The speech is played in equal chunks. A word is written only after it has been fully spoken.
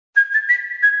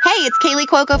it's Kaylee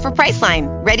Cuoco for Priceline.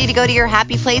 Ready to go to your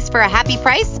happy place for a happy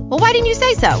price? Well, why didn't you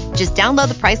say so? Just download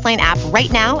the Priceline app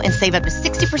right now and save up to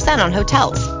 60% on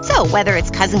hotels. So whether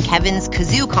it's Cousin Kevin's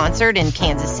Kazoo Concert in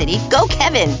Kansas City, go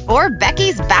Kevin, or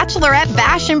Becky's Bachelorette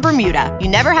Bash in Bermuda, you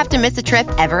never have to miss a trip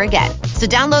ever again. So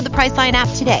download the Priceline app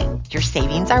today. Your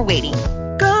savings are waiting.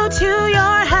 Go to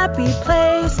your happy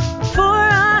place for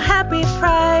a happy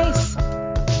price.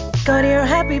 Go to your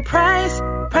happy price,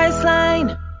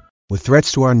 Priceline. With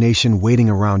threats to our nation waiting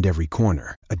around every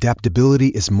corner, adaptability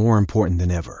is more important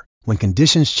than ever. When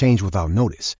conditions change without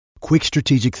notice, quick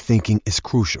strategic thinking is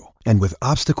crucial. And with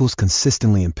obstacles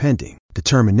consistently impending,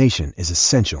 determination is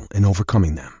essential in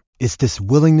overcoming them. It's this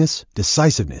willingness,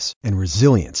 decisiveness, and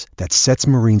resilience that sets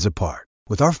Marines apart.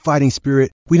 With our fighting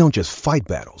spirit, we don't just fight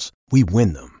battles, we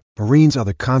win them. Marines are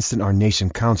the constant our nation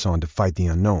counts on to fight the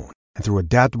unknown. And through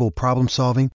adaptable problem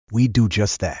solving, we do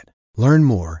just that. Learn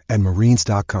more at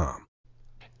marines.com.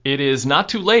 It is not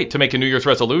too late to make a New Year's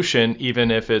resolution,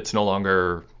 even if it's no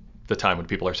longer the time when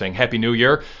people are saying Happy New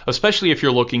Year, especially if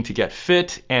you're looking to get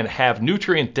fit and have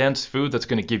nutrient-dense food that's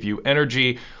going to give you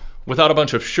energy without a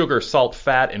bunch of sugar, salt,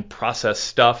 fat, and processed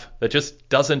stuff that just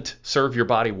doesn't serve your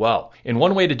body well. And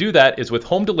one way to do that is with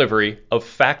home delivery of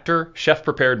Factor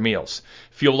chef-prepared meals.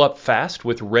 Fuel up fast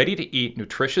with ready-to-eat,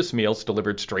 nutritious meals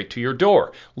delivered straight to your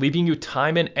door, leaving you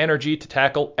time and energy to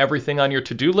tackle everything on your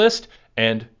to-do list,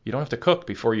 and you don't have to cook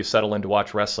before you settle in to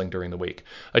watch wrestling during the week.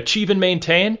 Achieve and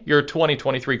maintain your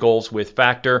 2023 goals with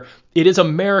Factor. It is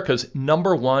America's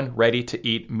 #1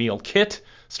 ready-to-eat meal kit.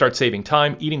 Start saving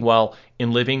time, eating well,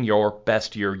 and living your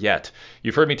best year yet.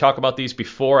 You've heard me talk about these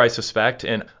before, I suspect,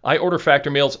 and I order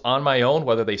Factor meals on my own,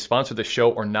 whether they sponsor the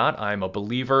show or not. I'm a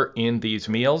believer in these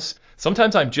meals.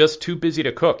 Sometimes I'm just too busy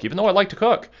to cook, even though I like to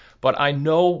cook. But I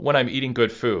know when I'm eating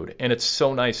good food, and it's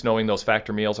so nice knowing those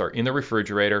Factor meals are in the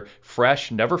refrigerator,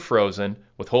 fresh, never frozen,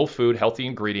 with whole food, healthy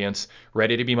ingredients,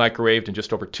 ready to be microwaved in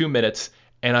just over 2 minutes,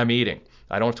 and I'm eating.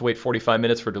 I don't have to wait 45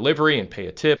 minutes for delivery and pay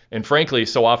a tip. And frankly,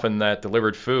 so often that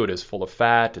delivered food is full of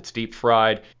fat, it's deep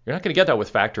fried. You're not going to get that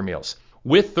with Factor meals.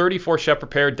 With 34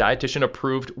 chef-prepared,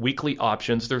 dietitian-approved weekly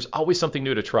options, there's always something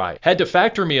new to try. Head to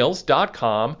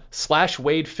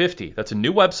factormeals.com/Wade50. That's a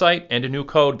new website and a new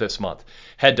code this month.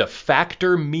 Head to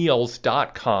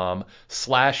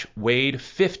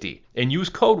factormeals.com/Wade50 and use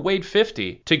code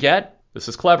Wade50 to get, this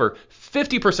is clever,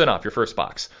 50% off your first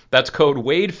box. That's code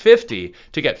Wade50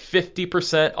 to get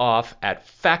 50% off at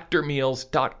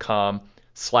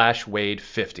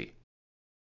factormeals.com/Wade50.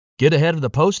 Get ahead of the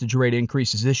postage rate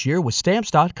increases this year with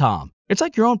Stamps.com. It's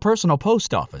like your own personal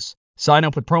post office. Sign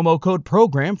up with promo code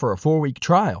PROGRAM for a 4-week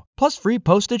trial, plus free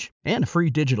postage and a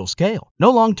free digital scale. No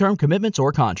long-term commitments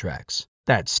or contracts.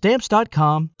 That's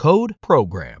Stamps.com, code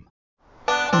PROGRAM.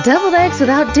 Deviled eggs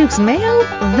without Duke's mayo?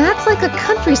 That's like a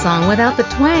country song without the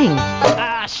twang.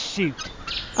 Ah, shoot.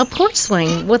 A porch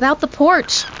swing without the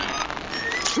porch.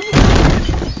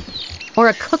 Or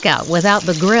a cookout without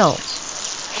the grill.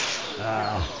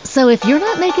 So if you're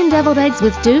not making deviled eggs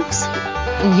with Duke's,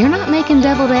 you're not making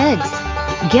deviled eggs.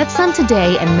 Get some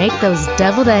today and make those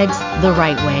deviled eggs the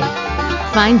right way.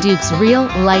 Find Duke's real,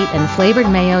 light, and flavored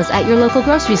mayos at your local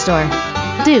grocery store.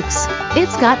 Duke's,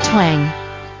 it's got twang.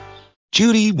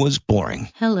 Judy was boring.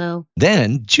 Hello.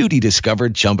 Then Judy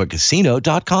discovered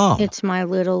ChumbaCasino.com. It's my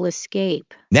little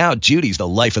escape. Now Judy's the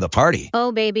life of the party.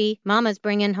 Oh, baby, mama's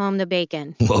bringing home the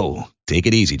bacon. Whoa, take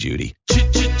it easy, Judy.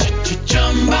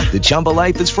 The Chumba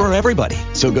life is for everybody.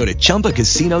 So go to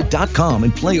ChumbaCasino.com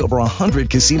and play over 100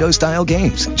 casino-style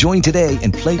games. Join today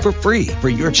and play for free for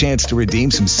your chance to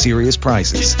redeem some serious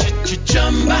prizes.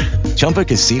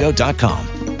 ChumbaCasino.com.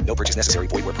 No purchase necessary.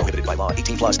 Void where prohibited by law.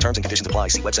 18+ terms and conditions apply.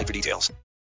 See website for details.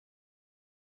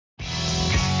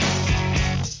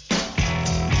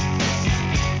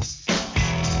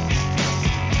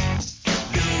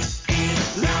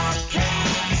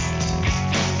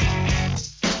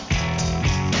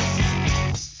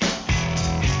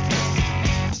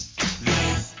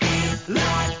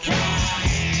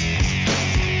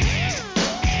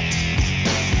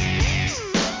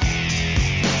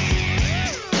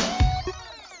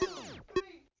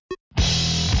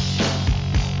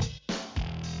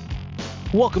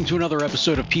 Welcome to another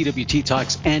episode of PWT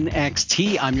Talks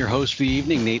NXT. I'm your host for the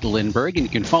evening, Nate Lindberg, and you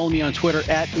can follow me on Twitter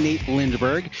at Nate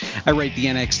Lindberg. I write the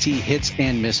NXT hits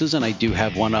and misses, and I do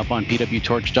have one up on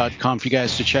pwtorch.com for you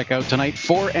guys to check out tonight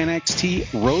for NXT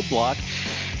Roadblock.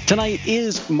 Tonight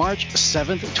is March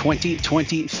 7th,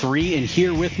 2023, and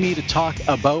here with me to talk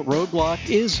about Roadblock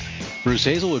is Bruce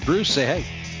Hazelwood. Bruce, say hey.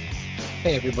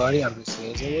 Hey everybody, I'm Bruce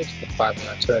Hazelwood. You can find me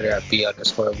on Twitter at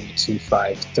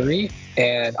B_Lee253.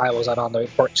 And I was not on the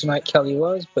report tonight, Kelly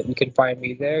was, but you can find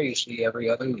me there usually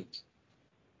every other week.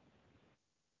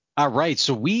 All right,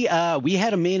 so we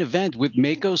had a main event with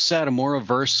Meiko Satomura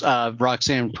versus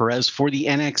Roxanne Perez for the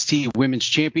NXT Women's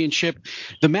Championship.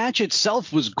 The match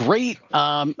itself was great.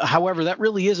 However, that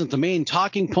really isn't the main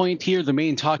talking point here. The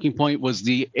main talking point was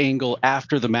the angle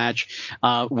after the match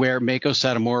where Meiko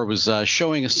Satomura was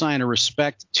showing a sign of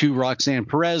respect to Roxanne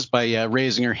Perez by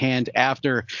raising her hand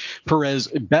after Perez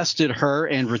bested her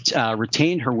and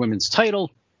retained her women's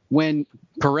title when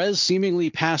Perez seemingly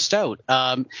passed out.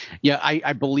 I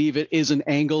believe it is an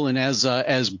angle, and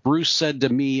as Bruce said to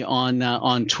me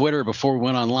on Twitter before we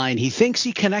went online, he thinks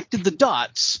he connected the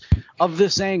dots of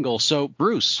this angle. So,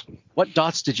 Bruce, what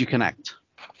dots did you connect?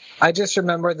 I just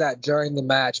remember that during the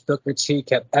match, Booker T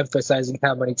kept emphasizing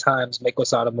how many times Meiko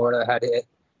Satomura had hit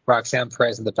Roxanne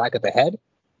Perez in the back of the head.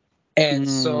 And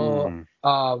so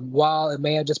while it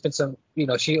may have just been some,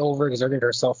 she overexerted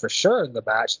herself for sure in the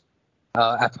match,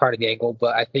 at part of the angle,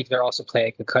 but I think they're also playing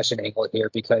a concussion angle here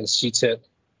because she took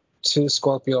 2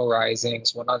 Scorpio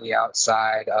Risings, one on the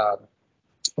outside, a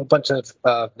bunch of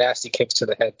nasty kicks to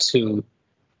the head too.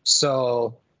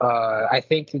 So I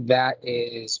think that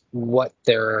is what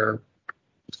they're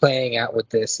playing at with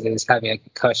this, is having a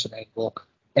concussion angle.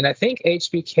 And I think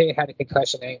HBK had a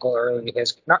concussion angle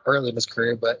not early in his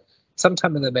career, but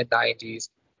sometime in the mid-90s.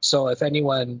 So if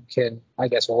anyone can, I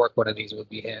guess, work one of these, it would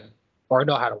be him, or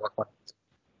know how to work one.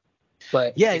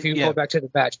 But if you go back to the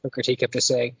match, Booker T kept just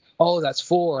saying, "Oh, that's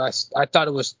 4. I thought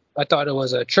it was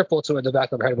a triple to the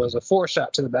back of her head. It was a 4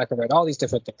 shot to the back of her head. All these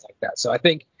different things like that." So I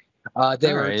think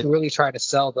they were really trying to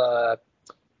sell the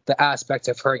aspect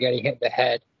of her getting hit in the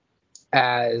head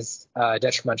as a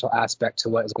detrimental aspect to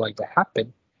what is going to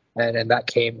happen, and that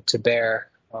came to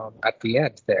bear at the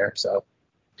end there. So.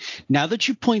 Now that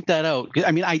you point that out,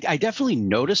 I mean, I definitely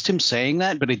noticed him saying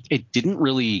that, but it didn't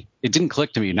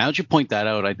click to me. Now that you point that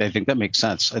out, I think that makes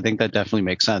sense. I think that definitely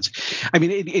makes sense. I mean,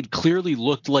 it clearly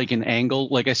looked like an angle.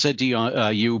 Like I said to you,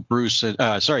 you Bruce,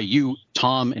 you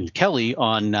Tom and Kelly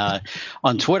on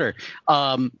Twitter.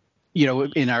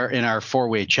 In our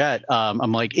 4-way chat,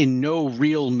 I'm like, in no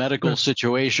real medical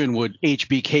situation would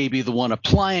HBK be the one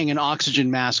applying an oxygen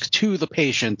mask to the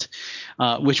patient,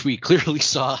 which we clearly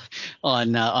saw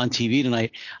on TV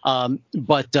tonight.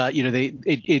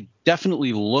 It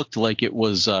definitely looked like it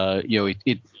was, to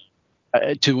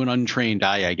an untrained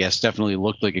eye, I guess, definitely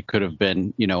looked like it could have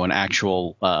been, an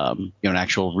actual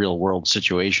real world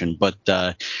situation. But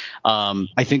I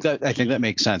think that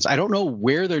makes sense. I don't know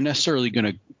where they're necessarily going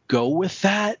to go with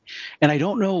that, and I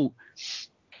don't know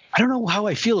how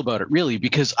I feel about it really,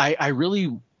 because I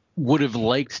really would have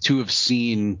liked to have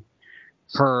seen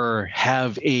her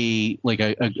have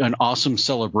an awesome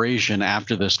celebration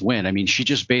after this win. I mean, she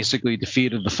just basically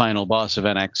defeated the final boss of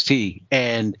NXT,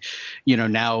 and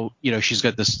now she's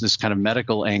got this kind of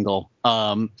medical angle.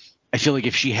 I feel like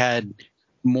if she had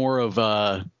more of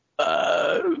a she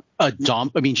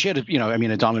had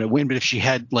a dominant win, but if she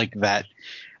had like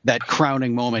that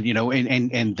crowning moment,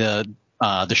 and the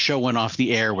show went off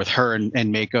the air with her and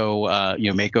Meiko,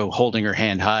 Meiko holding her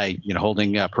hand high,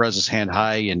 holding Perez's hand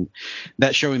high, and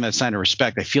that showing that sign of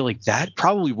respect. I feel like that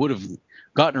probably would have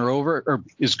gotten her over, or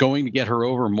is going to get her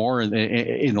over more in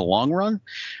the long run.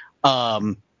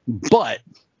 But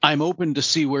I'm open to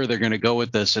see where they're going to go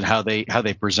with this and how they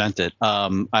present it.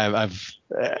 I've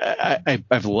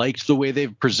liked the way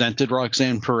they've presented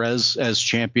Roxanne Perez as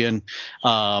champion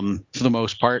for the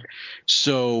most part.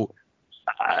 So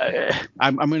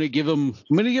I'm going to give them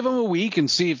a week and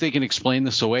see if they can explain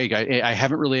this away. I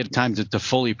haven't really had time to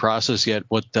fully process yet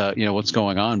what's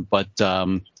going on, but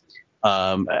I'm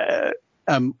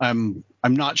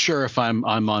not sure if I'm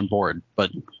on board,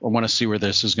 but I want to see where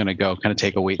this is going to go. Kind of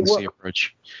take a wait and see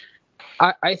approach.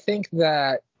 I think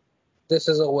that this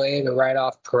is a way to write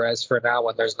off Perez for now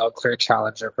when there's no clear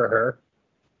challenger for her.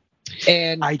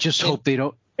 And I just hope they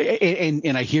don't.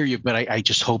 And I hear you, but I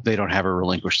just hope they don't have her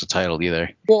relinquish the title either.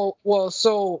 Well,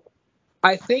 so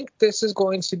I think this is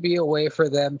going to be a way for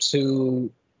them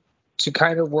to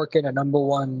kind of work in a number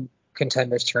 1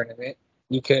 contenders tournament.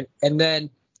 You could, and then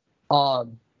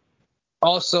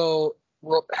also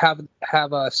we'll have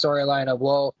a storyline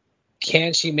of,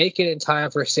 can she make it in time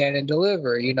for Stand and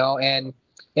Deliver? And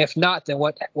if not, then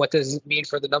what does it mean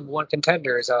for the number 1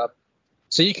 contenders?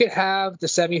 So you could have the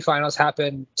semifinals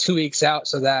happen 2 weeks out,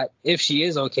 so that if she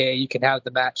is okay, you can have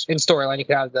the match in storyline. You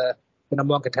can have the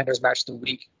number 1 contenders match the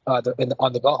week on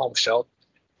the Go Home show,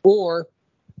 or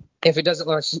if it doesn't,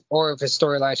 or if it's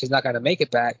storyline she's not going to make it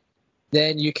back,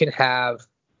 then you can have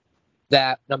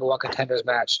that number one contenders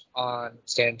match on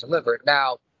Stand and Deliver.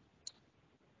 Now,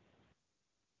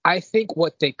 I think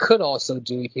what they could also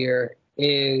do here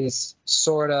is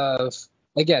sort of,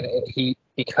 again,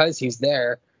 because he's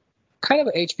there, kind of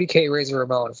an HBK Razor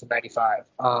Ramon from 95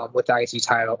 with the IC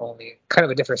title, only kind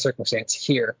of a different circumstance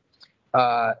here.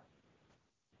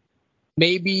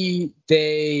 Maybe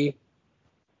they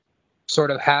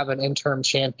sort of have an interim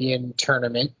champion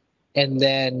tournament, and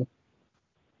then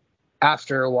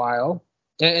after a while,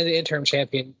 and the interim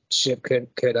championship could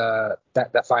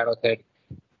that final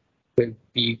could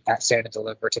be at Stand and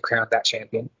Deliver to crown that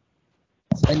champion.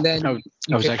 And then I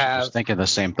was actually just thinking the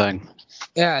same thing.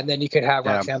 Yeah, and then you could have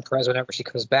Roxanne Perez whenever she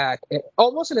comes back,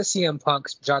 almost in a CM Punk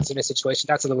John Cena situation.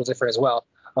 That's a little different as well,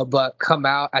 but come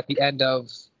out at the end of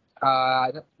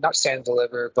not Stand and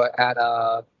Deliver, but at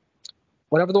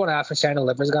whatever the one after Stand and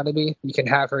Deliver is going to be. You can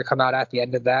have her come out at the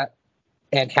end of that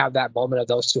and have that moment of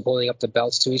those two holding up the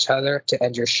belts to each other to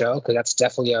end your show, because that's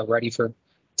definitely a ready for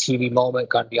TV moment,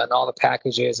 going to be on all the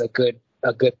packages, a good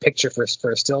picture for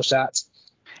still shots.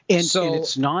 And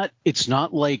it's not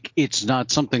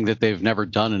something that they've never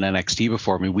done in NXT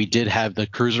before. I mean, we did have the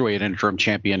Cruiserweight interim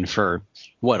champion for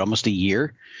almost a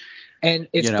year. And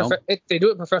they do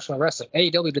it in professional wrestling.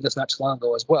 AEW did this not too long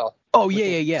ago as well. Oh,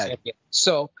 yeah. Champion.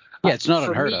 So it's not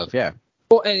unheard of, yeah.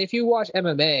 Well, and if you watch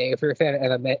MMA, if you're a fan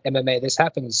of MMA, this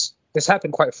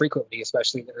happened quite frequently,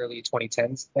 especially in the early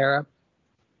 2010s era.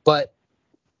 But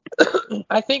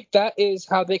I think that is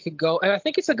how they could go, and I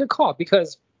think it's a good call,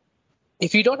 because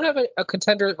if you don't have a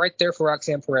contender right there for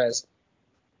Roxanne Perez,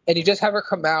 and you just have her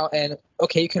come out and,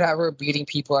 okay, you could have her beating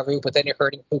people every week, but then you're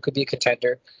hurting who could be a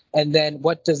contender. And then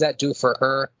what does that do for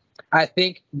her? I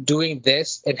think doing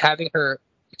this and having her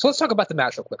 – so let's talk about the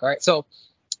match real quick, all right? So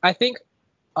I think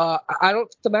I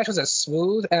don't think the match was as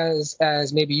smooth as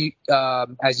maybe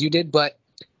as you did, but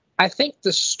I think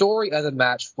the story of the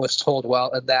match was told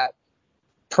well, in that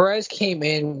Perez came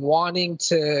in wanting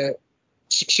to –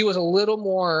 she was a little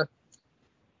more –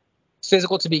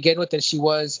 physical to begin with than she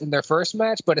was in their first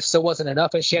match, but it still wasn't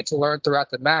enough, and she had to learn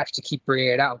throughout the match to keep bringing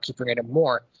it out and keep bringing it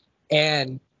more.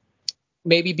 And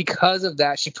maybe because of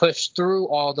that, she pushed through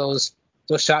all those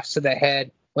shots to the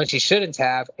head when she shouldn't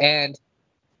have. And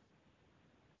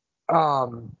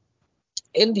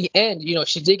in the end,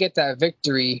 she did get that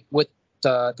victory with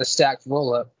the stacked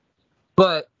roll-up.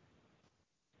 But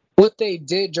what they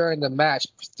did during the match,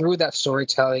 through that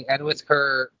storytelling and with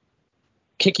her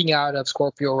kicking out of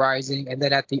Scorpio Rising, and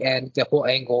then at the end, the whole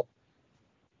angle,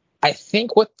 I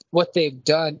think what they've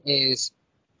done is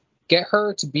get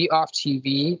her to be off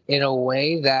TV in a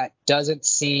way that doesn't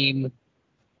seem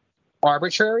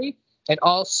arbitrary, and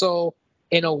also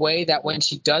in a way that when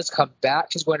she does come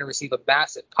back, she's going to receive a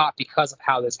massive pop because of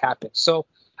how this happened. So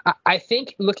I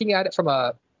think looking at it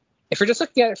if you're just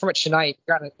looking at it from tonight,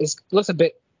 it looks a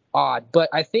bit odd, but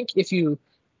I think if you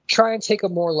try and take a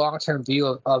more long-term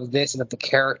view of this and of the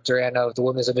character and of the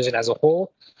women's division as a whole,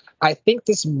 I think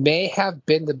this may have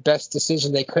been the best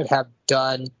decision they could have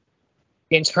done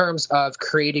in terms of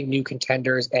creating new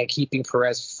contenders and keeping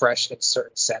Perez fresh in a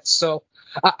certain sense. So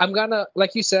I'm going to,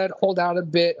 like you said, hold out a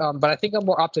bit, but I think I'm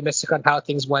more optimistic on how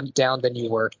things went down than you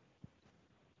were.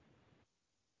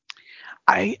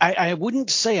 I wouldn't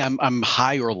say I'm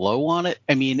high or low on it.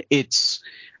 I mean, it's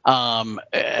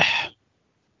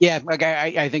yeah, like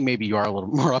I think maybe you are a little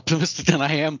more optimistic than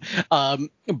I am,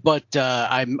 but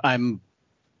I'm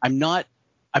not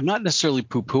necessarily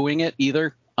poo-pooing it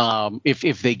either.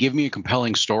 If they give me a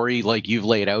compelling story like you've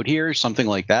laid out here, something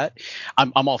like that,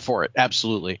 I'm all for it.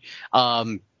 Absolutely.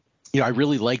 I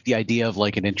really like the idea of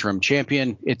like an interim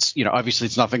champion. It's obviously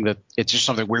it's just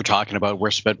something we're talking about. We're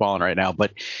spitballing right now,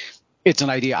 but it's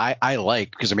an idea I like,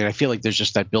 because I feel like there's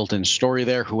just that built-in story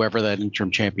there. Whoever that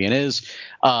interim champion is,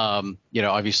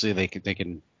 obviously they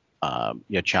can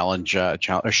challenge,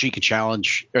 or she can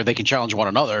challenge, or they can challenge one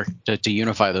another to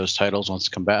unify those titles once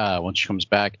she comes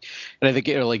back. And I think,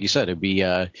 like you said, it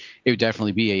would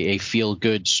definitely be a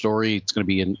feel-good story. It's going to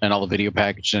be in all the video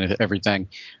package and everything.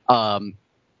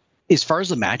 As far as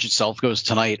the match itself goes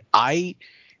tonight,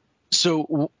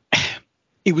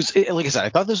 it was, like I said, I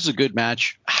thought this was a good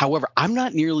match. However, I'm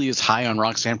not nearly as high on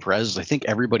Roxanne Perez as I think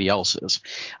everybody else is.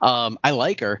 I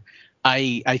like her.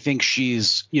 I think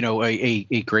she's,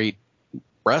 a great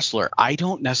wrestler. I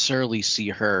don't necessarily see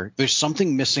her. There's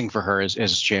something missing for her as a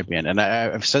champion. And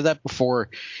I've said that before.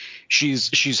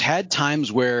 She's had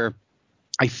times where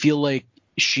I feel like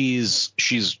she's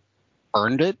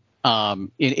earned it.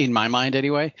 In my mind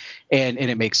anyway. And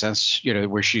it makes sense,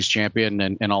 where she's champion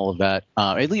and all of that.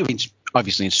 At least,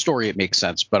 obviously in story it makes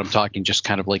sense, but I'm talking just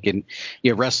kind of like in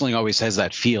wrestling always has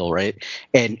that feel, right?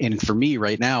 And for me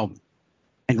right now,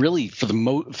 really for the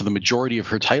majority of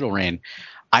her title reign,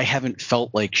 I haven't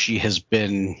felt like she has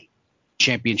been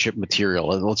championship material.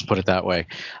 Let's put it that way.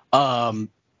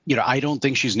 I don't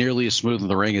think she's nearly as smooth in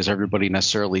the ring as everybody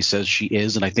necessarily says she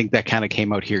is, and I think that kind of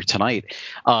came out here tonight.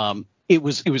 It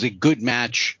was a good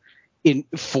match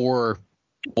for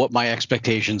what my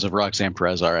expectations of Roxanne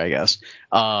Perez are, I guess.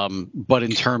 But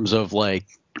in terms of I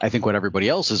think what everybody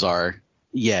else's are,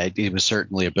 yeah, it was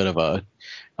certainly a bit of a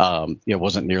it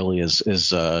wasn't nearly as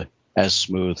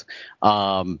smooth.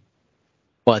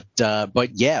 But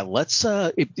yeah, let's.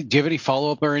 Do you have any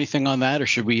follow up or anything on that, or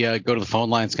should we go to the phone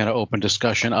lines, kind of open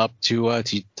discussion up to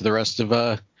the rest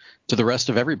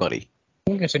of everybody?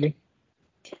 Continue.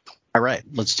 All right,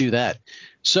 let's do that.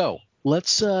 So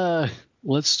let's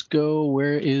go.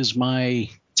 Where is my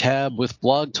tab with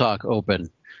Blog Talk open?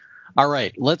 All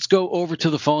right, let's go over to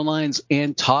the phone lines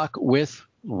and talk with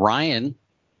Ryan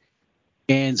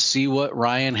and see what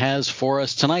Ryan has for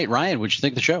us tonight. Ryan, what'd you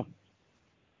think of the show?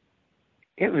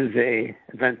 It was a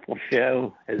eventful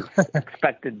show, as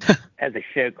expected, as a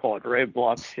show called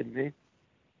Roadblock should be.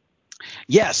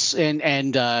 Yes,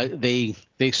 and they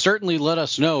certainly let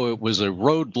us know it was a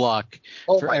roadblock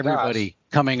for everybody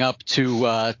coming up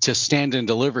to stand and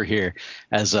deliver here,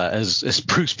 as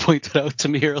Bruce pointed out to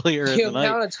me earlier in the night. The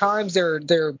amount of times they're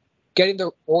getting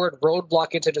the word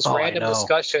roadblock into just random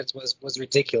discussions was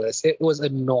ridiculous. It was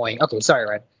annoying. Okay, sorry,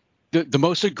 Ryan. The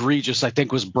most egregious, I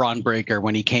think, was Braun Breaker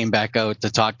when he came back out to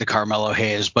talk to Carmelo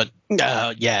Hayes. But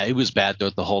yeah, it was bad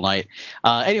the whole night.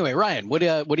 Anyway, Ryan, what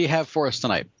do you have for us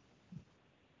tonight?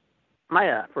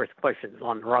 My first question is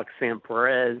on Roxanne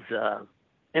Perez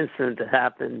incident that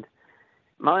happened.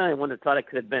 My only one that thought it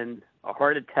could have been a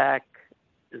heart attack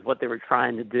is what they were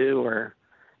trying to do, or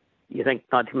you think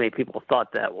not too many people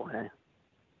thought that way?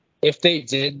 If they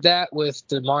did that with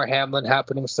DeMar Hamlin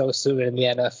happening so soon in the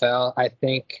NFL, I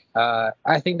think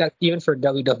that even for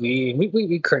WWE,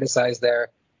 we criticize their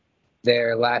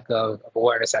lack of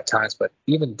awareness at times, but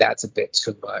even that's a bit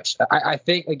too much. I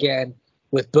think, again,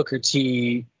 with Booker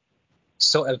T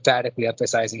so emphatically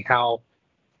emphasizing how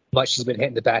much she's been hit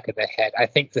in the back of the head, I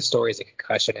think the story is a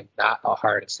concussion and not a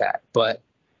heart attack. But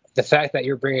the fact that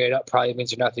you're bringing it up probably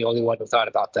means you're not the only one who thought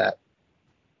about that.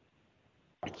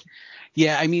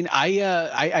 Yeah, I mean,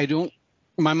 I don't.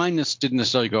 My mind didn't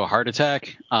necessarily go heart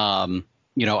attack. I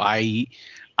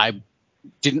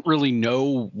didn't really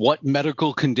know what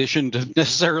medical condition to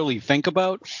necessarily think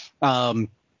about.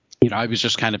 I was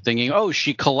just kind of thinking, oh,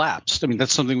 she collapsed. I mean,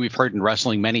 that's something we've heard in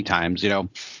wrestling many times.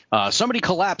 Somebody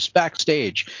collapsed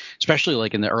backstage, especially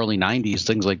like in the early 90s,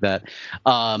 things like that.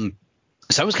 So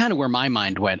that was kind of where my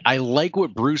mind went. I like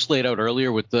what Bruce laid out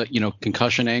earlier with the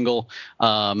concussion angle.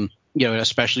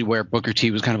 Especially where Booker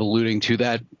T was kind of alluding to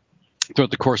that throughout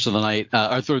the course of the night,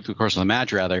 or throughout the course of the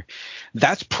match, rather.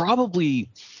 That's probably,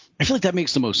 I feel like that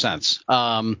makes the most sense.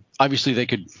 Obviously, they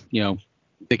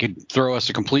could throw us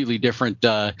a completely different,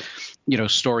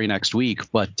 story next week,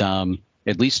 but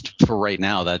at least for right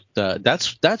now,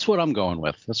 that's what I'm going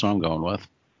with. That's what I'm going with.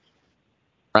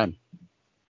 Right.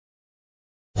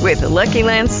 With the Lucky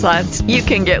Land Slots, you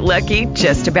can get lucky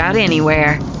just about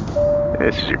anywhere.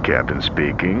 This is your captain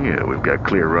speaking. We've got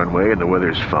clear runway and the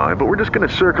weather's fine, but we're just going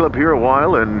to circle up here a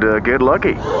while and get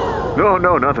lucky.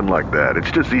 No, nothing like that. It's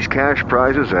just these cash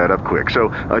prizes add up quick. So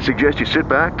I suggest you sit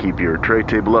back, keep your tray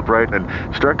table upright, and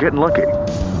start getting lucky.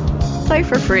 Play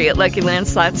for free at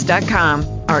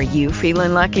LuckyLandSlots.com. Are you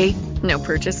feeling lucky? No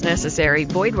purchase necessary.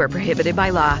 Void where prohibited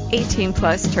by law.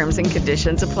 18+ terms and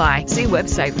conditions apply. See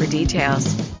website for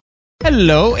details.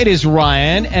 Hello, it is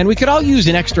Ryan, and we could all use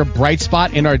an extra bright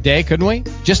spot in our day, couldn't we?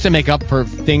 Just to make up for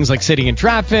things like sitting in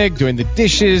traffic, doing the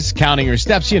dishes, counting your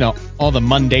steps, all the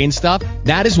mundane stuff.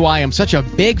 That is why I'm such a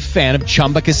big fan of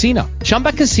Chumba Casino.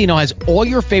 Chumba Casino has all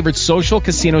your favorite social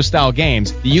casino-style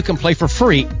games that you can play for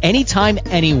free anytime,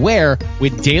 anywhere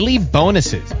with daily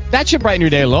bonuses. That should brighten your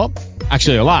day a little.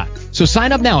 Actually, a lot. So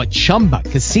sign up now at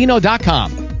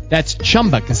ChumbaCasino.com. That's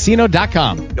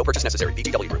ChumbaCasino.com. No purchase necessary.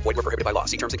 VGW Group. Void where prohibited by law.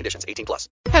 See terms and conditions. 18+.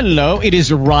 Hello, it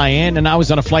is Ryan, and I was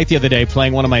on a flight the other day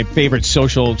playing one of my favorite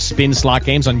social spin slot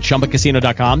games on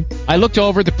ChumbaCasino.com. I looked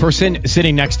over the person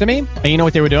sitting next to me, and you know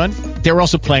what they were doing? They were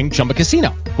also playing Chumba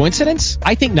Casino. Coincidence?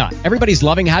 I think not. Everybody's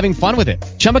loving having fun with it.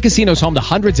 Chumba Casino is home to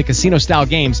hundreds of casino-style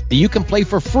games that you can play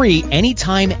for free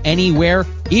anytime, anywhere,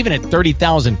 even at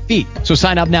 30,000 feet. So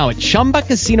sign up now at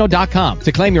ChumbaCasino.com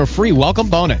to claim your free welcome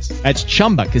bonus. That's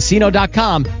ChumbaCasino.com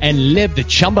and live the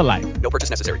Chumba life. No purchase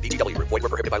necessary. VGW Group. Void where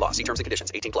prohibited by law. See terms and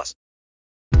conditions. 18+.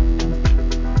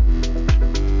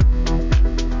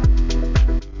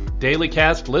 Daily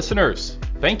Cast listeners,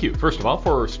 thank you, first of all,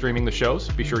 for streaming the shows.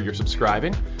 Be sure you're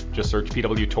subscribing. Just search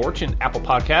PW Torch in Apple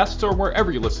Podcasts or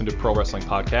wherever you listen to pro wrestling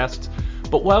podcasts.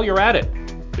 But while you're at it,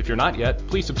 if you're not yet,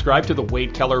 please subscribe to the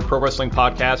Wade Keller Pro Wrestling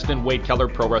Podcast and Wade Keller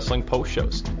Pro Wrestling Post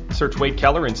Shows. Search Wade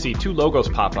Keller and see two logos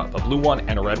pop up, a blue one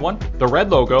and a red one. The red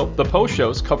logo, the post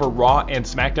shows, cover Raw and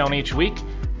SmackDown each week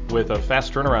with a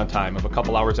fast turnaround time of a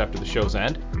couple hours after the show's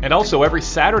end. And also every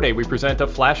Saturday we present a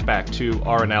flashback to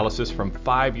our analysis from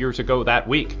 5 years ago that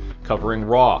week, covering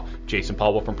Raw. Jason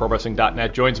Paulwell from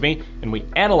ProWrestling.net joins me, and we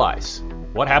analyze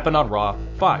what happened on Raw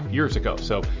 5 years ago.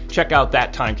 So check out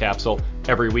that time capsule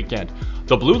every weekend.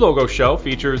 The Blue Logo Show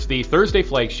features the Thursday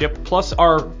flagship, plus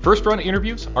our first run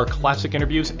interviews, our classic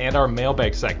interviews, and our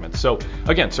mailbag segments. So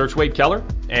again, search Wade Keller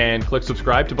and click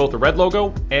subscribe to both the red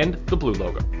logo and the blue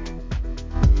logo.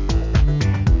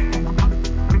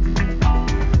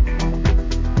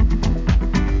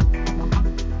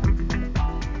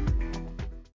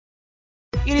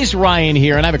 It is Ryan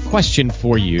here, and I have a question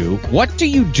for you. What do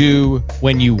you do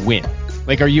when you win?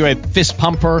 Like, are you a fist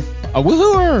pumper, a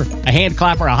woohooer, a hand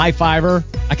clapper, a high fiver?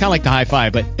 I kind of like the high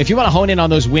five, but if you want to hone in on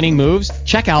those winning moves,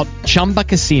 check out Chumba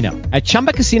Casino. At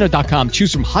ChumbaCasino.com,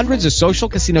 choose from hundreds of social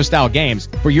casino-style games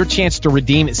for your chance to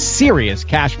redeem serious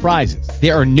cash prizes.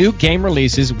 There are new game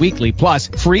releases weekly, plus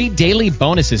free daily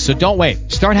bonuses. So don't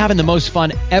wait. Start having the most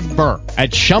fun ever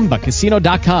at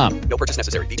ChumbaCasino.com. No purchase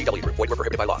necessary. VGW. Void were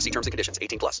prohibited by law. See terms and conditions.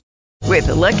 18+. With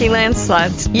the Lucky Land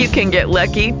Slots, you can get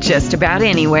lucky just about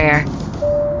anywhere.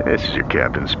 This is your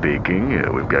captain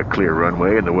speaking. We've got clear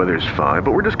runway and the weather's fine,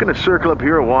 but we're just going to circle up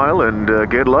here a while and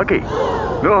get lucky.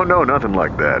 No, nothing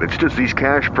like that. It's just these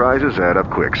cash prizes add up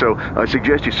quick. So I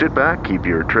suggest you sit back, keep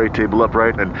your tray table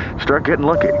upright, and start getting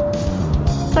lucky.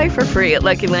 Play for free at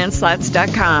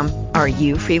LuckyLandSlots.com. Are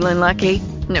you feeling lucky?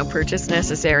 No purchase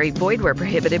necessary. Void where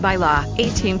prohibited by law.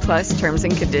 18+ terms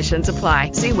and conditions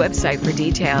apply. See website for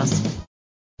details.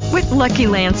 With Lucky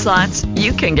Land Slots,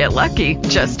 you can get lucky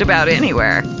just about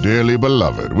anywhere. Dearly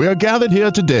beloved, we are gathered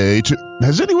here today to...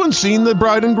 Has anyone seen the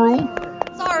bride and groom?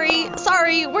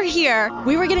 Sorry, we're here.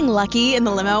 We were getting lucky in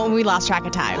the limo and we lost track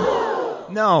of time.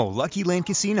 No, Lucky Land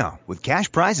Casino, with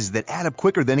cash prizes that add up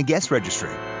quicker than a guest registry.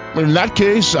 In that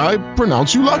case, I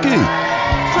pronounce you lucky.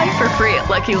 Play for free at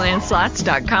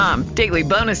LuckyLandSlots.com. Daily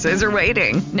bonuses are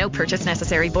waiting. No purchase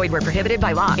necessary. Void where prohibited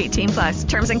by law. 18+.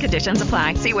 Terms and conditions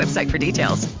apply. See website for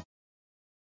details.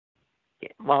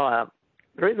 Well,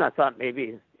 the reason I thought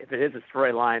maybe if it is a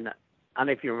storyline, I don't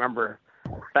know if you remember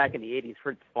back in the 80s,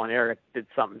 Fritz Von Erich did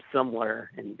something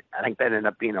similar, and I think that ended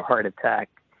up being a heart attack.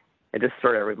 It just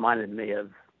sort of reminded me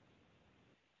of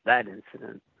that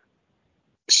incident.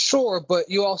 Sure, but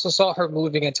you also saw her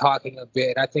moving and talking a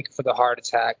bit. I think for the heart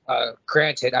attack,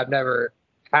 granted, I've never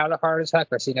had a heart attack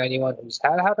or seen anyone who's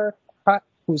had a heart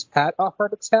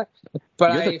attack.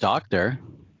 But You're the doctor.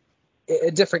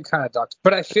 A different kind of doctor.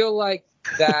 But I feel like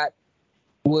that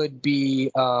would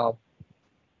be more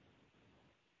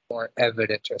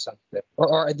evident or something,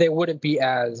 or they wouldn't be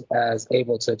as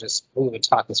able to just move and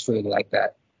talk as freely like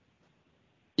that.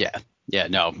 Yeah,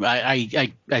 no, I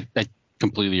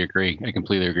completely agree. I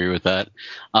completely agree with that.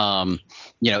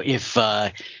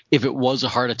 If it was a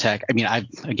heart attack, I mean,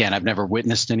 I've never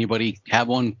witnessed anybody have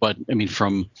one, but I mean,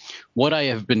 from what I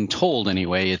have been told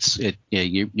anyway,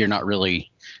 you're not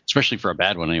really, especially for a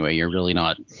bad one anyway, you're really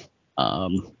not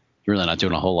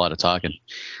doing a whole lot of talking.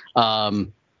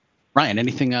 Ryan,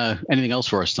 anything else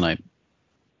for us tonight?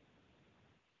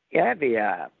 Yeah, I have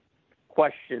a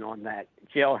question on that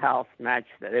jailhouse match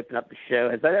that opened up the show.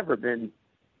 Has that ever been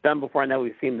done before? I know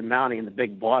we've seen the Mountie and the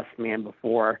Big Boss Man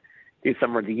before do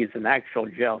some of these in actual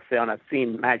jail cell, and I've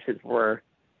seen matches where,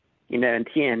 in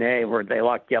TNA where they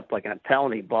lock you up like in a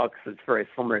penalty box. It's very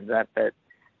similar to that, but I've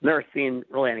never seen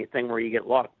really anything where you get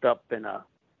locked up in a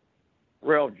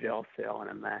real jail cell in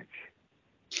a match.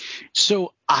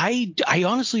 So I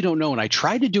honestly don't know. And I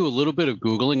tried to do a little bit of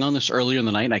Googling on this earlier in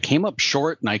the night, and I came up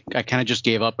short, and I kind of just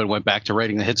gave up and went back to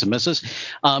writing the hits and misses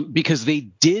because they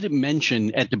did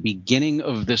mention at the beginning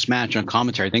of this match on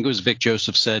commentary, I think it was Vic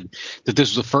Joseph said that this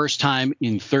was the first time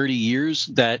in 30 years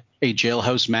that a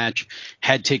jailhouse match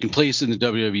had taken place in the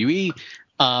WWE,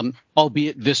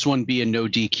 albeit this one be a no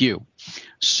DQ.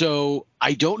 So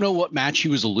I don't know what match he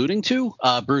was alluding to.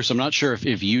 Bruce, I'm not sure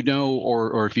if you know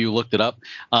or if you looked it up,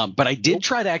 but I did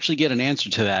try to actually get an answer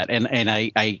to that, and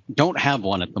I don't have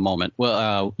one at the moment.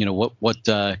 Well,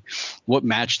 what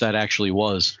match that actually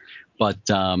was, but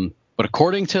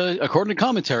according to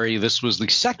commentary, this was the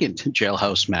second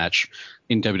jailhouse match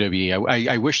in WWE.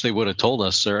 I wish they would have told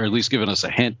us, or at least given us a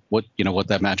hint what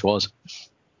that match was.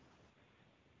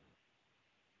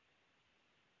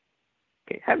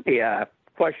 Okay, have the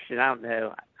question, I don't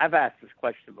know, I've asked this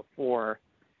question before.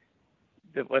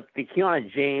 with the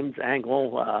Kiana James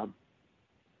angle,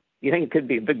 you think it could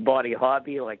be a big body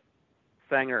hobby, like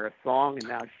sang her a song and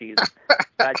now she's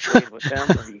infatuated with him,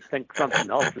 or do you think something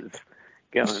else is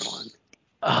going on?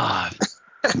 I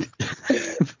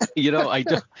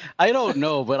don't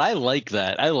know, but I like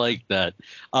that.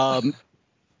 I'm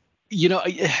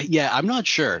not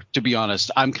sure, to be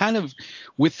honest. I'm kind of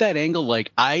with that angle.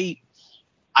 Like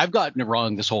I've gotten it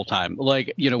wrong this whole time.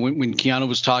 Like, when Kiana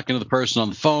was talking to the person on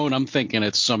the phone, I'm thinking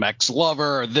it's some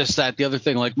ex-lover or this, that, the other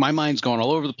thing. Like, my mind's going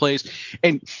all over the place.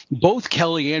 And both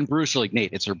Kelly and Bruce are like,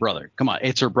 Nate, it's her brother. Come on,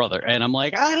 it's her brother. And I'm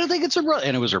like, I don't think it's her brother.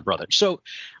 And it was her brother. So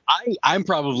I'm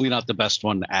probably not the best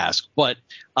one to ask. But,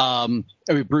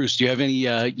 Bruce, do you have any,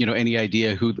 any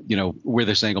idea who, where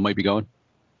this angle might be going?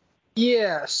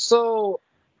 Yeah, so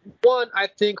one, I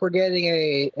think we're getting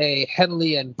a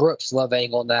Henley and Brooks love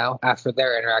angle now after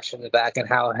their interaction in the back and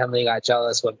how Henley got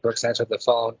jealous when Brooks answered the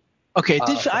phone. Okay,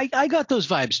 I got those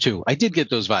vibes too. I did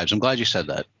get those vibes. I'm glad you said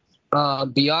that.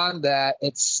 Beyond that,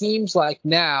 it seems like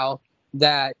now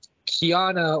that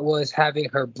Kiana was having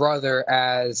her brother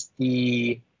as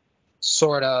the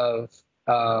sort of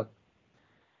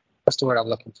what's the word I'm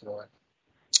looking for?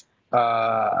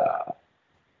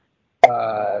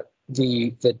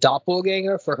 The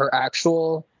doppelganger for her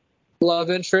actual love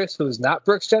interest, who's not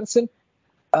Brooks Jensen.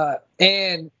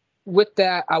 And with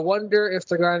that, I wonder if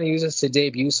they're going to use this to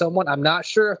debut someone. I'm not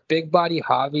sure if Big Body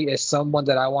Javi is someone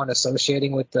that I want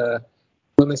associating with the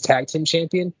Women's Tag Team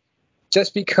Champion,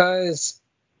 just because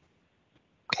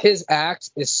his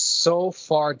act is so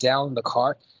far down the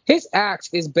card. His act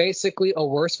is basically a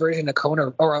worse version of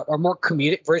Kona, or a more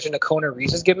comedic version of Kona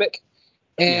Reeves' gimmick.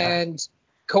 And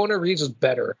Kona Reeves was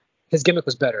better. His gimmick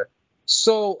was better.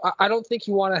 So I don't think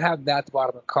you want to have that at the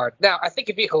bottom of the card. Now, I think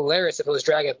it'd be hilarious if it was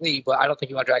Dragon Lee, but I don't think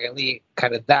you want Dragon Lee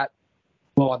kind of that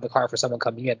low on the card for someone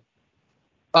coming in.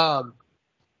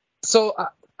 So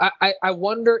I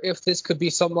wonder if this could be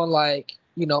someone like,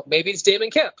 maybe it's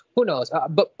Damon Kemp. Who knows?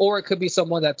 Or it could be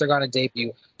someone that they're going to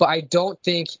debut. But I don't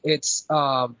think it's Big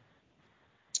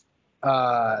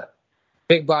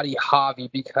Body Javi,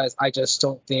 because I just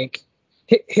don't think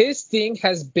his thing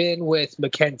has been with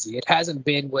Mackenzie. It hasn't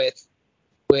been with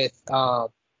Kiana.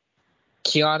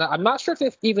 I'm not sure if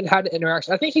they've even had an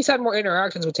interaction. I think he's had more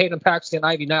interactions with Tatum Paxton and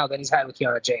Ivy now than he's had with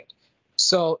Kiana James.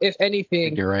 So if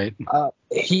anything, you're right.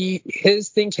 His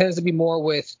thing tends to be more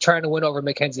with trying to win over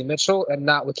Mackenzie Mitchell and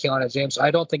not with Kiana James. So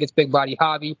I don't think it's Big Body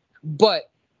Javi, but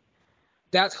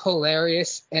that's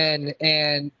hilarious. And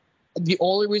the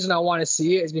only reason I want to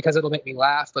see it is because it'll make me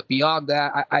laugh. But beyond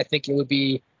that, I think it would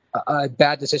be a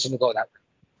bad decision to go that way.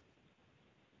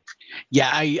 Yeah,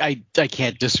 I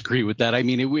can't disagree with that. I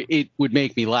mean, it would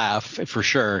make me laugh for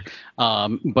sure,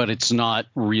 but it's not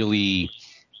really.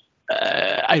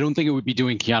 I don't think it would be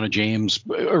doing Kiana James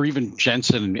or even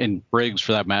Jensen and Briggs,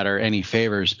 for that matter, any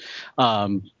favors.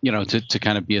 To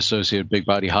kind of be associated with Big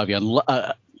Body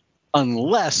Javi,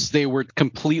 unless they were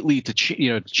completely to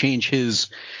change his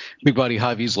Big Body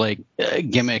Javi's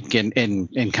gimmick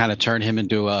and kind of turn him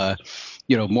into a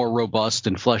more robust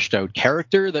and fleshed out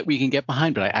character that we can get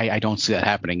behind. But I don't see that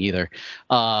happening either.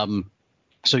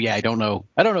 So yeah, I don't know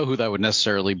who that would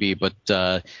necessarily be, but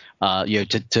to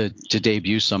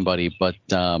debut somebody, but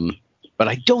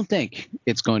I don't think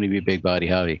it's going to be Big Body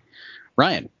Javi.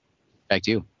 Ryan, back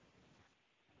to you.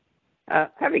 I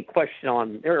have a question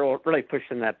on, they're really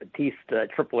pushing that Batista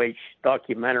Triple H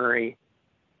documentary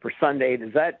for Sunday.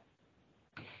 Is that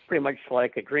pretty much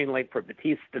like a green light for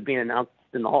Batista being announced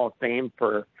in the Hall of Fame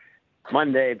for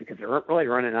Monday, because they're really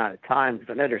running out of time?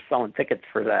 Because I know they're selling tickets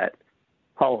for that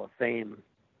Hall of Fame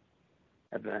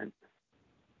event.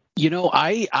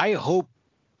 I hope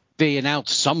they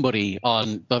announce somebody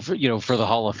on the for the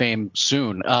Hall of Fame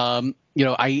soon.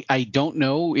 I don't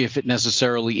know if it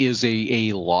necessarily is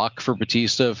a lock for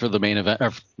Batista for the main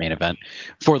event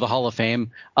for the Hall of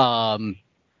Fame.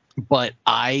 But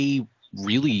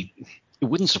it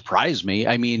wouldn't surprise me.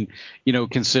 I mean,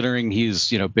 considering he's,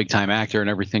 big time actor and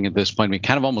everything at this point, it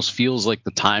kind of almost feels like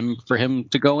the time for him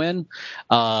to go in.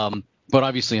 But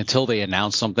obviously until they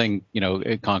announce something,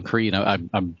 concrete,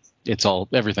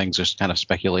 everything's just kind of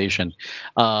speculation.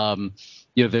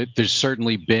 There's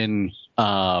certainly been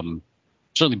a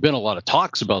lot of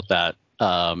talks about that.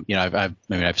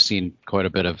 I've seen quite a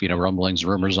bit of, rumblings,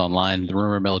 rumors online, the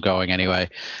rumor mill going anyway.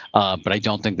 But I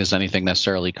don't think there's anything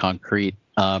necessarily concrete.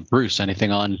 Bruce,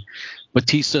 anything on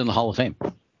Batista in the Hall of Fame?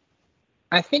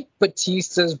 I think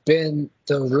Batista's been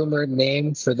the rumored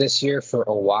name for this year for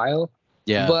a while.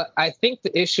 Yeah. But I think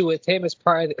the issue with him is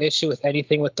probably the issue with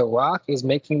anything with The Rock is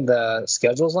making the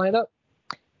schedules line up.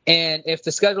 And if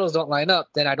the schedules don't line up,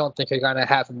 then I don't think you're going to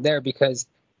have him there, because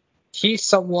he's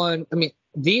someone. I mean,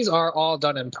 these are all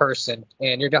done in person,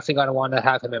 and you're definitely going to want to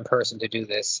have him in person to do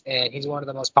this. And he's one of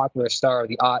the most popular star of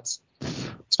the aughts,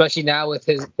 especially now with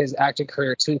his acting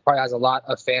career too. He probably has a lot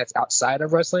of fans outside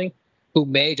of wrestling who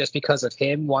may, just because of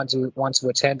him, want to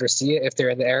attend or see it if they're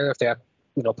in the area, if they have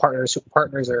partners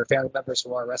or family members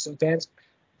who are wrestling fans.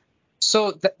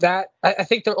 So I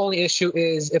think the only issue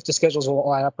is if the schedules will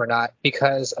line up or not,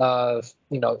 because of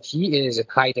he is in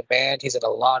high demand. He's in a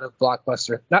lot of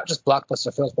blockbuster, not just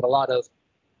blockbuster films, but a lot of.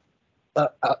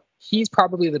 He's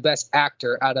probably the best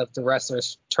actor out of the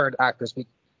wrestlers turned actors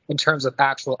in terms of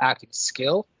actual acting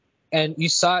skill. And you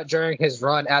saw it during his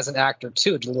run as an actor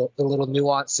too, the little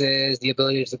nuances, the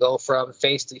ability to go from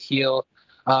face to heel,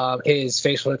 his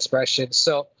facial expression.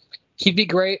 So he'd be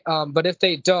great. But if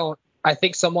they don't, I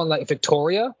think someone like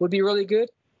Victoria would be really good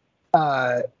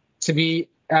to be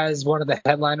as one of the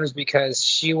headliners, because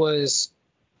she was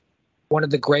one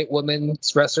of the great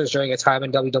women's wrestlers during a time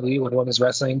in WWE when women's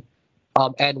wrestling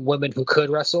and women who could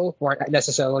wrestle weren't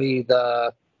necessarily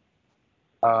the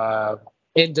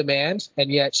in demand, and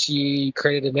yet she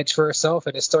created a niche for herself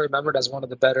and is still remembered as one of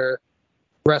the better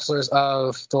wrestlers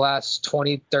of the last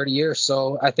 20, 30 years.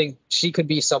 So I think she could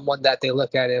be someone that they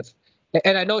look at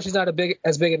and I know she's not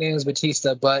as big a name as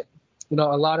Batista, but a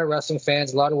lot of wrestling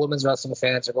fans, a lot of women's wrestling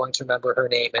fans are going to remember her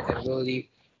name and really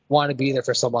want to be there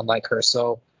for someone like her.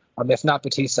 So if not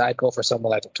Batista, I'd go for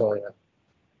someone like Victoria.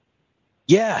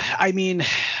 Yeah, I mean,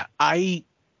 I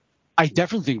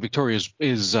definitely think Victoria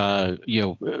is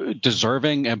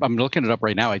deserving. I'm looking it up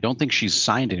right now. I don't think she's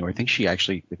signed anywhere. I think she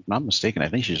actually, if I'm not mistaken, I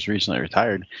think she just recently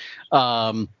retired.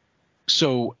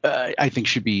 So I think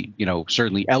she'd be,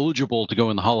 certainly eligible to go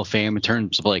in the Hall of Fame in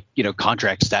terms of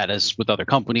contract status with other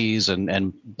companies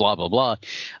and blah, blah, blah.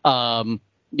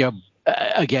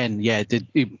 Again, yeah,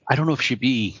 I don't know if she'd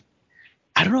be,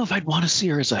 I don't know if I'd want to see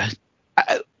her as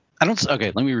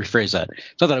okay, let me rephrase that.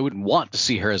 It's not that I wouldn't want to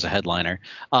see her as a headliner,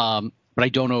 but I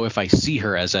don't know if I see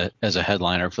her as a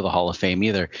headliner for the Hall of Fame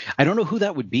either. I don't know who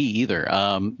that would be either.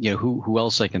 Who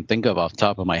else I can think of off the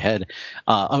top of my head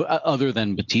other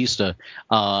than Batista.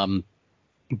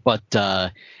 But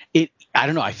I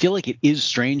don't know. I feel like it is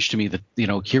strange to me that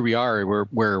here we are.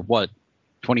 We're what,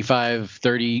 25,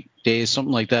 30 days,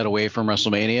 something like that, away from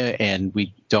WrestleMania, and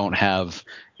we don't have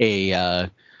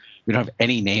we don't have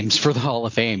any names for the Hall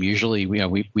of Fame. Usually, we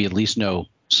at least know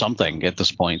something at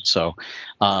this point. So,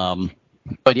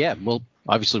 but yeah, we'll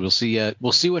see.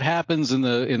 We'll see what happens in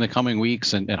the coming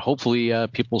weeks, and hopefully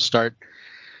people start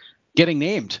getting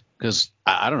named, because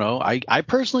I don't know. I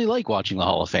personally like watching the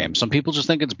Hall of Fame. Some people just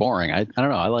think it's boring. I don't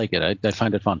know. I like it. I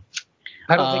find it fun.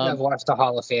 I don't think I've watched the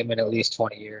Hall of Fame in at least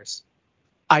 20 years.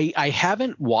 I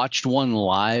haven't watched one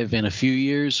live in a few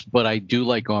years, but I do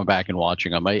like going back and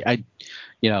watching them. I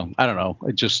don't know.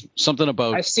 It's just something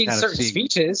about. I've seen certain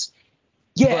speeches.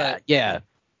 Yeah, yeah.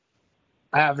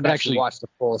 I haven't actually watched the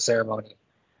full ceremony.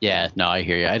 Yeah, no, I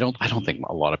hear you. I don't think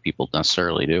a lot of people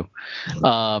necessarily do.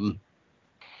 All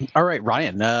right,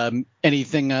 Ryan.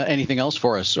 Anything else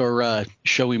for us, or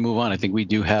shall we move on? I think we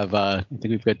do have. I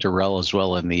think we've got Darrell as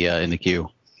well in the queue.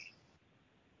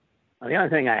 Well, the only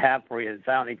thing I have for you is,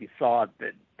 I don't know if you saw it,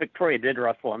 but Victoria did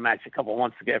wrestle a match a couple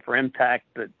months ago for Impact,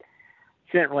 but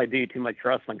she didn't really do too much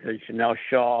wrestling because Janelle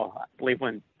Shaw, I believe,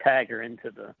 went tag her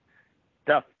into the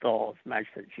Duff Dolls match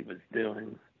that she was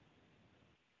doing.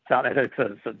 So I don't know if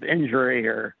it's an injury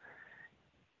or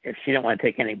if she didn't want to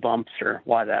take any bumps or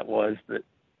why that was, but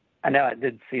I know I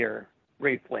did see her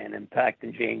briefly in Impact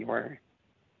in January.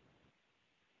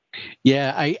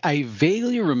 Yeah, I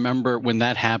vaguely remember when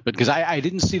that happened, because I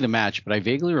didn't see the match, but I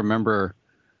vaguely remember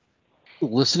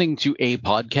listening to a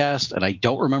podcast, and I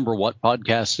don't remember what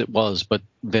podcast it was, but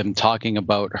them talking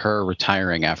about her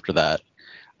retiring after that.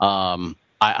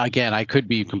 I could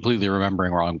be completely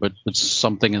remembering wrong, but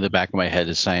something in the back of my head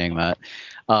is saying that.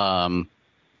 And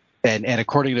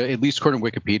according to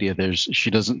Wikipedia,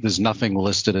 there's nothing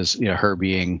listed as her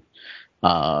being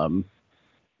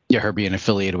her being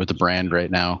affiliated with the brand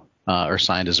right now, or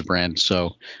signed as a brand,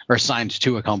 or signed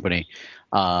to a company,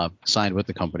 signed with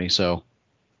the company. So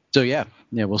yeah,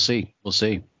 we'll see.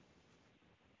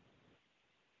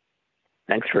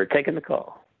 Thanks for taking the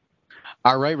call.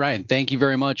 All right, Ryan. Thank you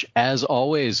very much, as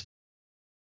always.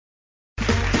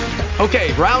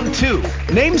 Okay, round two.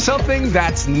 Name something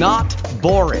that's not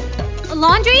boring. A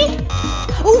laundry?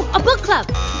 Ooh, a book club.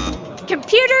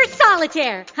 Computer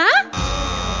solitaire, huh?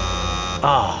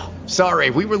 Ah, sorry.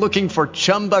 We were looking for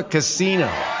Chumba Casino.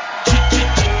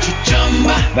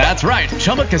 That's right.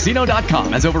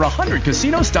 ChumbaCasino.com has over 100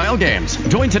 casino-style games.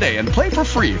 Join today and play for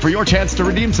free for your chance to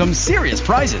redeem some serious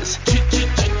prizes.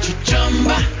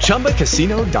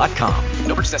 ChumbaCasino.com.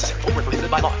 No purchase necessary. Void where prohibited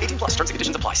by law. 18 plus. Terms and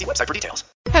conditions apply. See website for details.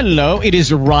 Hello, it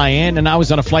is Ryan, and I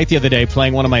was on a flight the other day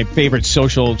playing one of my favorite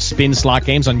social spin slot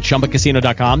games on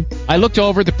ChumbaCasino.com. I looked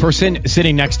over the person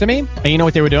sitting next to me, and you know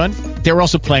what they were doing? They were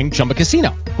also playing Chumba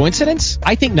Casino. Coincidence?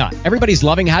 I think not. Everybody's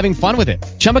loving having fun with it.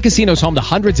 Chumba Casino is home to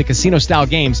hundreds of casino-style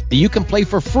games that you can play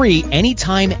for free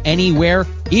anytime, anywhere,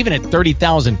 even at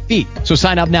 30,000 feet. So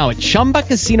sign up now at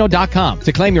ChumbaCasino.com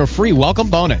to claim your free welcome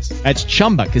bonus. That's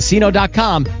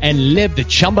ChumbaCasino.com and live the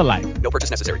Chumba life. No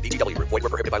purchase necessary. VGW. Void where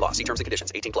prohibited by law. See terms and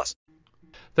conditions. 18 plus.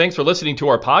 Thanks for listening to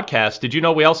our podcast. Did you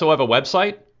know we also have a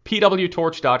website?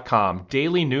 pwtorch.com.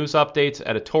 Daily news updates,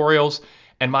 editorials,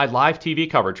 and my live TV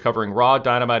coverage covering Raw,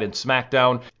 Dynamite, and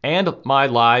SmackDown, and my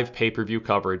live pay-per-view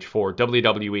coverage for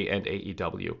WWE and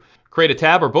AEW. Create a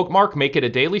tab or bookmark, make it a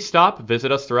daily stop.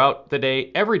 Visit us throughout the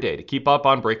day, every day, to keep up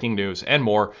on breaking news and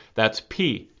more. That's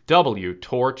pwtorch.com.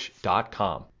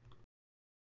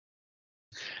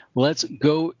 Let's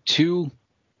go to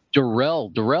Darrell.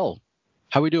 Darrell,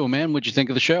 how we doing, man? What'd you think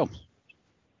of the show?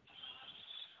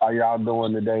 How y'all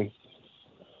doing today?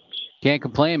 Can't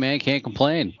complain, man. Can't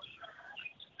complain.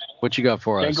 What you got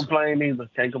for us? Can't complain either.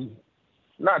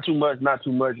 Not too much,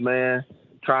 man.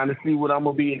 Trying to see what I'm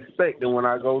going to be expecting when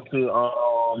I go to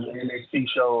the NXT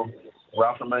show,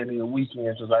 WrestleMania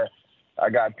weekend, because I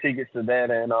got tickets to that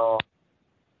and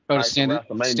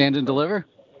stand and deliver?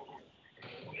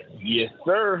 Yes,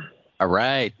 sir. All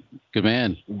right. Good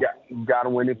man. Got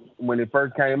it when it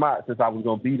first came out, since I was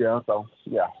going to be there, so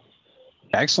yeah.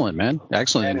 Excellent, man.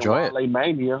 Excellent. And enjoy it.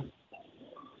 Mania.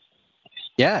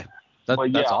 Yeah.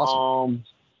 That's awesome.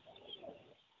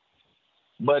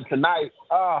 But tonight,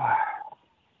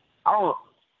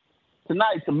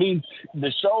 tonight to me,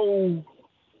 the show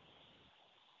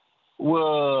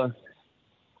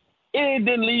it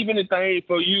didn't leave anything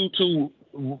for you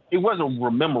it wasn't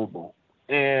memorable.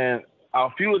 And a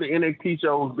few of the NXT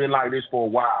shows been like this for a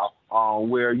while,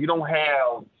 where you don't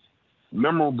have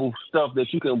memorable stuff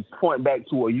that you can point back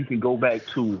to or you can go back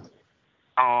to,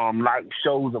 like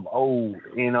shows of old.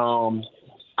 And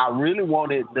I really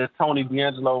wanted the Tony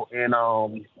D'Angelo and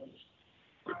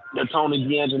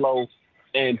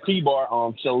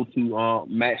T-Bar show to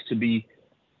match to be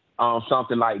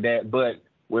something like that, but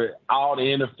with all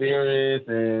the interference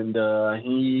and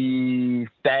he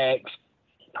Stacks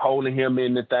holding him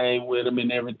in the thing with him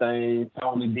and everything,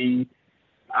 Tony D,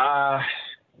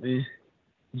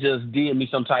 just did me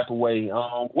some type of way.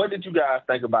 What did you guys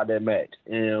think about that match,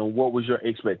 and what was your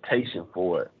expectation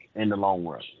for it in the long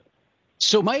run?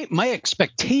 So my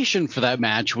expectation for that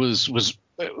match was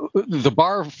the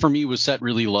bar for me was set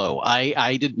really low.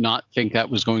 I did not think that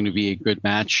was going to be a good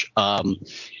match.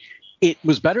 It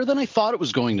was better than I thought it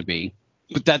was going to be,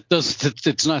 but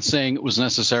it's not saying it was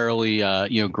necessarily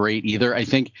great either. I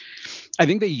think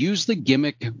they used the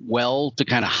gimmick well to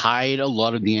kind of hide a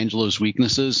lot of D'Angelo's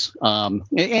weaknesses, and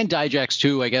Dijak's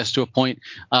too, I guess, to a point.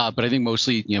 But I think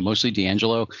mostly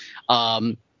D'Angelo.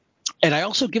 And I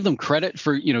also give them credit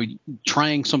for,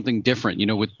 trying something different,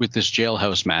 with this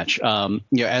jailhouse match.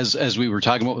 As we were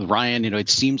talking about with Ryan, it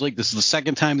seems like this is the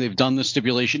second time they've done this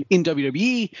stipulation in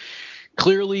WWE.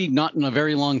 Clearly not in a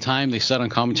very long time. They said on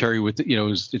commentary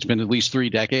it's been at least 3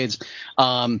 decades.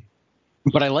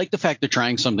 But I like the fact they're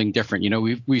trying something different.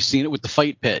 We've seen it with the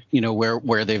Fight Pit,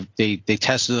 where they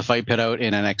tested the Fight Pit out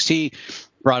in NXT,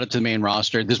 brought it to the main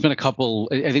roster. There's been a couple,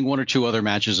 I think 1 or 2 other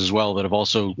matches as well that have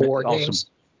also War Games.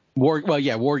 War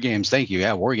Games. Thank you.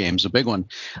 Yeah, War Games, a big one.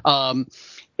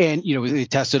 And they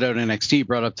tested out NXT,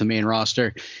 brought up the main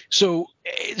roster. So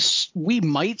we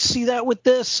might see that with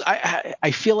this.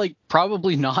 I feel like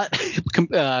probably not.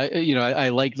 I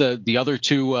like the other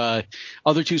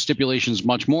two stipulations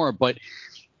much more. But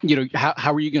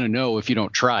how are you going to know if you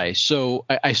don't try? So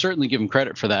I certainly give them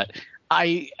credit for that.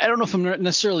 I don't know if I'm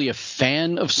necessarily a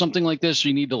fan of something like this.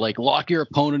 You need to lock your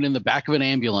opponent in the back of an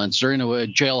ambulance or in a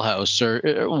jailhouse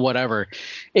or whatever.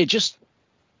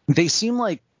 They seem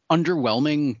like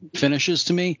underwhelming finishes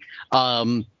to me.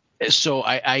 So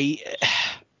I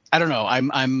don't know.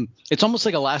 It's almost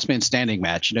like a last man standing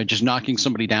match, just knocking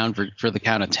somebody down for the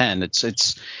count of 10.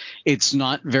 It's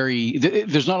not very,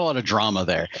 there's not a lot of drama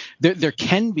there. There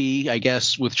can be, I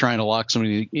guess, with trying to lock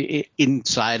somebody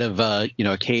inside of a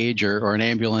cage or an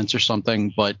ambulance or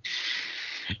something, but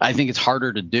I think it's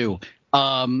harder to do.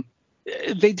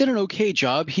 They did an okay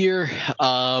job here.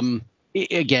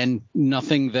 Again,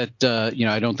 nothing that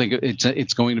I don't think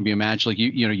it's going to be a match like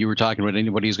you were talking about.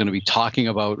 Anybody's going to be talking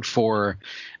about for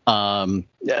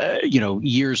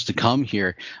years to come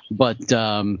here. But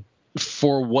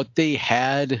for what they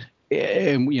had,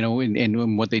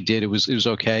 and what they did, it was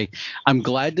okay. I'm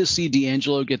glad to see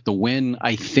D'Angelo get the win.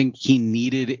 I think he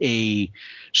needed a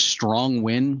strong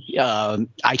win.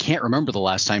 I can't remember the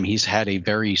last time he's had a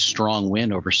very strong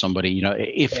win over somebody.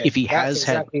 If he has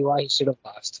exactly had, why he should have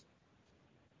lost.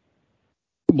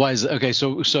 Why is okay?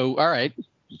 So all right.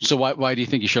 So why do you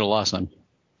think he should have lost then?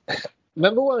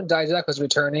 Remember when Dijak was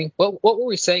returning? What were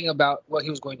we saying about what he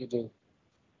was going to do?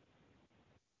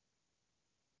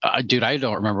 Dude, I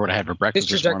don't remember what I had for breakfast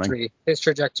this morning. His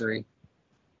trajectory.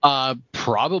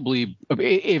 Probably.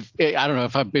 If I don't know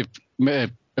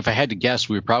if I had to guess,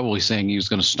 we were probably saying he was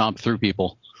going to stomp through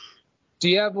people. Do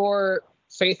you have more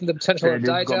faith in the potential of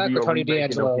Dijak or Tony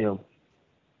D'Angelo?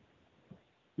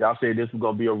 Y'all said this was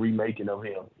gonna be a remaking of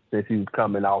him since he was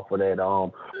coming off of that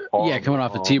coming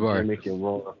off the T-bar.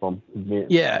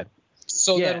 Yeah.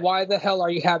 So then why the hell are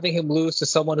you having him lose to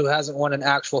someone who hasn't won an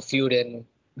actual feud in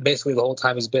basically the whole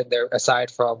time he's been there, aside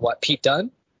from Pete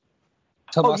Dunne?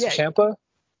 Tommaso Ciampa?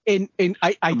 And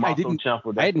I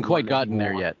hadn't quite gotten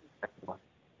there yet.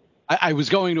 I was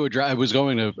going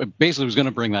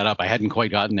to bring that up. I hadn't quite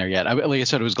gotten there yet. Like I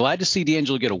said, I was glad to see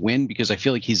D'Angelo get a win because I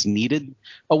feel like he's needed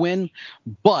a win.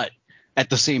 But at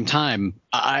the same time,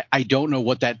 I don't know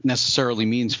what that necessarily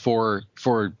means for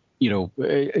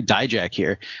Dijak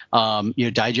here.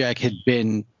 Dijak had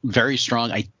been very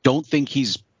strong. I think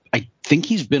he's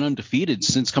been undefeated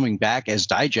since coming back as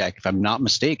Dijak, if I'm not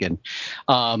mistaken.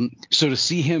 So to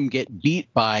see him get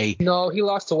beat by... No, he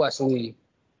lost to Wes Lee.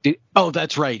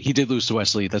 That's right. He did lose to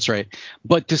Wes Lee. That's right.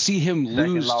 But to see him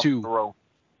lose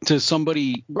to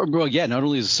somebody, well, yeah, not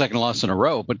only is the second loss in a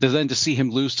row, but then to see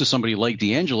him lose to somebody like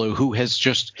D'Angelo, who has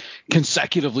just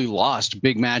consecutively lost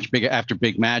big match, big after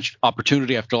big match,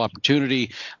 opportunity after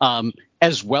opportunity,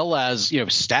 as well as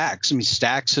Stacks. I mean,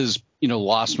 Stacks has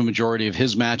lost the majority of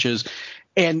his matches.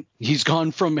 And he's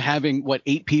gone from having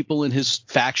 8 people in his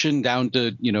faction down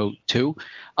to 2.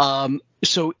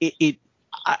 So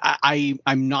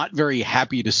I'm not very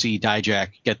happy to see Dijak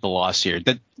get the loss here.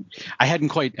 That I hadn't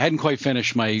quite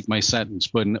finished my sentence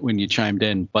when you chimed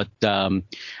in, but I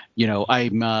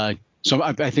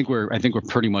think we're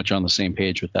pretty much on the same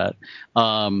page with that.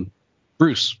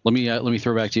 Bruce, let me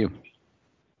throw back to you.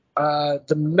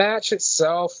 The match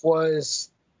itself was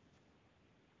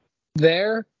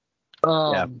there.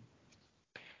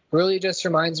 Really just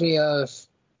reminds me of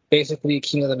basically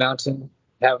King of the Mountain,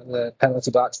 having the penalty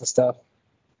box and stuff.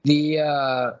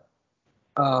 I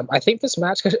think this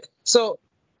match could. So,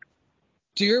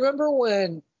 do you remember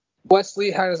when Wes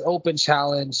Lee had his open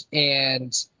challenge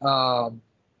and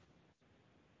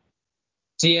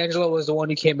D'Angelo was the one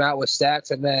who came out with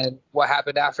Stacks, and then what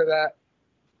happened after that?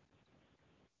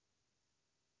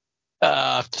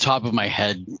 Off the top of my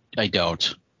head, I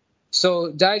don't.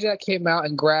 So Dijak came out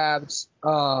and grabbed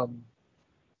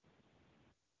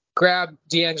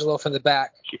D'Angelo from the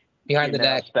back behind the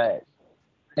neck.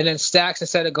 And then Stacks,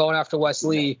 instead of going after Wes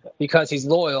Lee because he's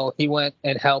loyal, he went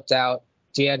and helped out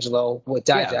D'Angelo with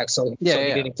Dijak, so he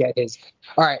didn't get his.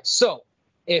 All right, so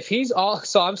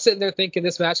I'm sitting there thinking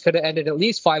this match could have ended at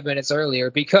least 5 minutes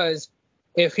earlier, because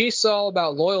if he's all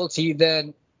about loyalty,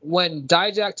 then when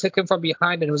Dijak took him from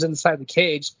behind and was inside the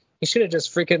cage, he should have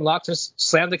just freaking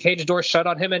slammed the cage door shut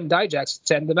on him and Dijak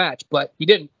to end the match, but he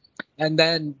didn't. And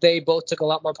then they both took a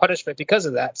lot more punishment because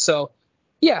of that. So,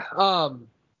 yeah,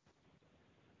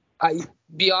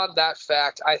 beyond that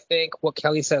fact, I think what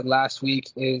Kelly said last week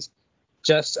is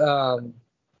just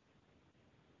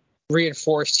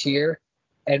reinforced here.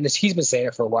 And he's been saying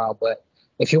it for a while, but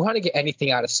if you want to get anything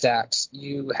out of Stacks,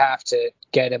 you have to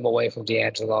get him away from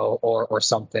D'Angelo or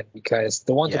something, because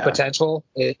the one with potential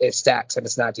is Stacks, and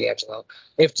it's not D'Angelo.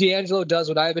 If D'Angelo does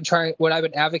what I've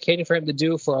been advocating for him to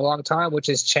do for a long time, which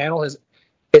is channel his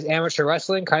amateur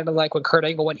wrestling, kind of like when Kurt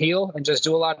Angle went heel, and just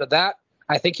do a lot of that,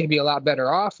 I think he'd be a lot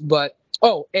better off. But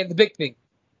and the big thing,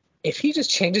 if he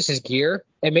just changes his gear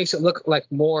and makes it look like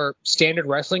more standard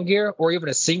wrestling gear, or even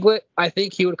a singlet, I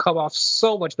think he would come off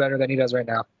so much better than he does right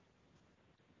now.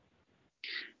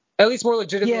 At least more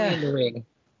legitimately in the ring.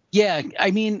 Yeah, I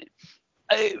mean,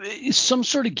 some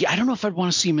sort of. I don't know if I'd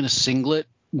want to see him in a singlet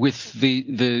with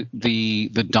the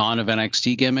Dawn of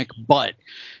NXT gimmick, but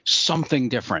something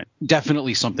different.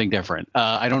 Definitely something different.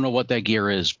 I don't know what that gear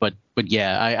is, but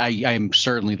yeah, I'm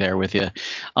certainly there with you.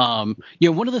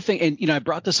 One of the things, and I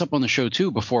brought this up on the show too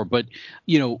before, but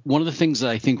one of the things that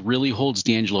I think really holds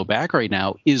D'Angelo back right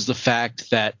now is the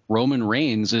fact that Roman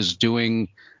Reigns is doing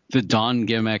the Dawn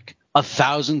gimmick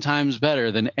 1,000 times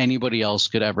better than anybody else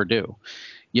could ever do.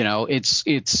 You know, this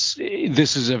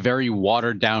is a very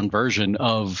watered down version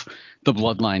of the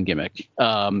bloodline gimmick.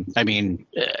 I mean,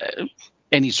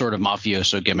 any sort of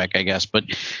mafioso gimmick, I guess. But,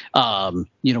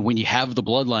 you know, when you have the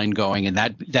bloodline going, and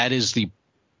that is the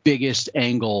biggest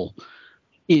angle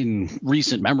in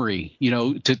recent memory, you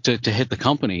know, to hit the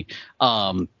company,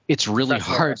 it's really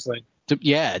hard.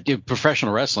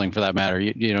 Professional wrestling for that matter.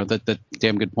 You know, that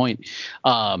damn good point.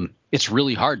 It's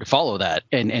really hard to follow that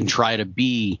and try to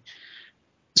be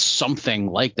something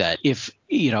like that. If,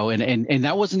 you know, and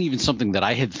that wasn't even something that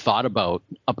I had thought about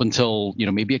up until, you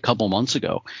know, maybe a couple months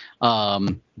ago.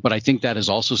 But I think that is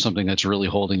also something that's really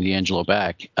holding D'Angelo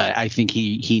back. I think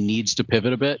he needs to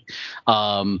pivot a bit.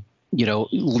 You know,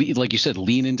 like you said,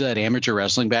 lean into that amateur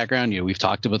wrestling background. You know, we've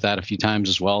talked about that a few times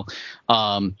as well.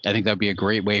 I think that'd be a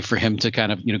great way for him to kind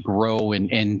of, you know, grow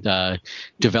and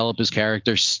develop his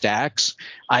character. Stacks,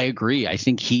 I agree. I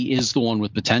think he is the one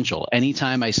with potential.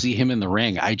 Anytime I see him in the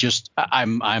ring,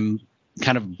 I'm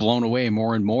kind of blown away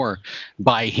more and more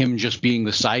by him just being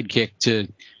the sidekick to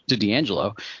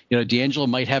D'Angelo. You know, D'Angelo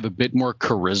might have a bit more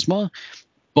charisma,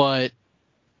 but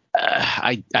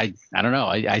I don't know.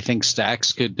 I think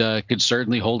Stacks could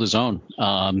certainly hold his own.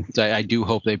 I do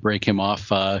hope they break him off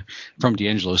from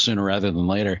D'Angelo sooner rather than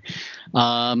later.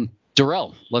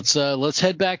 Darrell, let's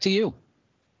head back to you.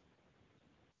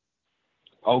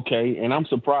 Okay, and I'm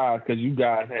surprised because you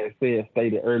guys had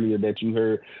stated earlier that you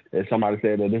heard that somebody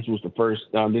said that this was the first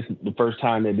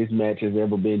time that this match has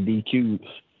ever been DQ'd.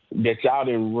 That y'all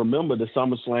didn't remember the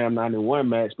SummerSlam 91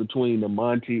 match between the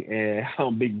Monty and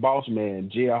Big Boss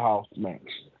Man jailhouse match.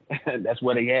 That's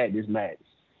where they had this match.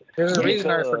 There's a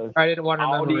reason I didn't want to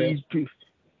remember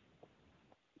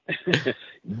it.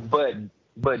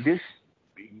 but this,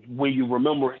 when you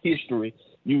remember history,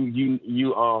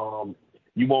 you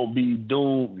won't be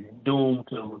doomed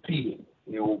to repeat it.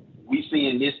 You know, we see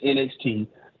in this NXT,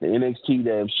 the NXT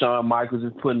that Shawn Michaels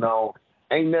is putting on,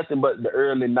 ain't nothing but the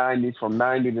early 90s, from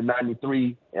 90 to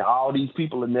 93, and all these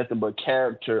people are nothing but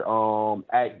character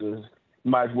actors.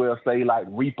 You might as well say like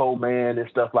Repo Man and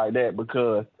stuff like that,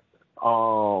 because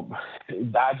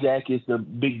Dijak is the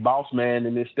Big Boss Man,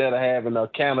 and instead of having a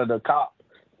Canada cop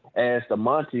as the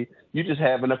Monty, you're just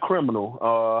having a criminal,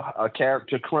 a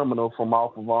character criminal from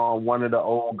off of one of the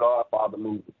old Godfather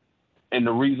movies. And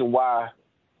the reason why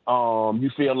you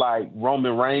feel like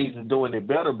Roman Reigns is doing it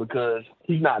better, because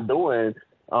he's not doing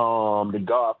the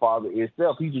Godfather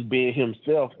itself. He's just being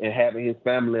himself and having his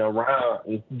family around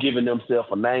and giving themselves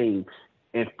a name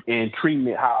and treating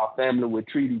it how a family would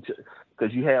treat each other.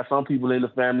 Because you have some people in the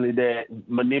family that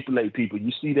manipulate people.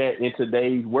 You see that in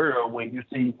today's world when you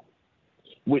see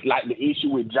with like the issue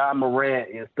with John Morant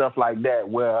and stuff like that,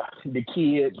 where the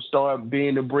kid started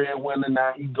being the breadwinner.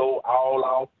 Now he go all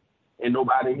out, and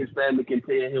nobody in his family can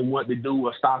tell him what to do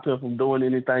or stop him from doing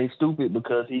anything stupid,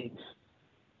 because he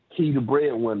the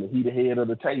breadwinner, he the head of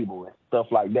the table and stuff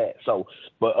like that. So,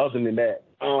 but other than that,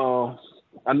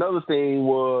 another thing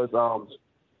was,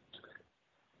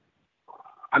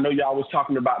 I know y'all was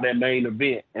talking about that main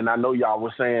event, and I know y'all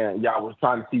was saying y'all was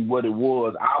trying to see what it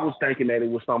was. I was thinking that it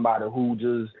was somebody who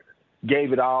just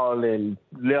gave it all and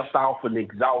left off an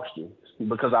exhaustion,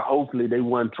 because hopefully they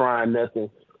weren't trying nothing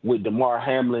with DeMar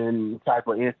Hamlin type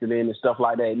of incident and stuff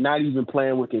like that. Not even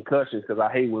playing with concussions, because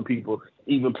I hate when people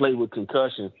even play with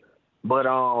concussions. But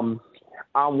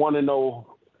I want to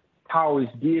know how is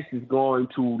this is going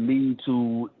to lead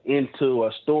into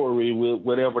a story with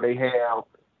whatever they have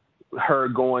her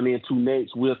going into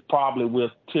next, with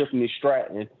Tiffany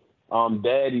Stratton,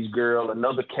 Daddy's Girl,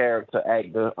 another character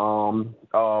actor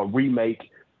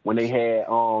remake, when they had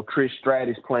Trish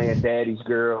Stratus playing Daddy's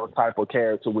Girl type of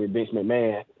character with Vince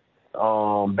McMahon,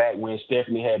 back when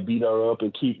Stephanie had beat her up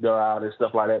and kicked her out and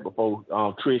stuff like that before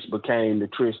Trish became the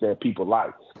Trish that people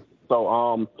liked.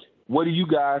 So what do you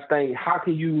guys think? How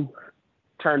can you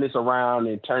turn this around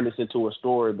and turn this into a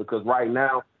story? Because right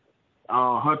now,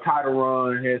 her title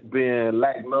run has been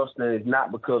lackluster. It's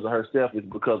not because of herself. It's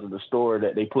because of the story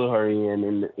that they put her in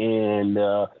and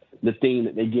the thing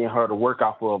that they getting her to work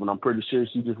off of. And I'm pretty sure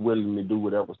she's just willing to do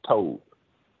whatever's told.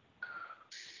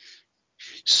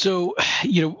 So,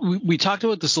 you know, we talked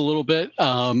about this a little bit,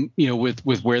 you know,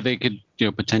 with where they could, you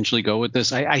know, potentially go with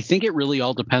this. I think it really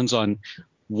all depends on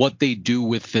what they do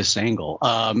with this angle.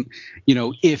 You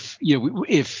know, if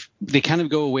they kind of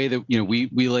go away that, you know, we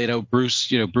laid out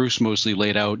Bruce mostly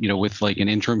laid out, you know, with like an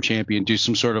interim champion, do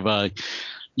some sort of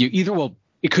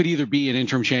it could either be an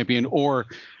interim champion, or,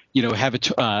 you know, have it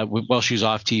while she's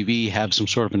off TV, have some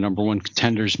sort of a number one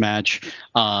contenders match,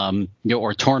 you know,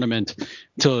 or tournament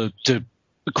to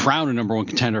crown a number one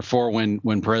contender for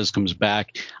when Perez comes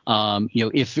back.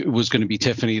 If it was going to be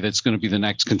Tiffany, that's going to be the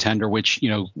next contender, which,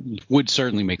 would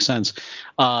certainly make sense.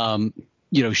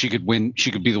 She could win.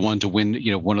 She could be the one to win,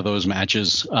 one of those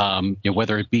matches,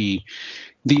 whether it be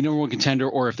the number one contender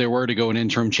or if they were to go an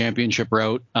interim championship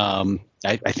route.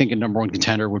 I think a number one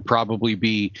contender would probably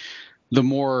be the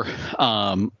more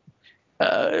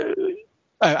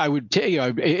I would tell you,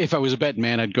 if I was a betting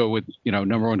man, I'd go with,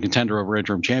 number one contender over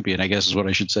interim champion, I guess is what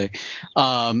I should say.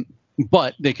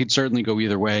 But they could certainly go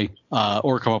either way,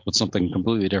 or come up with something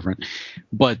completely different.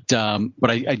 But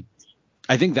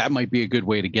I think that might be a good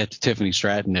way to get to Tiffany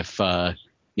Stratton if that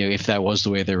was the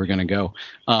way they were going to go.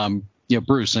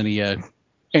 Bruce,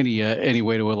 any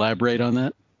way to elaborate on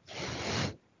that?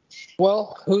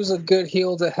 Well, who's a good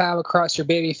heel to have across your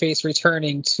babyface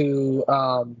returning to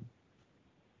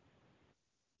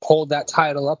hold that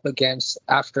title up against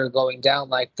after going down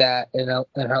like that in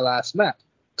her last match?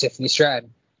 Tiffany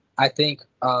Stratton. I think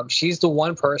she's the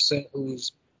one person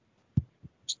who's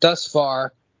thus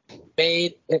far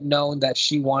made it known that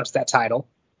she wants that title.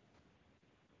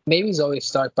 Maybe Zoe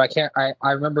Stark, but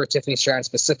I remember Tiffany Stratton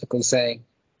specifically saying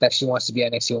that she wants to be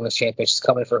NXT Women's Champion. She's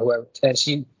coming for whoever, and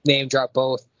she name dropped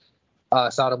both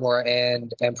Satomura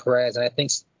and Perez, and I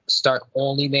think Stark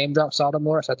only name dropped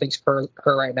Satomura. So I think her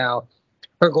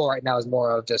goal right now is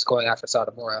more of just going after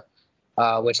Satomura,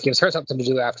 which gives her something to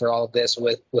do after all of this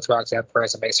with Roxanne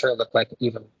Perez and makes her look like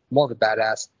even more of a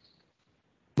badass.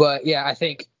 But yeah, I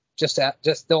think just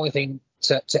the only thing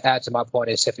to add to my point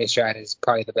is Tiffany Stratton is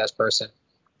probably the best person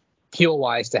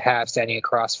heel-wise to have standing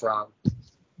across from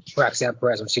Roxanne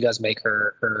Perez when she does make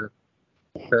her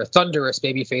thunderous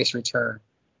babyface return,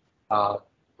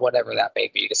 whatever that may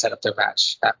be, to set up their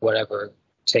match at whatever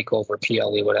takeover,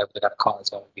 PLE, whatever they got to call it's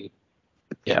going to be.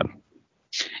 Yeah,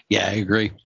 I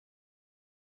agree.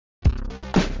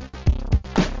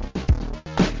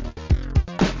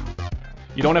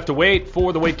 You don't have to wait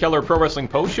for the Wade Keller Pro Wrestling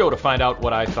Post Show to find out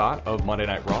what I thought of Monday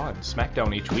Night Raw and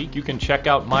SmackDown each week. You can check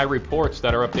out my reports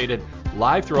that are updated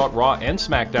live throughout Raw and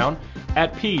SmackDown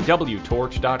at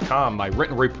pwtorch.com. My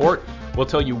written report will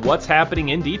tell you what's happening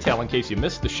in detail in case you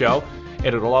missed the show, and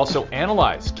it'll also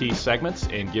analyze key segments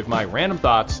and give my random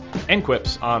thoughts and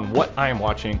quips on what I am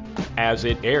watching as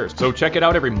it airs. So check it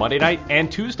out every Monday night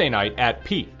and Tuesday night at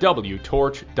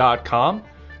pwtorch.com.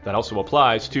 That also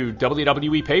applies to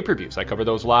WWE pay-per-views. I cover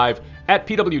those live at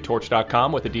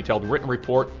pwtorch.com with a detailed written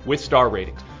report with star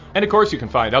ratings. And of course, you can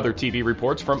find other TV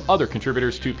reports from other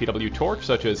contributors to PW Torch,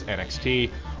 such as NXT,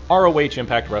 ROH,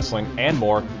 Impact Wrestling, and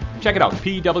more. Check it out,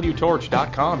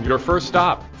 pwtorch.com, your first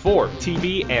stop for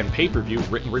TV and pay-per-view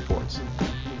written reports.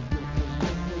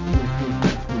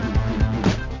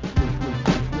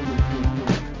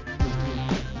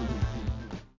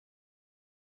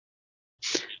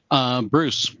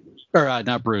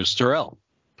 Terrell.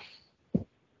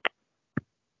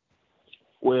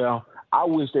 Well, I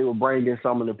wish they would bring in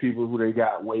some of the people who they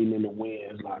got waiting in the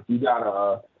wings. Like, you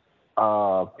got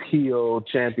a PO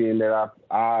champion that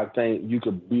I think you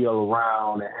could build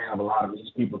around and have a lot of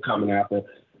these people coming after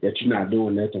that you're not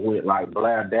doing nothing with, like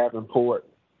Blair Davenport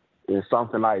and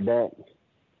something like that.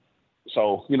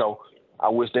 So, I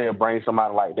wish they would bring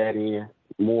somebody like that in,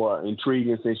 more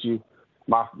intriguing, since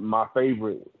my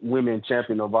favorite women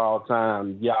champion of all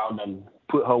time, y'all done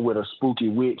put her with a spooky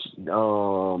witch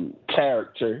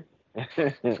character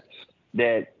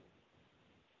that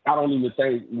I don't even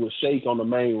think will shake on the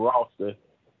main roster.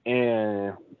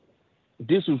 And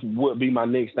this would be my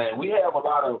next thing. We have a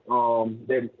lot of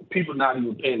that people not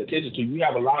even paying attention to. We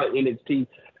have a lot of NXT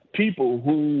people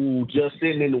who just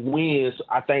sitting in the wings,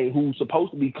 I think, who's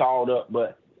supposed to be called up,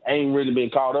 but ain't really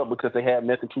been called up because they have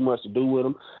nothing too much to do with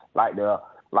them, like the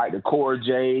Cora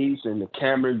Jays and the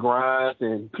Cameron Grimes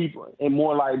and people and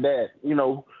more like that,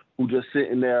 who just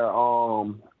sitting there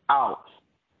out.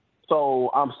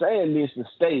 So I'm saying this to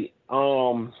state,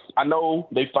 I know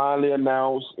they finally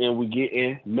announced and we're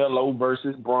getting Melo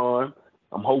versus Braun.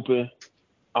 I'm hoping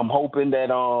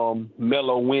that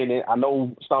Melo win it. I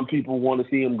know some people want to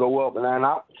see him go up, and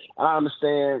I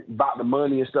understand about the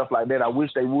money and stuff like that. I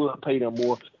wish they would pay them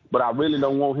more, but I really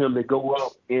don't want him to go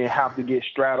up and have to get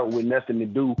straddled with nothing to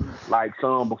do like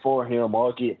some before him,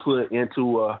 or get put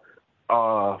into a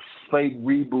fake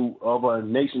reboot of a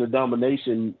Nation of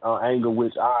Domination angle,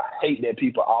 which I hate that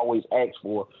people always ask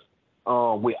for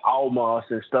with Almas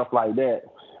and stuff like that.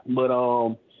 But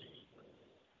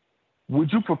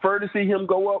would you prefer to see him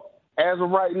go up as of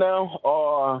right now,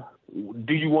 or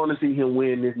do you want to see him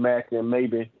win this match and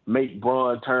maybe make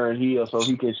Braun turn heel so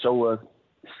he can show us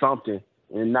something,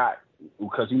 and not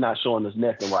because he's not showing us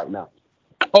nothing right now?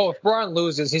 Oh, if Braun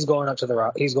loses, he's going to Raw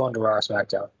or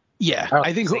SmackDown. Yeah,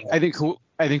 I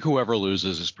think whoever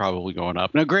loses is probably going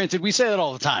up. Now, granted, we say that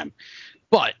all the time,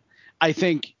 but I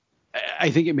think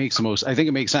it makes the most. I think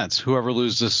it makes sense. Whoever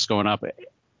loses is going up.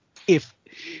 If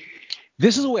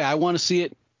this is the way I want to see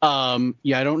it, I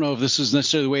don't know if this is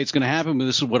necessarily the way it's going to happen, but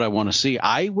this is what I want to see.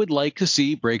 I would like to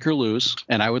see Breakker lose,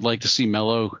 and I would like to see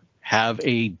Melo have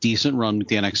a decent run with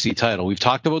the NXT title. We've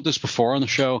talked about this before on the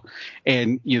show,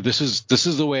 and this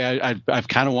is the way I've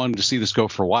kind of wanted to see this go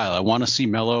for a while. I want to see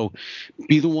Melo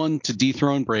be the one to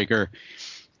dethrone Breakker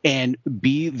and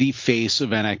be the face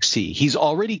of NXT. He's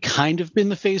already kind of been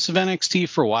the face of NXT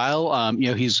for a while.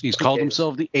 He's called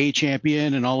himself the A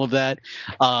champion and all of that.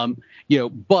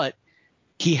 But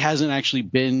he hasn't actually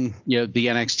been, the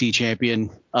NXT champion,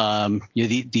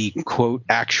 the quote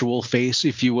actual face,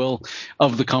 if you will,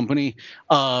 of the company,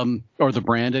 or the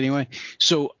brand anyway.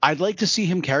 So I'd like to see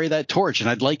him carry that torch, and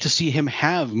I'd like to see him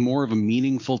have more of a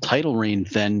meaningful title reign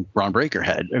than Braun Breakker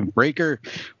had. And Breakker,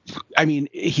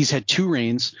 he's had 2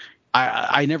 reigns.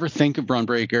 I never think of Braun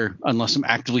Breakker unless I'm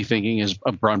actively thinking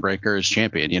of Braun Breakker as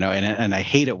champion, and I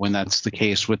hate it when that's the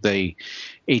case with a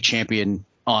champion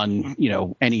on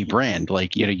any brand.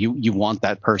 Like you want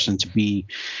that person to be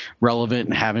relevant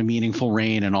and have a meaningful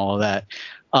reign and all of that.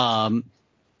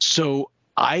 So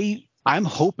I'm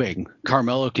hoping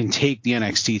Carmelo can take the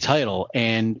NXT title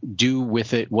and do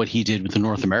with it what he did with the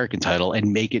North American title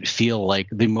and make it feel like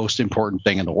the most important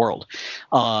thing in the world.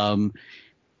 And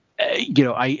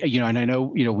I know,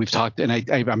 we've talked, and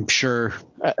I'm sure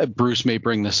Bruce may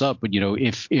bring this up, but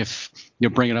if you're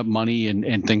bringing up money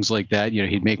and things like that,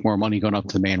 he'd make more money going up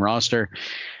to the main roster,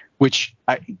 which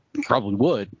I probably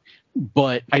would,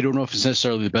 but I don't know if it's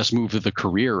necessarily the best move of the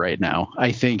career right now.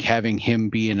 I think having him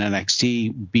be in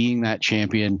NXT, being that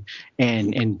champion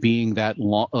and being that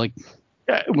long, like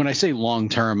when I say long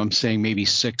term, I'm saying maybe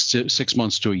 6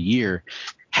 months to a year,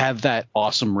 have that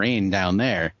awesome reign down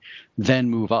there, then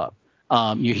move up.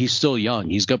 He's still young.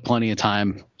 He's got plenty of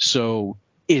time. So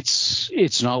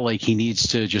it's not like he needs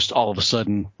to just all of a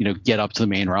sudden, get up to the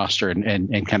main roster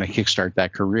and kind of kickstart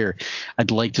that career.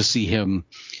 I'd like to see him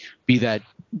be that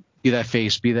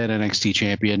face, be that NXT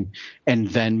champion, and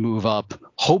then move up,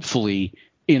 hopefully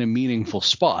in a meaningful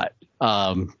spot.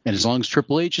 And as long as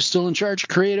Triple H is still in charge of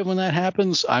creative when that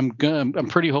happens, I'm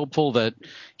pretty hopeful that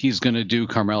he's going to do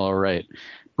Carmelo right.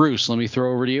 Bruce, let me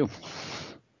throw over to you.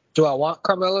 Do I want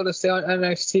Carmelo to stay on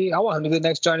NXT? I want him to be the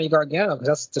next Johnny Gargano because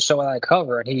that's the show that I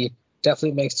cover, and he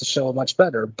definitely makes the show much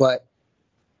better. But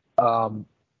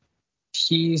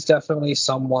he's definitely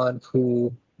someone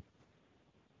who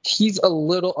he's a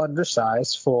little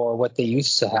undersized for what they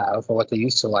used to have or what they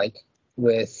used to like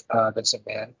with Vince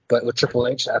McMahon. But with Triple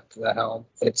H at the helm,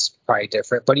 it's probably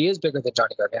different. But he is bigger than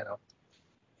Johnny Gargano.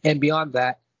 And beyond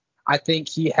that, I think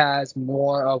he has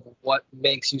more of what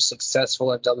makes you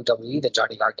successful in WWE than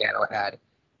Johnny Gargano had,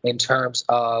 in terms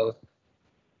of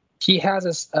he has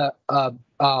his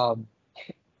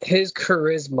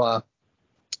charisma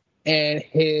and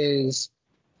his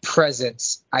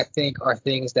presence, I think, are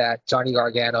things that Johnny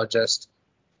Gargano just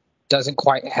doesn't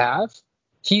quite have.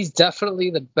 He's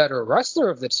definitely the better wrestler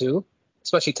of the two,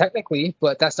 especially technically,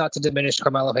 but that's not to diminish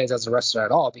Carmelo Hayes as a wrestler at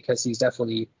all, because he's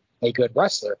definitely a good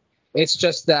wrestler. It's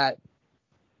just that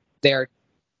they're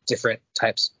different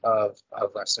types of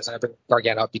wrestlers. And I bring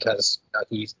Gargano up because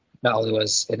he not only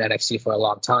was in NXT for a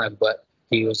long time, but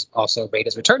he was also made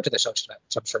his return to the show, which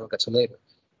I'm sure we'll get to later.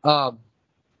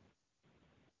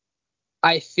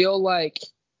 I feel like,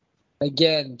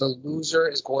 again, the loser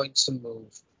is going to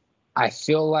move. I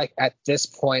feel like at this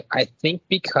point, I think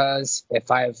because if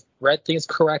I've read things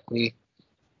correctly,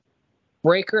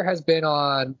 Breakker has been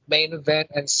on Main Event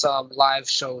and some live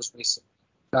shows recently.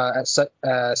 So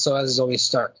as is always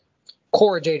Stark.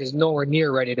 Cora Jade is nowhere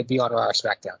near ready to be on Raw or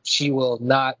SmackDown. She will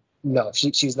not. No,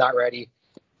 she's not ready.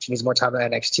 She needs more time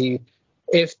at NXT.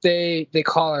 If they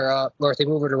call her up or if they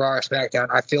move her to Raw or SmackDown,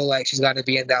 I feel like she's got to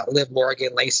be in that Liv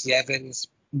Morgan, Lacey Evans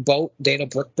boat, Dana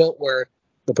Brooke boat, where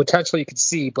the potential you could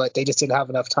see, but they just didn't have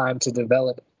enough time to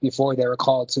develop before they were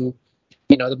called to,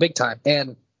 the big time.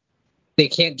 And they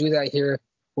can't do that here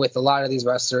with a lot of these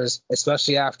wrestlers,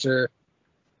 especially after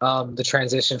the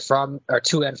transition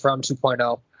to and from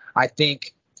 2.0. I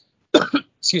think,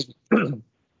 excuse me,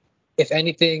 if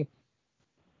anything,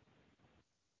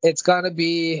 it's going to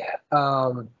be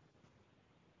an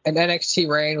NXT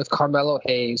reign with Carmelo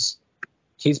Hayes.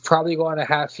 He's probably going to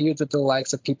have feuds with the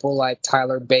likes of people like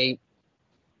Tyler Bate.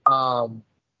 And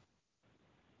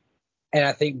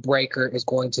I think Breakker is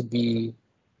going to be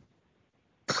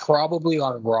probably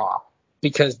on Raw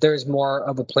because there's more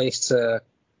of a place to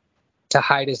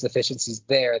hide his deficiencies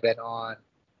there than on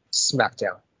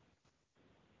SmackDown.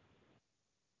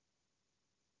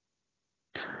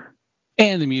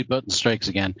 And the mute button strikes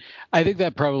again. I think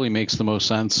that probably makes the most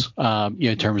sense,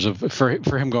 in terms of for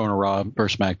him going to Raw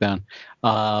versus SmackDown.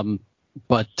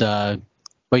 But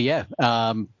yeah,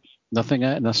 nothing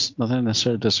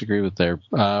necessarily to disagree with there.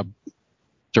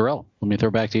 Darrell, let me throw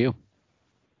it back to you.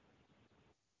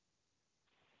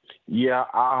 Yeah,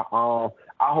 I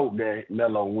hope that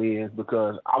Melo wins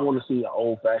because I want to see an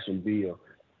old-fashioned build.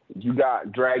 You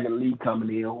got Dragon Lee coming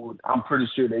in, who I'm pretty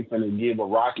sure they're going to give a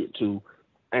rocket to,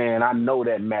 and I know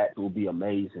that match will be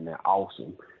amazing and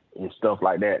awesome and stuff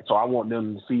like that. So I want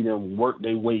them to see them work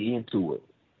their way into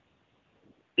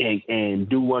it and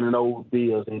do one of those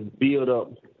builds and build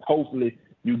up. Hopefully,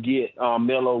 you get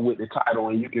Melo with the title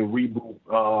and you can reboot,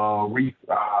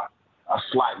 a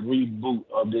slight reboot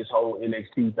of this whole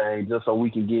NXT thing just so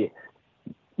we can get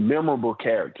memorable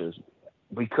characters.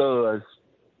 Because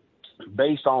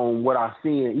based on what I've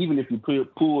seen, even if you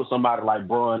pull somebody like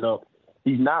Braun up,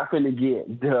 he's not going to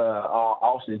get the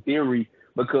Austin Theory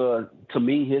because, to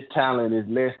me, his talent is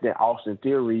less than Austin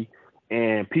Theory,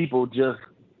 and people just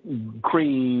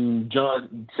cream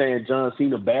John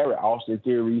Cena Barrett Austin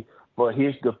Theory for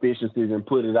his deficiencies and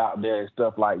put it out there and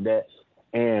stuff like that.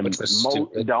 And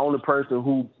the only person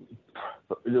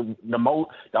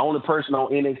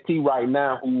on NXT right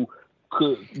now who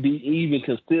could be even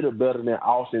considered better than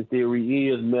Austin Theory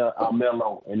is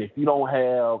Melo. And if you don't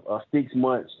have a 6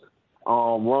 months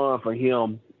run for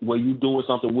him where you doing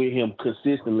something with him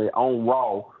consistently on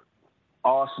Raw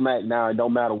or SmackDown, it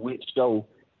don't matter which show,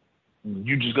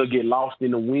 you just gonna get lost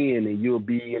in the wind and you'll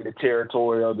be in the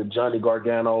territory of the Johnny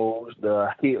Garganos, the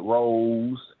Hit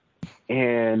Rows,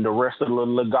 and the rest of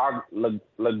the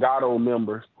Legato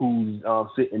members who's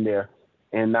sitting there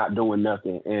and not doing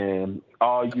nothing. And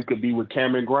all you could be with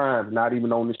Cameron Grimes, not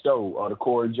even on the show, or the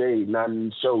Corey Jade, not in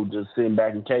the show, just sitting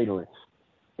back and catering,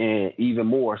 and even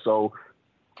more. So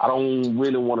I don't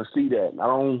really want to see that. I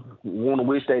don't want to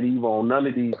wish that either on none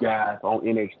of these guys on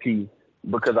NXT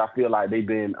because I feel like they've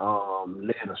been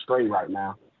led astray right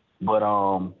now. But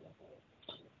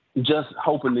just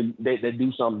hoping that they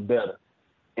do something better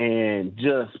and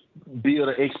just build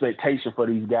an expectation for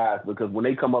these guys, because when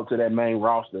they come up to that main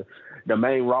roster, the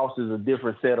main roster is a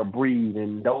different set of breed,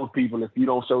 and those people, if you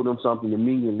don't show them something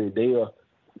immediately, they'll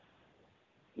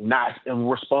not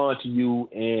respond to you,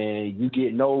 and you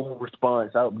get no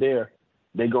response out there,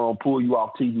 they're going to pull you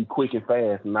off TV quick and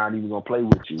fast and not even going to play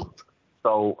with you.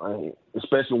 So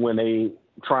especially when they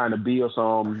trying to build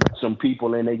some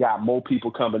people and they got more people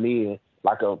coming in,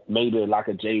 maybe like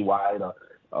a Jay White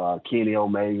or Kenny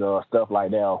Omega or stuff like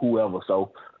that or whoever.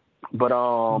 So, but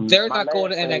they're not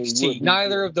going to NXT.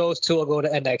 Neither of those two will go to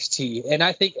NXT. And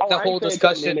I think the whole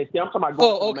discussion. I'm talking about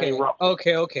going to the main roster.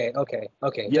 Okay.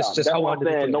 Yeah, that's what I'm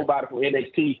saying. Nobody from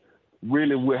NXT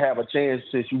really will have a chance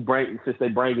since they're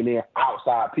bringing in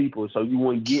outside people. So you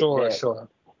wouldn't get that. Sure.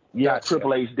 Yeah, gotcha.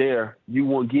 Triple H there. You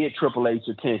won't get Triple H's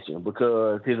attention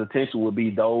because his attention would be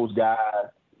those guys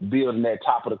building that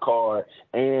top of the card,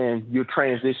 and you're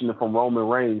transitioning from Roman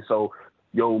Reigns. So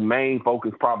your main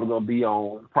focus probably going to be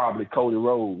on probably Cody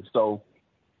Rhodes. So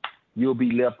you'll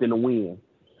be left in the wind.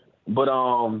 But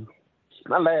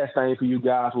my last thing for you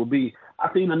guys will be,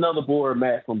 I seen another board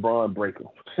match from Braun Breaker.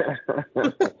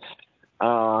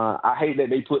 I hate that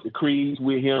they put the Creeds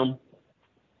with him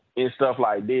and stuff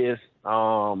like this.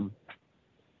 None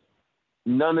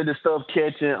of the stuff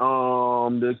catching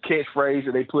the catchphrase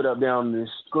that they put up down the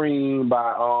screen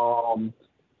by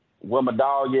where my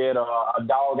dog at, or a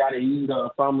dog gotta eat,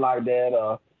 or something like that,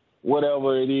 or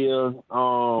whatever it is.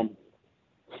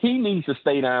 He needs to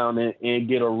stay down and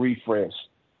get a refresh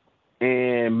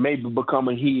and maybe become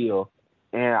a heel.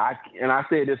 And I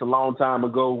said this a long time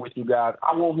ago with you guys.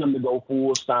 I want him to go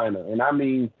full Steiner, and I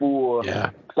mean full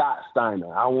Scott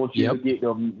Steiner. I want you to get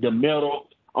the metal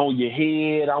on your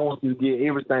head. I want you to get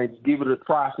everything. Give it a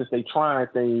try since they trying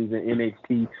things in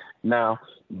NXT now.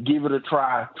 Give it a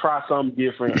try. Try something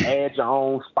different. Add your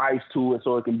own spice to it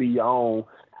so it can be your own.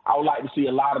 I would like to see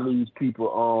a lot of these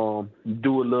people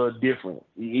do a little different,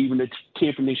 even the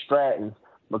Tiffany Strattons.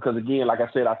 Because, again, like I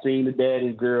said, I seen the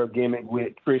Daddy's Girl gimmick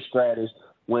with Trish Stratus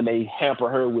when they hamper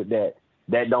her with that.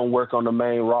 That don't work on the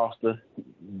main roster.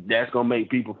 That's going to make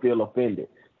people feel offended.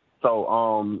 So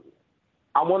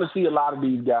I want to see a lot of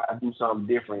these guys do something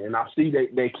different. And I see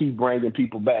they keep bringing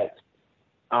people back.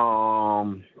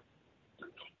 Johnny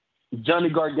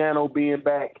Gargano being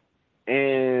back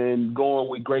and going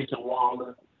with Grayson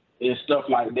Waller and stuff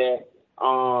like that.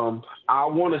 I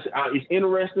want to. It's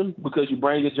interesting because you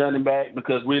bring Johnny back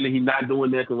because really he's not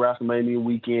doing that to WrestleMania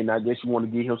weekend. I guess you want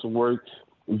to give him some work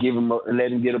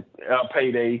let him get a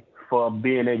payday for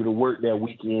being able to work that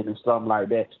weekend and something like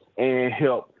that, and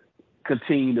help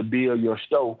continue to build your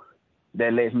show.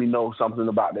 That lets me know something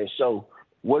about that show.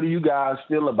 What do you guys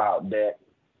feel about that?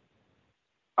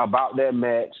 About that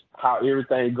match, how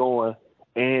everything going?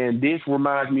 And this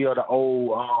reminds me of the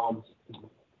old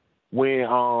when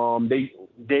Bo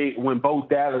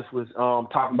Dallas was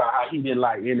talking about how he didn't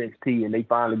like NXT, and they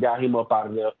finally got him up out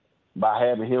of there by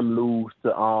having him lose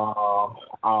to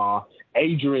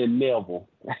Adrian Neville.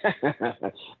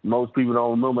 Most people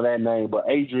don't remember that name, but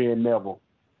Adrian Neville.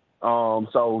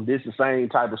 So this is the same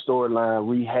type of storyline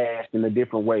rehashed in a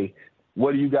different way.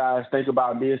 What do you guys think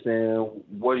about this, and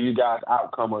what are you guys'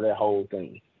 outcome of that whole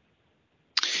thing?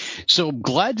 So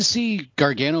glad to see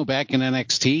Gargano back in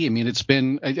NXT. I mean, it's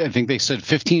been, I think they said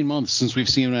 15 months since we've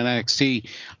seen him in NXT.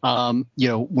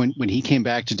 When he came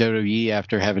back to WWE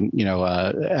after having,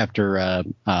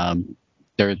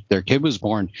 their kid was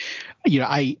born,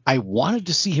 I wanted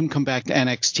to see him come back to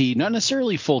NXT, not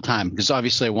necessarily full time, because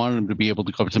obviously I wanted him to be able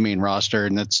to go up to main roster,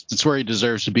 and that's where he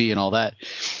deserves to be and all that.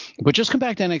 But just come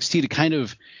back to NXT to kind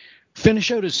of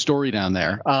finish out his story down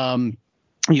there.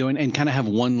 And kind of have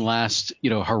one last,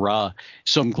 hurrah.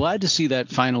 So I'm glad to see that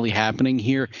finally happening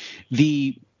here.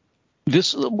 I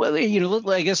guess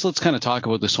let's kind of talk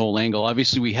about this whole angle.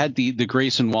 Obviously, we had the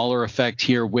Grayson Waller effect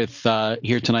here with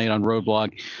here tonight on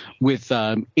Roadblock with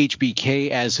HBK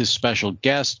as his special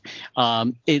guest.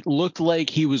 It looked like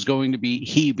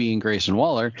he being Grayson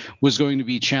Waller, was going to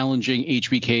be challenging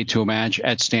HBK to a match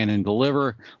at Stand and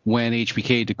Deliver, when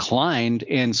HBK declined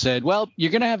and said, well,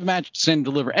 you're going to have a match at Stand and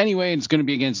Deliver anyway, and it's going to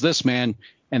be against this man.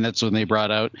 And that's when they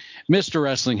brought out Mr.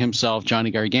 Wrestling himself,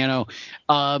 Johnny Gargano.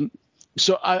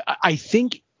 So I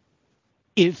think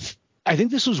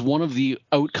this was one of the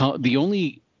outcome, the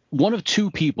only one of two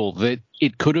people that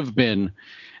it could have been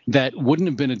that wouldn't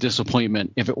have been a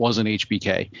disappointment if it wasn't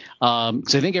HBK.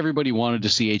 So I think everybody wanted to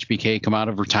see HBK come out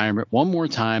of retirement one more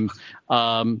time,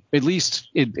 at least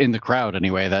in the crowd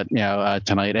anyway. That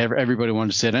tonight everybody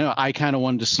wanted to see it. I kind of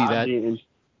wanted to see that.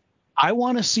 I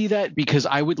want to see that because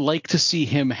I would like to see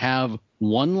him have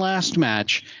one last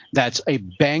match that's a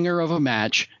banger of a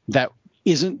match that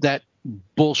isn't that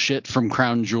bullshit from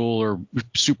Crown Jewel or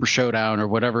Super Showdown or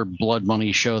whatever blood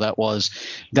money show that was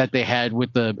that they had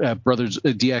with the brothers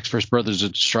DX versus Brothers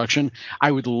of Destruction.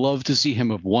 I would love to see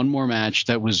him have one more match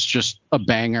that was just a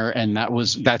banger, and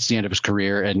that's the end of his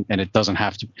career, and it doesn't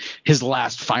have to, his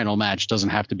last final match doesn't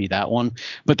have to be that one,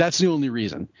 but that's the only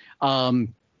reason.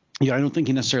 I don't think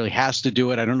he necessarily has to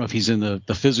do it. I don't know if he's in the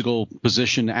physical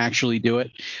position to actually do it,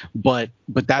 but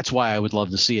that's why I would love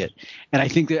to see it. And I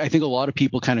think a lot of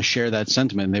people kind of share that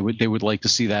sentiment. They would like to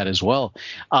see that as well.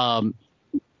 And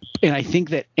I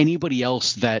think that anybody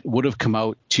else that would have come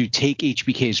out to take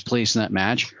HBK's place in that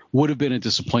match would have been a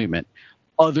disappointment,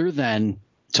 other than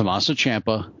Tommaso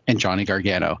Ciampa and Johnny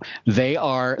Gargano. They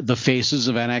are the faces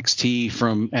of NXT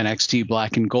from NXT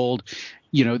Black and Gold.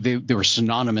 They were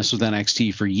synonymous with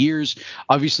NXT for years.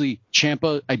 Obviously,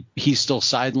 Ciampa, he's still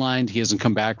sidelined. He hasn't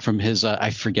come back from his,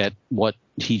 I forget what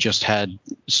he just had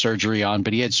surgery on,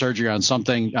 but he had surgery on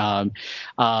something.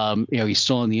 He's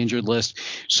still on the injured list.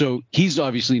 So he's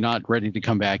obviously not ready to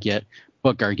come back yet.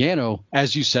 But Gargano,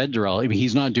 as you said, Darrell,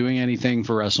 he's not doing anything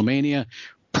for WrestleMania.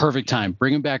 Perfect time.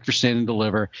 Bring him back for Stand and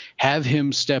Deliver. Have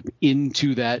him step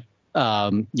into that,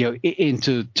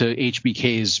 into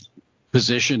HBK's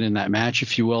position in that match,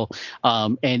 if you will,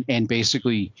 and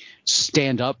basically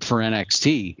stand up for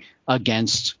NXT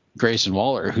against Grayson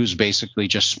Waller, who's basically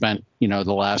just spent, the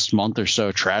last month or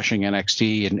so trashing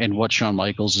NXT and what Shawn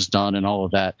Michaels has done and all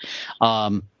of that.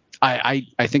 I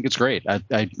think it's great.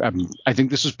 I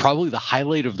think this is probably the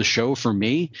highlight of the show for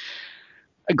me.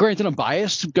 Granted, I'm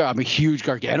biased. I'm a huge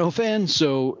Gargano fan,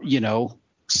 so can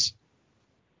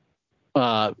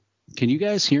you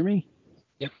guys hear me?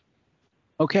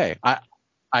 Okay,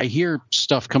 I hear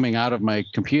stuff coming out of my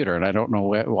computer, and I don't know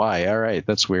why. All right,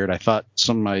 that's weird. I thought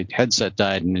my headset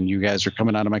died, and then you guys are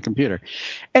coming out of my computer.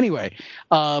 Anyway,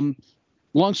 long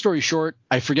story short,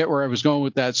 I forget where I was going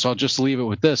with that, so I'll just leave it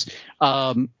with this.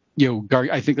 I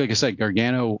think, like I said,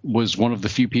 Gargano was one of the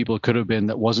few people it could have been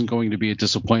that wasn't going to be a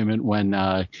disappointment when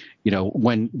it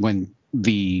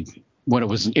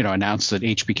was announced that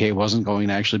HBK wasn't going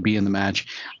to actually be in the match.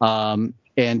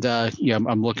 And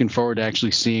I'm looking forward to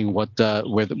actually seeing what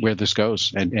where this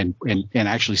goes and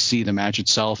actually see the match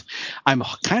itself. I'm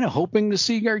kind of hoping to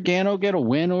see Gargano get a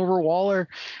win over Waller.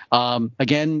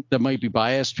 Again, that might be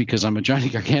biased because I'm a Johnny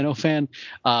Gargano fan.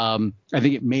 I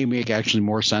think it may make actually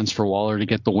more sense for Waller to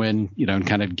get the win, and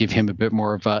kind of give him a bit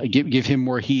more of give him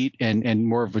more heat and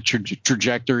more of a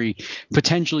trajectory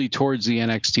potentially towards the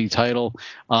NXT title.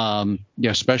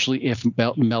 Especially if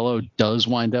Melo does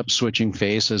wind up switching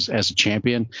face as a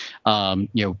champion. I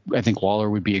think Waller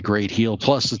would be a great heel.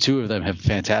 Plus, the two of them have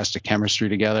fantastic chemistry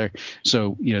together.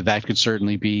 So, that could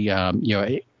certainly be,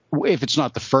 if it's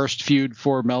not the first feud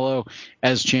for Melo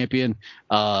as champion,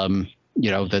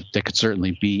 that could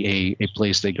certainly be a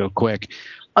place they go quick.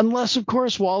 Unless, of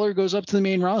course, Waller goes up to the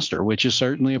main roster, which is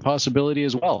certainly a possibility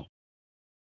as well.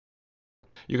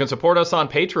 You can support us on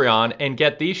Patreon and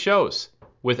get these shows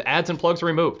with ads and plugs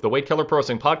removed. The Wade Keller Pro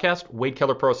Wrestling Podcast, Wade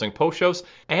Keller Pro Wrestling Post Shows,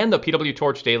 and the PW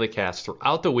Torch Daily Cast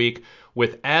throughout the week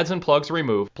with ads and plugs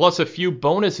removed, plus a few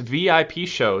bonus VIP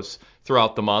shows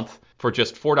throughout the month for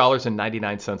just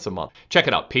 $4.99 a month. Check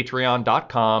it out,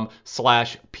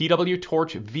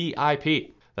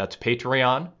 patreon.com/PWTorchVIP. That's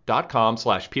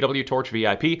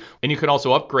patreon.com/PWTorchVIP. And you can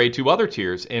also upgrade to other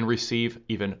tiers and receive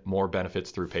even more benefits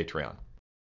through Patreon.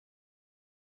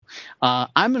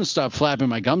 I'm going to stop flapping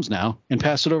my gums now and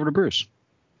pass it over to Bruce.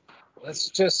 Let's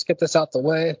just get this out the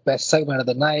way. Best segment of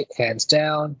the night, hands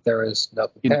down. There is no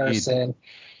comparison.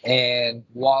 And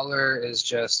Waller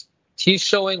is he's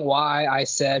showing why I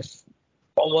said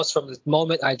almost from the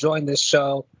moment I joined this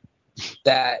show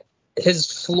that his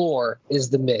floor is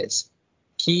The Miz.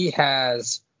 He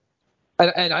has,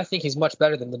 and I think he's much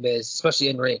better than The Miz, especially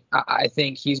in ring. I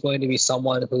think he's going to be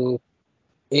someone who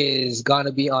is going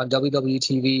to be on WWE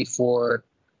TV for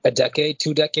a decade,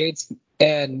 2 decades,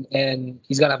 and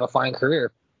he's going to have a fine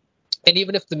career. And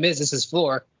even if The Miz is his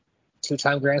floor,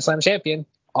 2-time Grand Slam champion,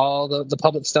 all the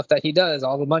public stuff that he does,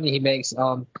 all the money he makes.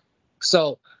 What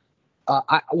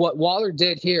Waller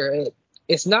did here,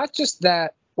 it's not just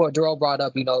that what Darrell brought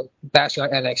up, bashing on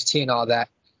NXT and all that.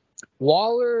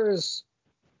 Waller's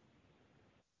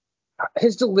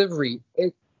his delivery,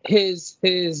 his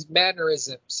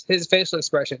mannerisms, his facial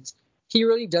expressions, he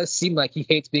really does seem like he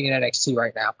hates being in NXT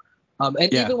right now.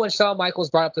 Even when Shawn Michaels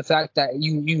brought up the fact that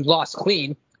you lost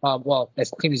clean,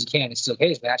 as clean as you can, it's still a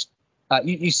cage match,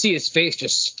 you see his face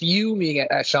just fuming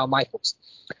at Shawn Michaels.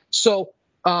 So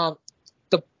let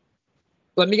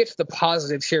me get to the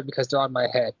positives here because they're on my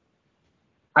head.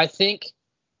 I think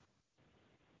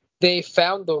they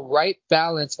found the right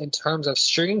balance in terms of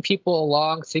stringing people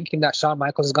along thinking that Shawn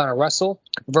Michaels is going to wrestle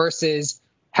versus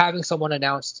having someone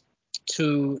announced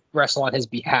to wrestle on his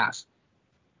behalf.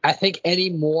 I think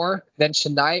any more than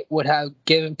tonight would have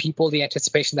given people the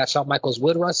anticipation that Shawn Michaels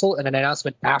would wrestle, and an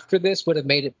announcement after this would have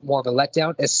made it more of a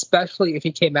letdown, especially if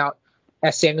he came out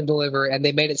as Stand and Deliver and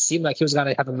they made it seem like he was going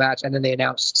to have a match and then they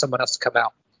announced someone else to come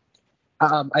out.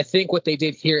 I think what they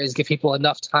did here is give people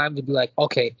enough time to be like,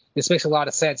 okay, this makes a lot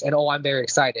of sense, and I'm very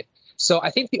excited. So I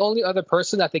think the only other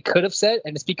person that they could have said,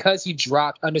 and it's because he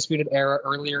dropped Undisputed Era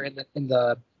earlier in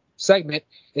the segment,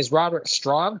 is Roderick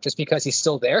Strong, just because he's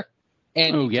still there.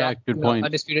 And good point.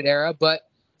 Undisputed Era, but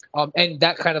and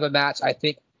that kind of a match, I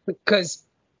think, because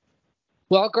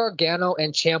Gargano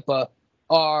and Ciampa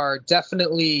are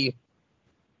definitely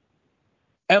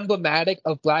emblematic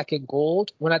of Black and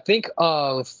Gold. When I think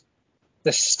of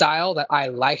the style that I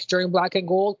liked during Black and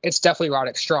Gold, it's definitely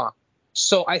Roderick Strong.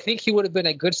 So I think he would have been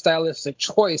a good stylistic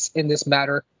choice in this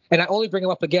matter. And I only bring him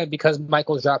up again because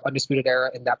Michaels dropped Undisputed Era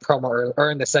in that promo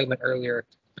or in the segment earlier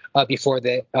before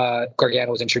the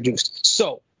Gargano was introduced.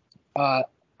 So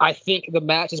I think the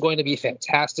match is going to be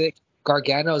fantastic.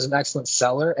 Gargano is an excellent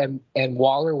seller, and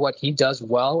Waller, what he does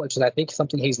well, which is I think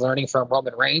something he's learning from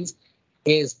Roman Reigns,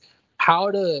 is how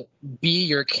to be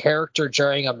your character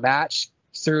during a match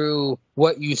through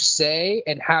what you say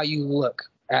and how you look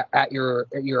at your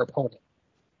opponent.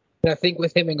 And I think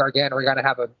with him and Gargano, we're going to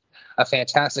have a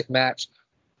fantastic match.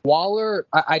 Waller,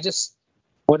 I just,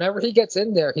 whenever he gets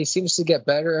in there, he seems to get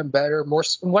better and better. More,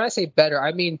 when I say better,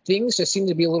 I mean things just seem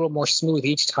to be a little more smooth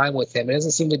each time with him. It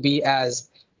doesn't seem to be as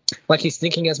like he's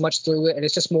thinking as much through it, and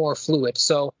it's just more fluid.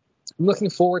 So I'm looking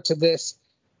forward to this.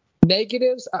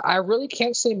 Negatives, I really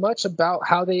can't say much about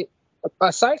how they,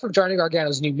 aside from Johnny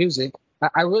Gargano's new music,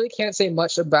 I really can't say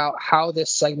much about how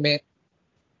this segment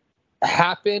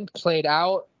happened, played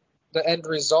out, the end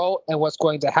result, and what's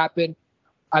going to happen.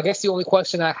 I guess the only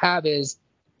question I have is,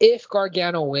 if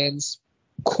Gargano wins,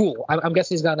 cool. I'm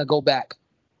guessing he's going to go back.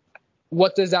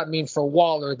 What does that mean for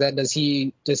Waller then? Does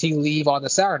he leave on the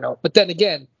sour note? But then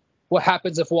again, what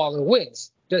happens if Waller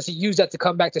wins? does he use that to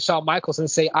come back to Shawn Michaels and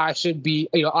say, I should be,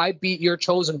 I beat your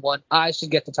chosen one. I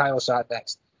should get the title shot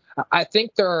next. I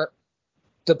think the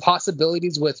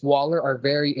possibilities with Waller are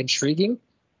very intriguing.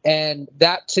 And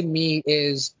that to me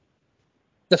is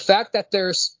the fact that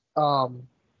there's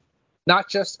not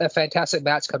just a fantastic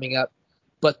match coming up,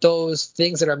 but those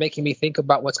things that are making me think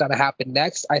about what's going to happen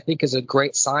next, I think is a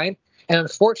great sign. And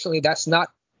unfortunately, that's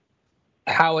not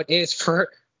how it is for,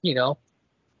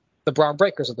 the Braun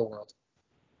Breakers of the world.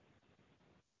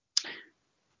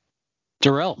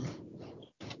 Darrell.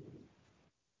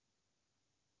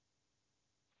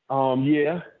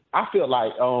 Yeah, I feel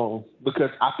like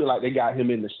because I feel like they got him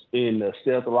in the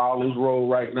Seth Rollins role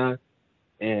right now,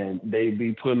 and they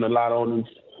be putting a lot on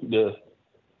him to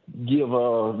give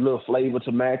a little flavor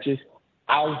to matches.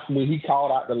 When he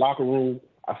called out the locker room,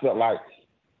 I felt like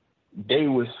they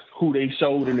was who they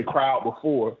showed in the crowd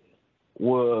before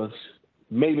was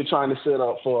maybe trying to set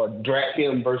up for a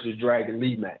him versus Dragon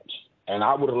Lee match. And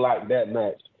I would have liked that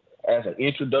match as an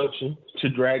introduction to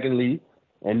Dragon Lee.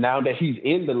 And now that he's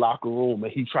in the locker room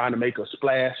and he's trying to make a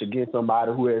splash against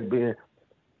somebody who has been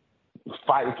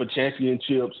fighting for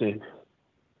championships and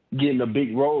getting a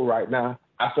big role right now,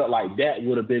 I felt like that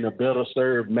would have been a better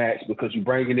served match because you're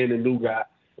bringing in a new guy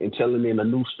and telling in a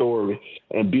new story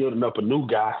and building up a new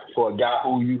guy for a guy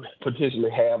who you potentially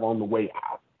have on the way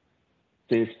out.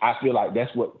 Since I feel like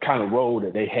that's what kind of role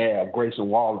that they have Grayson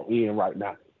Waller in right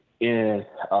now. In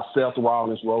a Seth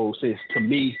Rollins role, since to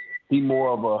me, he's more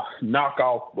of a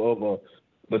knockoff of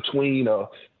between a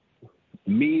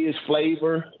Miz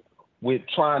flavor with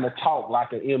trying to talk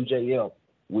like an MJF,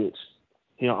 which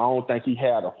I don't think he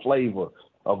had a flavor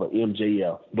of an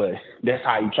MJF, but that's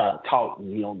how he try to talk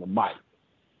when he on the mic.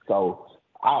 So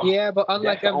but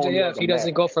unlike MJF, he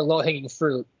doesn't go for low-hanging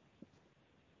fruit.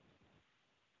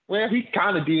 Well, he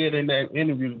kind of did in that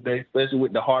interview today, especially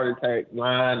with the heart attack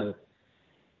line.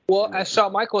 Well, as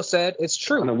Shawn Michaels said, it's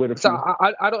true. So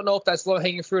I don't know if that's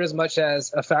low-hanging fruit as much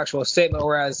as a factual statement,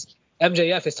 whereas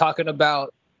MJF is talking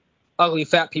about ugly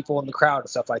fat people in the crowd and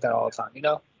stuff like that all the time,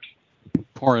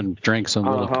 Pouring drinks on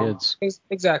little kids.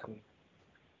 Exactly.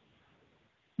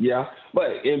 Yeah,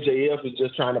 but MJF is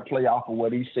just trying to play off of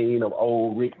what he's seen of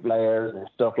old Ric Flairs and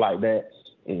stuff like that,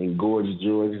 and Gorgeous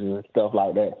Georges and stuff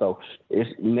like that. So it's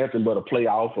nothing but a play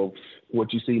off of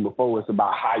what you've seen before. It's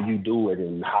about how you do it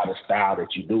and how the style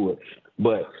that you do it.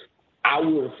 But I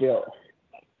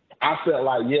felt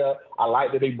like, I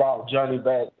like that they brought Johnny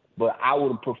back, but I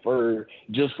would have preferred,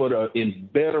 just for the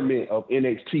betterment of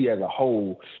NXT as a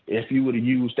whole, if you would have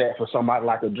used that for somebody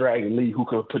like a Dragon Lee who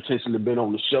could potentially have been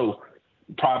on the show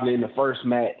probably in the first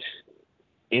match,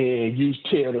 and you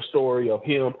tell the story of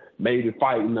him maybe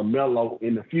fighting the Mello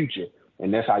in the future.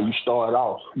 And that's how you start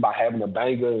off, by having a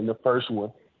banger in the first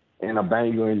one and a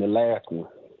banger in the last one.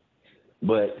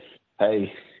 But,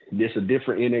 hey, this a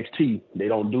different NXT. They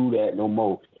don't do that no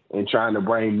more. And trying to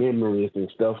bring memories and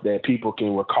stuff that people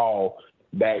can recall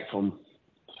back from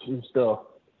stuff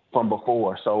from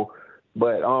before. So,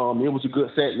 but it was a good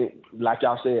segment. Like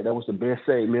y'all said, that was the best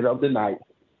segment of the night.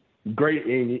 Great,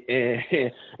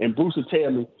 and Bruce will tell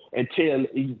me and tell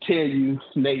you,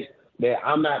 Nate, that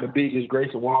I'm not the biggest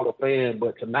Grayson Waller fan,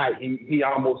 but tonight he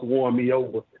almost won me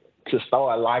over to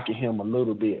start liking him a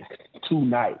little bit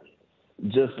tonight,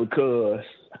 just because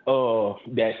of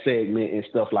that segment and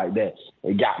stuff like that.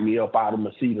 It got me up out of my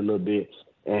seat a little bit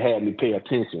and had me pay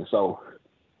attention. So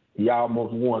he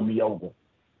almost won me over.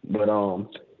 But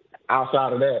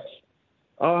outside of that,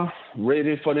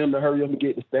 ready for them to hurry up and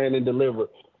get the Stand and Deliver.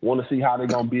 Want to see how they're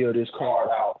going to build this card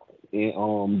out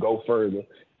and go further.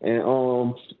 And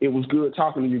it was good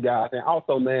talking to you guys. And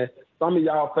also, man, some of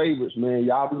y'all favorites, man,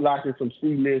 y'all be liking some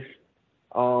C-list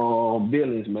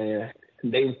villains, man.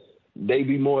 They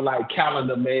be more like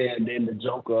Calendar Man than the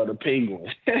Joker or the Penguin.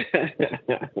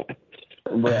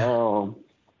 But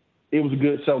it was a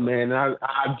good show, man. And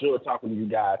I enjoyed talking to you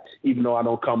guys, even though I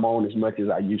don't come on as much as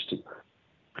I used to.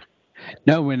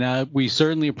 No, and we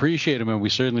certainly appreciate him, and we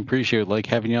certainly appreciate like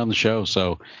having you on the show.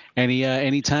 So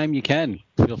anytime you can,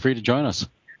 feel free to join us.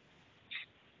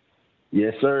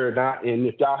 Yes, sir. And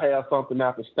if y'all have something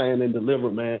after Stand and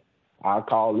Deliver, man, I'll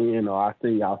call in or I'll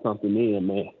send y'all something in,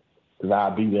 man, because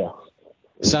I'll be there.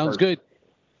 Sounds good.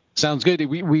 Sounds good. If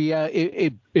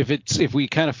we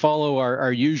kind of follow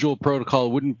our usual protocol,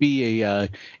 it wouldn't be a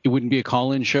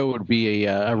call-in show. It would be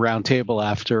a roundtable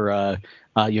after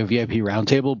VIP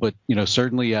roundtable. But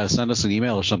certainly send us an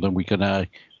email or something. We can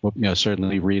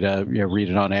certainly read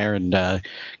it on air and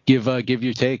give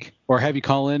your take, or have you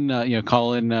call in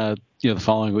the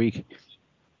following week.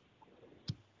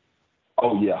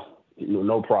 Oh yeah,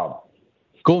 no problem.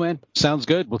 Cool, man. Sounds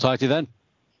good. We'll talk to you then.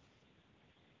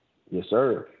 Yes,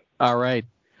 sir. All right.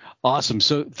 Awesome.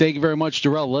 So thank you very much,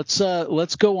 Darrell.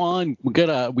 Let's go on. We got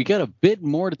a bit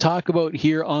more to talk about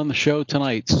here on the show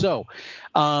tonight. So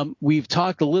we've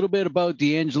talked a little bit about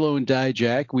D'Angelo and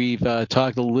Dijak. We've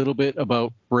talked a little bit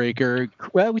about Breaker.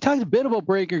 Well, we talked a bit about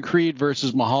Breaker and Creed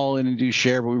versus Mahal and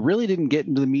Indus-Sher, but we really didn't get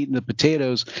into the meat and the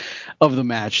potatoes of the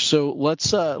match. So let's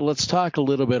talk a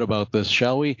little bit about this,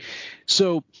 shall we?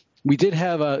 So we did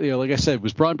have, like I said, it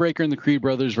was Bron Breakker and the Creed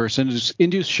brothers versus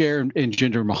Indus-Sher and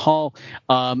Jinder Mahal.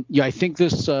 I think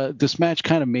this match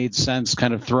kind of made sense,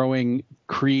 kind of throwing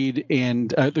Creed and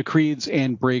the Creeds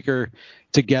and Breakker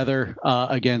together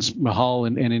against Mahal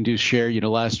and Indus-Sher.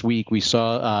 Last week we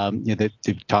saw that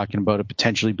they're talking about it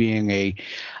potentially being a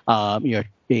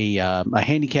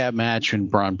handicap match, and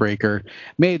Bron Breakker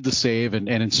made the save and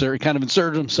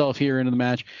inserted himself here into the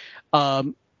match.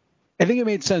 I think it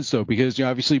made sense though, because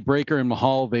obviously Breakker and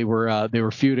Mahal, they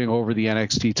were feuding over the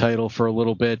NXT title for a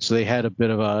little bit, so they had a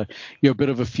bit of a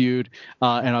feud,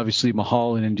 and obviously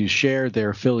Mahal and Indus-Sher,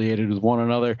 they're affiliated with one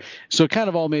another, so it kind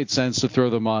of all made sense to throw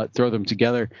them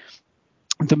together.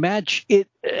 The match,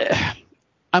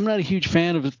 I'm not a huge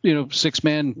fan of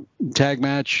 6-man tag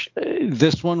match.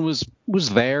 This one was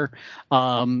there.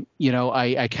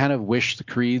 I kind of wish the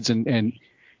Creeds and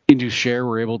Indus-Sher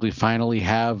were able to finally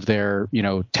have their,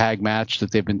 tag match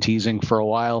that they've been teasing for a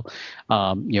while.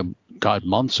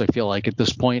 Months, I feel like at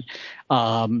this point.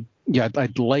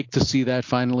 I'd like to see that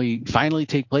finally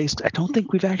take place. I don't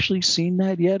think we've actually seen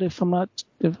that yet, if I'm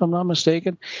not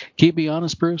mistaken. Keep me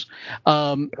honest, Bruce.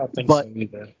 I don't think so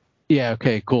either. Yeah.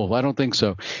 Okay. Cool. I don't think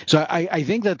so. So I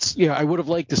think that's I would have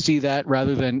liked to see that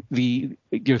rather than the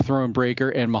throwing Breakker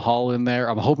and Mahal in there.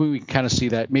 I'm hoping we can kind of see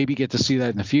that, maybe get to see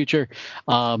that in the future.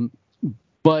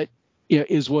 But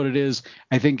is what it is.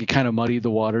 I think it kind of muddied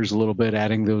the waters a little bit,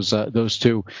 adding those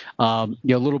two. A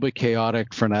little bit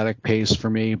chaotic, frenetic pace for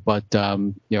me, but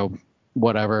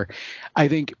whatever. I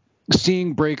think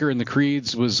seeing Breakker and the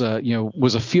Creeds was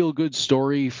a feel good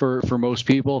story for most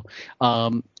people.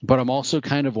 But I'm also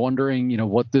kind of wondering,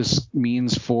 what this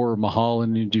means for Mahal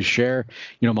and Indus-Sher.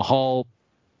 Mahal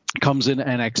comes in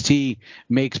NXT,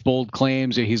 makes bold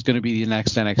claims that he's going to be the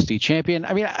next NXT champion.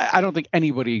 I mean, I don't think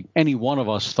any one of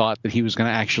us thought that he was going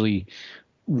to actually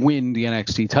win the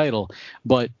NXT title,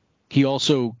 but he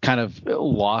also kind of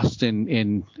lost in I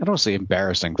don't want to say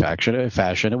embarrassing fashion.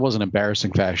 It wasn't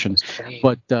embarrassing fashion,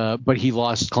 but he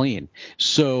lost clean.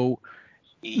 So,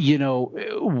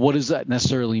 what does that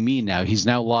necessarily mean now? He's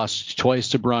now lost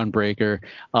twice to Bron Breakker.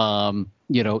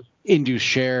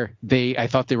 Indus-Sher, I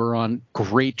thought they were on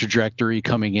great trajectory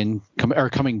coming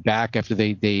back after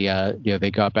they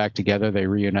got back together. They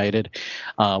reunited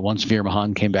once Veer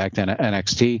Mahan came back to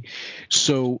NXT.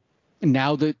 So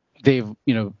now that they've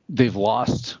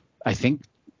lost, I think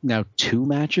now 2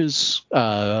 matches,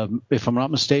 if I'm not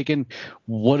mistaken.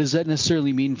 What does that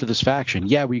necessarily mean for this faction?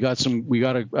 Yeah, we got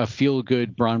a feel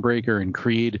good Bron Breakker and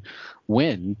Creed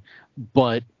win,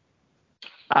 but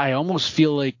I almost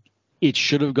feel like it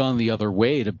should have gone the other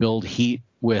way to build heat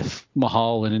with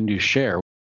Mahal and Indus-Sher.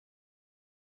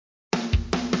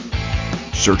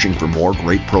 Searching for more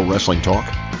great pro wrestling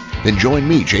talk? Then join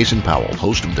me, Jason Powell,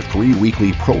 host of the free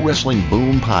weekly Pro Wrestling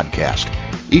Boom podcast.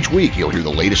 Each week, you'll hear the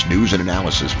latest news and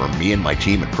analysis from me and my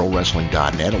team at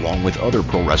ProWrestling.net, along with other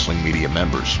pro wrestling media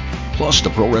members. Plus, the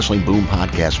Pro Wrestling Boom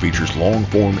podcast features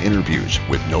long-form interviews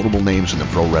with notable names in the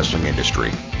pro wrestling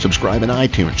industry. Subscribe in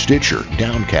iTunes, Stitcher,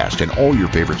 Downcast, and all your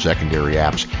favorite secondary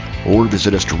apps, or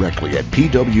visit us directly at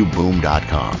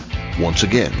pwboom.com. Once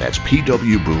again, that's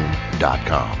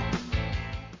pwboom.com.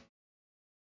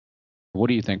 What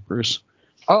do you think, Bruce?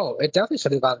 Oh, it definitely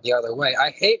should have gone the other way.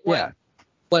 I hate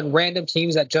when random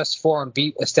teams that just form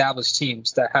beat established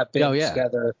teams that have been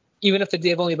together, even if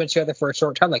they've only been together for a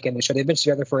short time, like Indus-Sher, they've been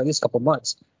together for at least a couple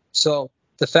months. So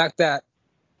the fact that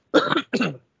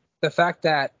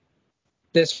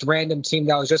this random team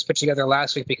that was just put together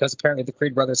last week, because apparently the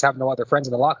Creed brothers have no other friends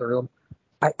in the locker room,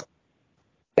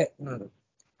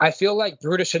 I feel like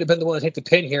Brutus should have been the one to take the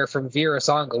pin here from Veer or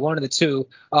Sangha, one of the two.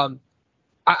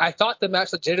 I thought the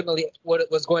match legitimately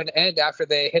was going to end after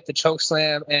they hit the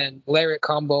chokeslam and lariat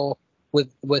combo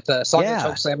with Sangha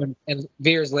chokeslam and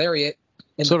Veer's lariat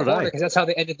in the corner, because that's how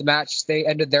they ended the match. They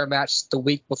ended their match the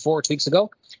week before, 2 weeks ago.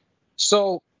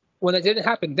 So when it didn't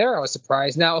happen there, I was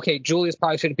surprised. Now, okay, Julius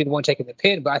probably shouldn't be the one taking the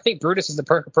pin, but I think Brutus is the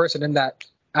perfect person in that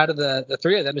out of the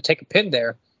 3 of them to take a pin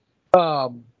there.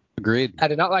 Agreed. I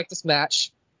did not like this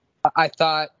match. I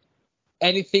thought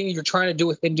anything you're trying to do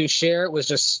with Indus-Sher was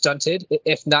just stunted,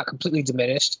 if not completely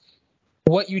diminished.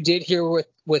 What you did here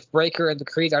with Breakker and the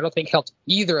Creeds, I don't think helped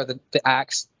either of the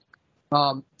acts.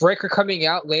 Breaker coming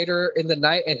out later in the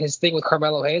night and his thing with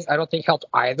Carmelo Hayes, I don't think helped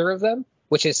either of them,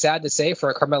 which is sad to say for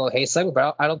a Carmelo Hayes segment,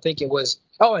 but I don't think it was.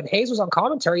 Oh, and Hayes was on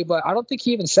commentary, but I don't think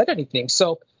he even said anything.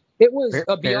 So it was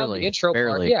beyond the intro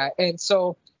part. Yeah, and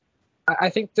so I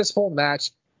think this whole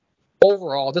match,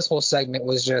 overall, this whole segment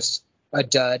was just a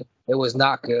dud. It was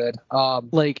not good.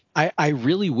 I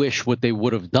really wish what they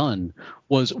would have done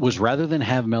was rather than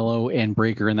have Melo and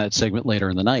Breaker in that segment later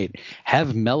in the night,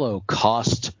 have Melo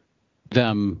cost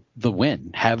them the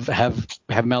win. Have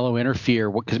Melo interfere.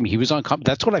 Because he was on.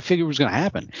 That's what I figured was going to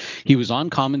happen. He was on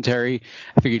commentary.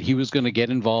 I figured he was going to get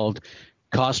involved,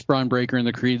 cost Bron Breakker and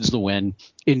the Creeds the win.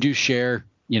 Indus Sher,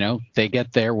 they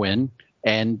get their win,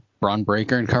 and Bron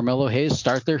Breakker and Carmelo Hayes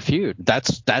start their feud.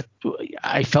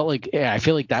 I feel like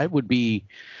that would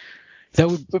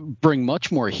bring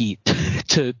much more heat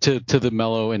to the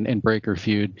Melo and Breakker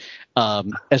feud,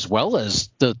 as well as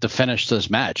the finish to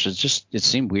this match. It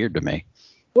seemed weird to me.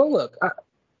 Well, look,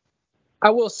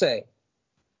 I will say,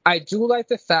 I do like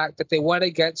the fact that they went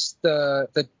against the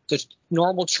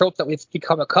normal trope that we've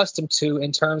become accustomed to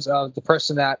in terms of the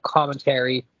person at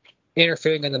commentary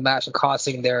interfering in the match and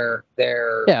costing their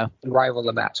rival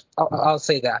the match. I'll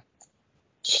say that.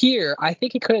 Here, I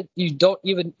think you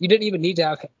didn't even need to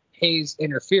have Hayes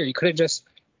interfere. You could have just,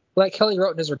 like Kelly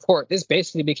wrote in his report, this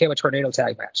basically became a tornado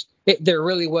tag match. There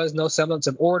really was no semblance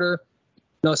of order,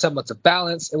 no semblance of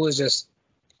balance. It was just,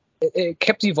 it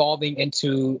kept evolving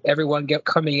into everyone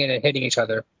coming in and hitting each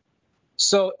other.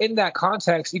 So in that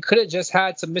context, you could have just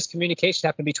had some miscommunication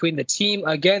happen between the team,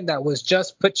 again, that was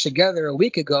just put together a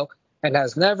week ago and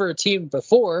has never teamed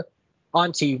before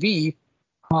on TV.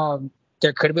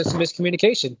 There could have been some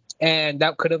miscommunication, and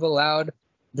that could have allowed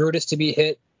Brutus to be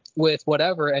hit with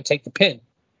whatever and take the pin.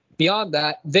 Beyond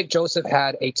that, Vic Joseph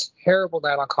had a terrible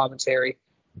night on commentary.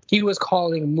 He was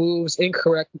calling moves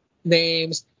incorrect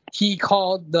names. He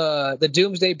called the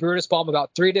Doomsday Brutus Bomb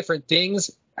about 3 different things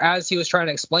as he was trying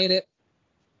to explain it.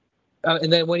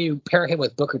 And then when you pair him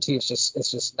with Booker T, it's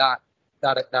just not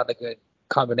a good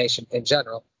combination in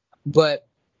general. But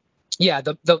yeah,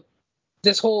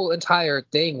 this whole entire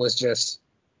thing was just,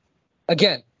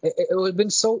 again, it would have been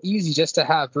so easy just to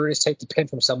have Brutus take the pin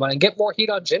from someone and get more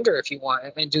heat on Jinder if you want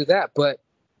and do that. But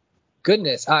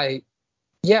goodness, I'm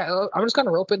just going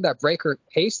to rope in that Breakker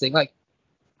Hayes thing. Like,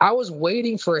 I was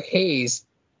waiting for Hayes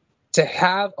to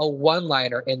have a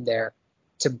one-liner in there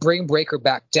to bring Breakker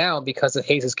back down because of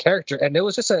Hayes' character. And it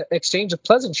was just an exchange of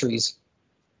pleasantries.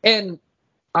 And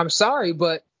I'm sorry,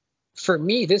 but for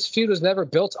me, this feud was never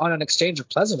built on an exchange of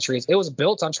pleasantries. It was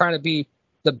built on trying to be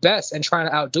the best and trying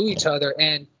to outdo each other.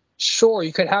 And sure,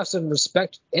 you could have some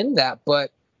respect in that, but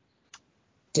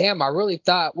damn, I really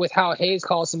thought with how Hayes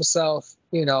calls himself,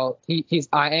 he's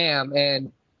I am,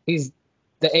 and he's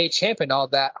the A champ and all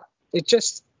that, it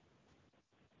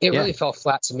really fell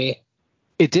flat to me.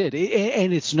 It did,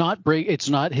 and it's not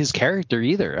his character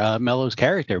either. Melo's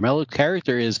character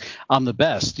is I'm the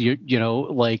best.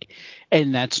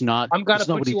 And that's not. I'm gonna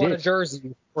put you on a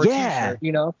jersey or a t-shirt.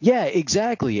 Yeah,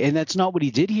 exactly, and that's not what he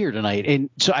did here tonight.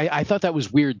 And so I thought that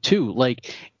was weird too.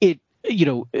 Like it.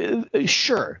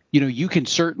 Sure, you can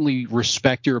certainly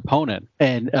respect your opponent,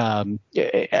 and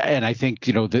I think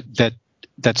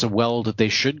that's a well that they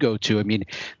should go to. I mean,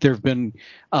 there have been,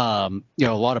 a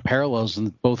lot of parallels in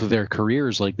both of their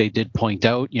careers. Like they did point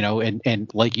out,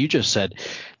 and like you just said,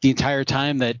 the entire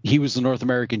time that he was the North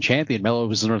American champion, Melo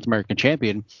was the North American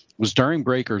champion, was during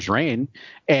Breakker's reign.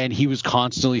 And he was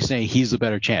constantly saying he's the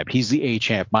better champ. He's the A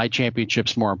champ. My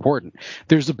championship's more important.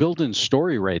 There's a built-in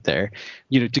story right there,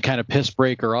 to kind of piss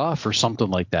Breakker off or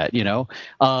something like that,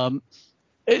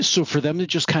 so for them to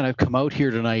just kind of come out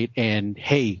here tonight and,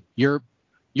 hey, you're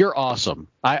awesome.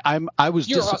 I was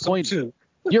disappointed. Awesome too.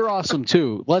 You're awesome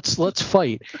too. Let's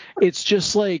fight. It's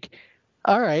just like,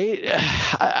 all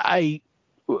right,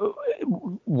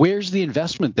 where's the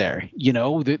investment there?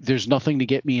 There's nothing to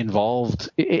get me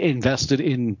invested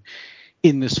in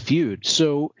this feud.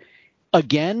 So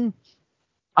again,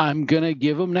 I'm gonna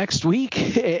give them next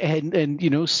week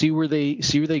and see where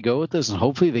they go with this, and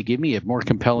hopefully they give me a more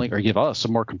compelling, or give us a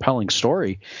more compelling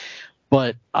story.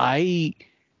 But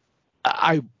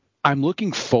I'm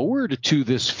looking forward to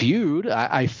this feud.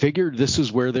 I figured this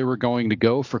is where they were going to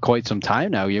go for quite some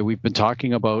time now. Yeah, we've been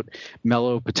talking about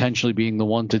Melo potentially being the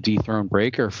one to dethrone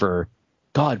Breakker for,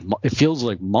 God, it feels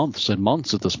like months and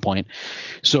months at this point.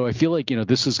 So I feel like,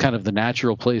 this is kind of the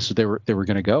natural place that they were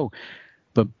going to go.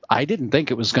 But I didn't think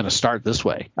it was going to start this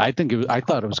way. I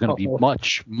thought it was going to be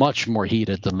much, much more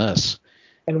heated than this.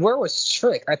 And where was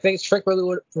Trick? I think Trick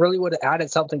really would have added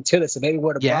something to this, and maybe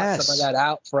would have brought some of that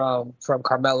out from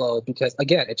Carmelo, because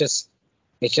again, it just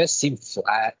seemed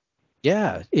flat.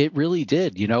 Yeah, it really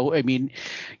did. I mean,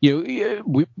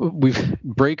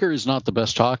 Breakker is not the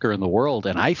best talker in the world,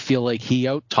 and I feel like he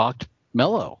out-talked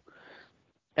Melo.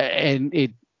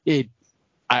 And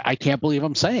I can't believe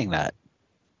I'm saying that.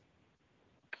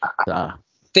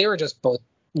 They were just both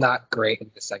not great in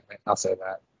this segment. I'll say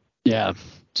that. Yeah.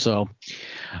 So,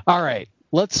 all right,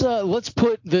 let's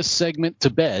put this segment to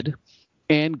bed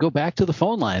and go back to the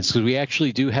phone lines, because we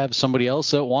actually do have somebody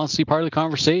else that wants to be part of the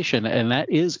conversation, and that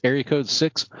is area code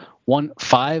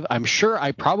 615. I'm sure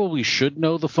I probably should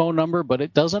know the phone number, but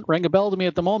it doesn't ring a bell to me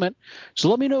at the moment. So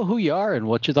let me know who you are and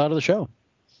what you thought of the show.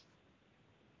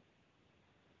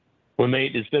 Well,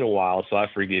 Nate, it's been a while, so I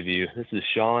forgive you. This is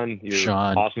Sean, your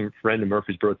awesome friend in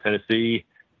Murfreesboro, Tennessee.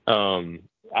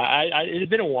 It's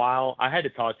been a while. I had to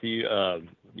talk to you.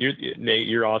 Nate,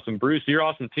 you're awesome. Bruce, you're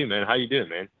awesome too, man. How you doing,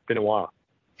 man? It's been a while.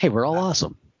 Hey, we're all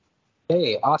awesome.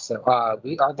 Hey, awesome.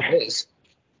 We are the Biz.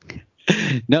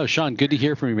 No, Sean, good to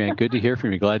hear from you, man. Good to hear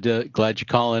from you. Glad you're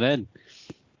calling in.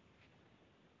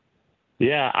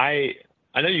 Yeah, I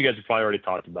know you guys have probably already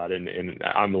talked about it, and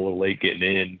I'm a little late getting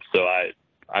in, so I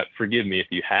forgive me if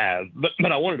you have, but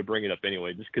I wanted to bring it up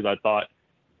anyway, just because I thought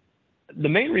the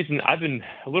main reason I've been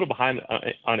a little behind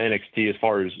on NXT, as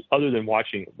far as other than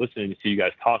listening to you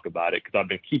guys talk about it, because I've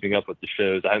been keeping up with the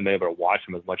shows. I haven't been able to watch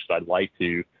them as much as I'd like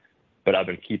to, but I've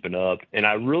been keeping up. And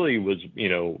I really was,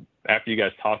 after you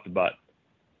guys talked about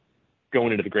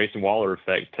going into the Grayson Waller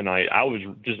effect tonight, I was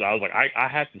like, I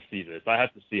have to see this. I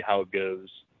have to see how it goes.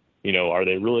 Are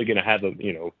they really going to have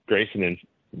Grayson and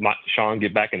Sean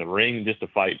get back in the ring just to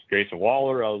fight Grayson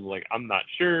Waller? I was like, I'm not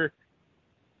sure.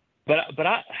 But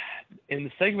in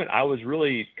the segment, I was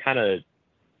really I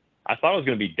thought I was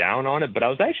going to be down on it, but I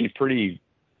was actually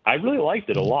I really liked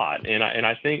it a lot. And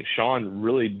I think Sean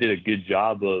really did a good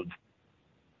job of,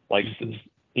 Grayson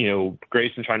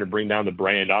trying to bring down the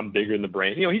brand. I'm bigger than the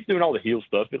brand. He's doing all the heel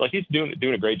stuff, but he's doing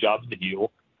a great job as the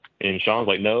heel. And Sean's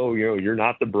like, no, you're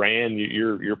not the brand.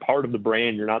 You're part of the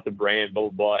brand. You're not the brand, blah,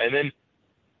 blah, blah. And then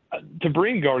to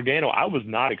bring Gargano, I was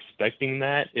not expecting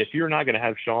that. If you're not going to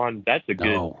have Sean, that's a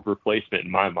good replacement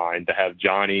in my mind to have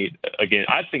Johnny. Again,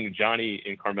 I think Johnny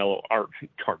and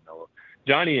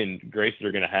Johnny and Grayson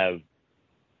are going to have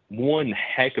one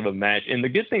heck of a match. And the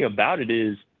good thing about it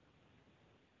is,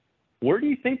 where do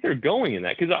you think they're going in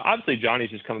that? Because obviously Johnny's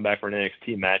just coming back for an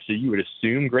NXT match, so you would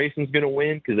assume Grayson's going to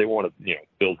win because they want to,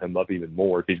 build him up even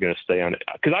more if he's going to stay on it.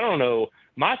 Because I don't know.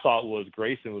 My thought was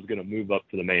Grayson was going to move up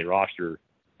to the main roster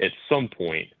at some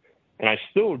point, and I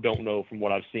still don't know from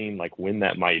what I've seen when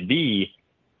that might be.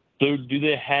 So do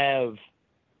they have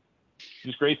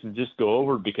just Grayson just go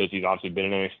over because he's obviously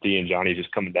been in NXT and Johnny's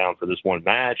just coming down for this one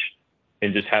match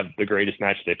and just have the greatest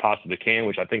match they possibly can,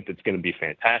 which I think that's going to be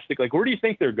fantastic. Where do you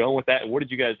think they're going with that? And what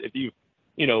did you guys, if you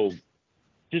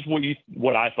just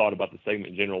what I thought about the segment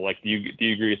in general, do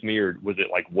you agree with me, or was it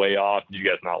way off? Did you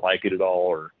guys not like it at all,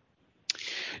 or?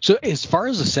 So as far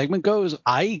as the segment goes,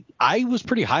 I was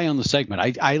pretty high on the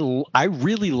segment. I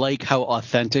really like how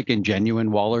authentic and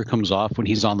genuine Waller comes off when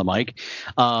he's on the mic.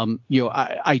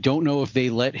 I don't know if they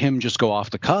let him just go off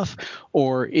the cuff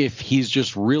or if he's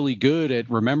just really good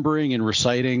at remembering and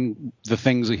reciting the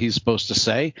things that he's supposed to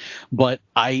say. But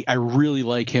I really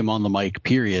like him on the mic,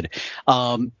 period.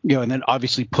 And then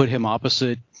obviously put him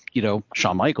opposite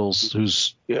Shawn Michaels,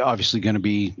 who's obviously going to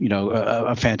be,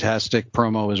 a fantastic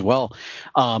promo as well.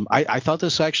 I thought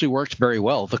this actually worked very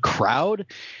well. The crowd,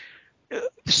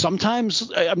 sometimes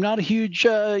I'm not a huge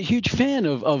fan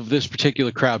of this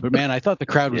particular crowd, but man, I thought the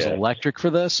crowd was electric for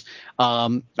this.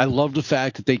 I love the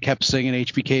fact that they kept singing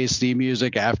HBK's theme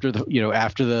music after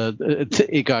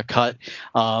it got cut.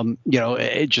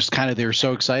 It just kind of, they were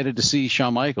so excited to see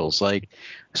Shawn Michaels. So I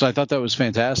thought that was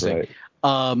fantastic.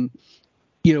 Right.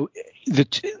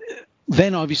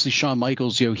 Then obviously Shawn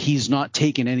Michaels, he's not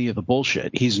taking any of the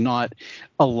bullshit. He's not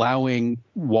allowing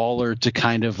Waller to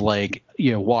kind of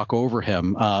walk over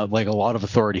him like a lot of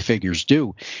authority figures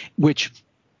do, which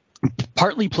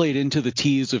partly played into the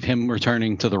tease of him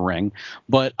returning to the ring,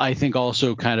 but I think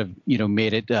also kind of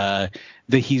made it that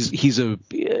he's a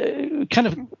kind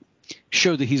of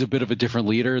showed that he's a bit of a different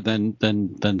leader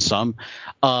than some.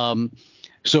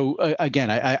 So again,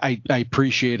 I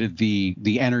appreciated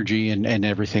the energy and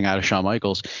everything out of Shawn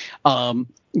Michaels.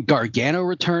 Gargano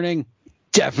returning,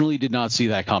 definitely did not see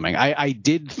that coming. I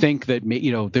did think that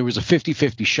there was a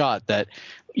 50-50 shot that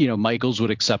Michaels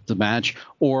would accept the match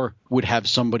or would have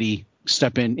somebody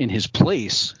step in his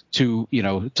place to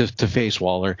face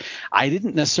Waller. I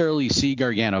didn't necessarily see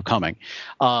Gargano coming.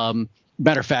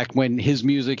 matter of fact, when his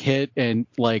music hit and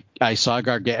like I saw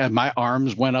Gargano, my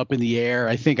arms went up in the air.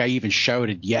 I think I even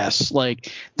shouted yes.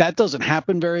 Like that doesn't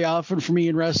happen very often for me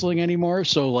in wrestling anymore.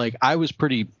 So like I was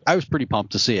pretty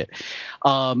pumped to see it.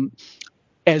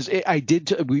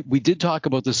 We did talk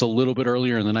about this a little bit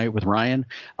earlier in the night with Ryan,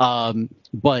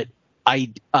 but I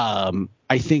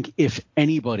think if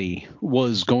anybody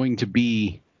was going to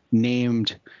be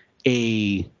named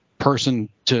a person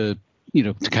to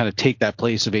kind of take that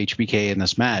place of HBK in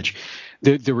this match,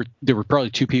 there were probably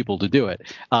two people to do it.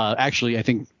 Actually, I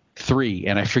think three,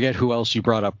 and I forget who else you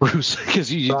brought up, Bruce, because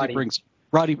he usually brings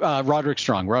Roderick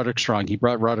Strong. He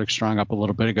brought Roderick Strong up a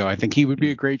little bit ago. I think he would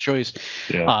be a great choice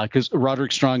because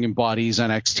Roderick Strong embodies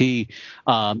NXT,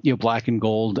 black and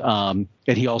gold. And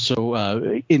he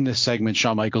also, in this segment,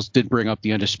 Shawn Michaels did bring up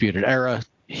the Undisputed Era.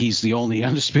 He's the only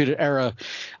Undisputed Era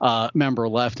member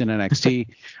left in NXT.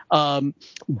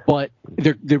 But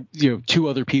there, two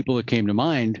other people that came to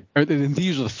mind, or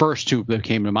these are the first two that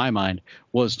came to my mind,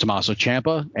 was Tommaso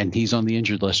Ciampa, and he's on the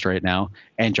injured list right now,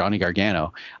 and Johnny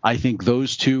Gargano. I think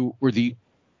those two were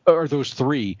those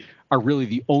three are really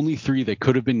the only three that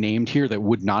could have been named here that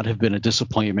would not have been a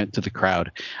disappointment to the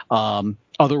crowd.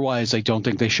 Otherwise, I don't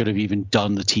think they should have even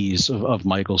done the tease of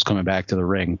Michaels coming back to the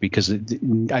ring, because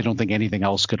I don't think anything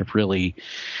else could have really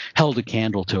held a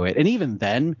candle to it. And even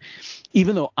then,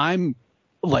 even though I'm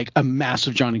like a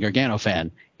massive Johnny Gargano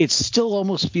fan, it still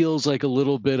almost feels like a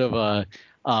little bit of a,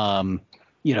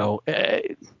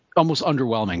 almost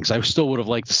underwhelming, because I still would have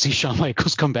liked to see Shawn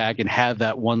Michaels come back and have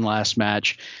that one last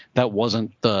match that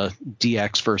wasn't the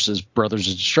DX versus Brothers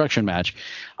of Destruction match.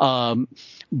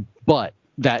 But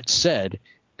that said,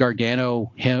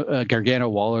 Gargano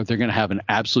Waller, they're going to have an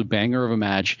absolute banger of a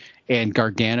match, and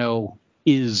Gargano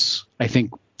is, I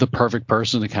think, the perfect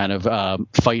person to kind of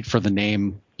fight for the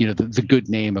name, the good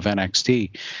name of NXT.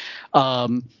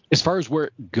 As far as where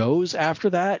it goes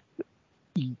after that,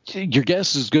 your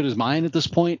guess is as good as mine at this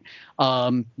point.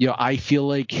 I feel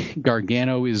like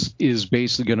Gargano is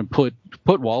basically going to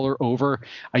put Waller over.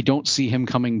 I don't see him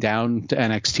coming down to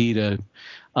NXT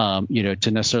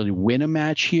to necessarily win a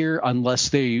match here,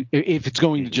 unless if it's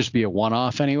going to just be a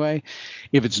one-off anyway.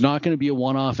 If it's not going to be a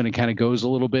one-off and it kind of goes a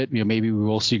little bit, maybe we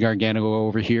will see Gargano go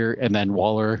over here and then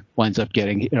Waller winds up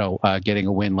getting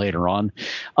a win later on.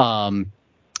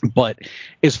 But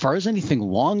as far as anything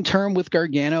long-term with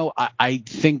Gargano, I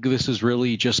think this is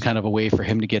really just kind of a way for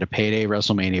him to get a payday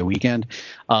WrestleMania weekend,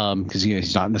 because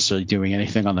he's not necessarily doing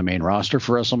anything on the main roster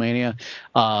for WrestleMania.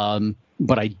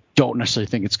 But I don't necessarily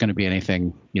think it's going to be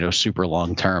anything, super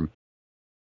long-term.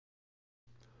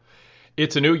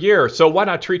 It's a new year, so why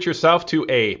not treat yourself to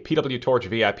a PW Torch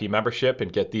VIP membership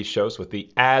and get these shows with the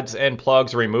ads and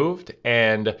plugs removed,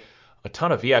 and a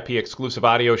ton of VIP exclusive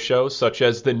audio shows such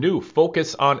as the new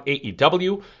Focus on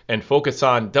AEW and Focus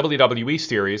on WWE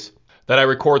series that I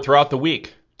record throughout the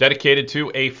week, dedicated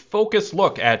to a focused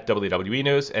look at WWE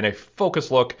news and a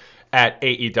focused look at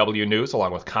AEW news,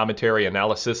 along with commentary,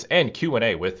 analysis, and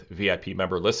Q&A with VIP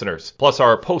member listeners. Plus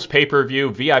our post-pay-per-view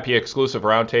VIP exclusive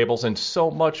roundtables and so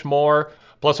much more.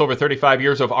 Plus over 35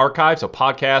 years of archives of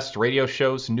podcasts, radio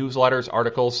shows, newsletters,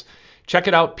 articles. Check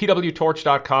it out,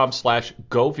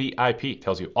 pwtorch.com/govip.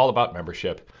 Tells you all about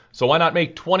membership. So why not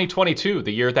make 2022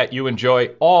 the year that you enjoy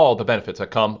all the benefits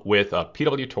that come with a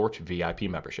PW Torch VIP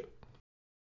membership?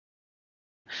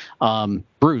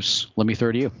 Bruce, let me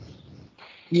throw to you.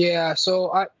 Yeah,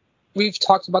 so we've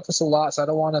talked about this a lot, so I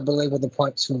don't want to belabor the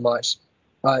point too much.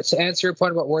 To answer your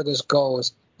point about where this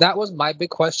goes, that was my big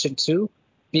question too,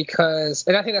 because,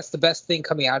 and I think that's the best thing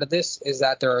coming out of this, is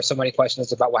that there are so many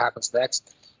questions about what happens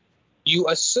next. You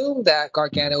assume that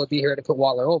Gargano would be here to put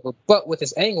Waller over, but with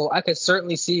this angle, I could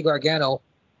certainly see Gargano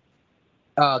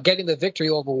getting the victory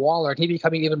over Waller, and he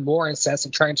becoming even more incensed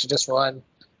and trying to just run,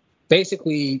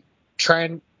 basically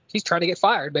he's trying to get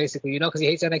fired, basically, because he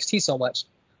hates NXT so much.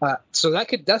 So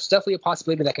that's definitely a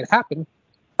possibility that could happen.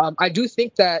 I do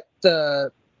think that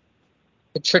the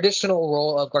traditional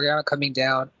role of Gargano coming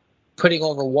down, putting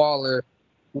over Waller,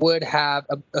 would have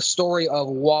a story of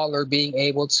Waller being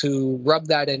able to rub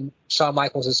that in Shawn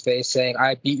Michaels' face, saying,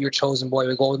 I beat your chosen boy,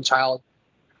 your golden child.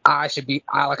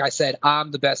 Like I said,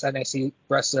 I'm the best NXT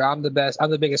wrestler. I'm the best. I'm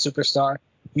the biggest superstar.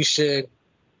 You should,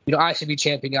 I should be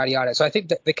champion, yada, yada. So I think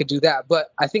that they could do that.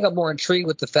 But I think I'm more intrigued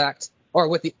with the fact, or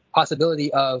with the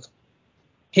possibility of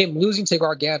him losing to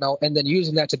Gargano and then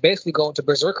using that to basically go into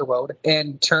Berserker mode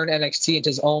and turn NXT into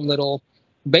his own little,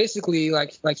 basically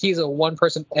like he's a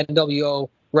one-person NWO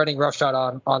running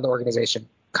roughshod on the organization,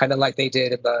 kind of like they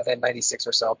did in 96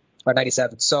 or so, or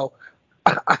 97. So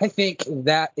I think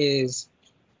that is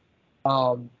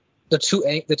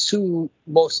the two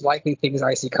most likely things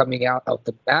I see coming out of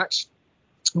the match.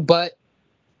 But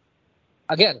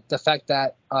again, the fact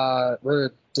that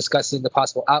we're discussing the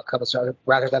possible outcomes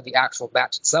rather than the actual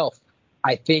match itself,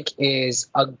 I think is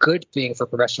a good thing for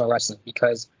professional wrestling,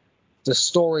 because the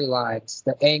storylines,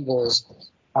 the angles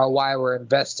are why we're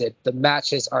invested. The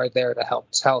matches are there to help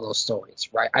tell those stories,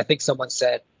 right? I think someone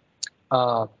said,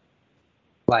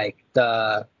 like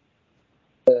to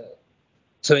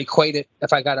equate it,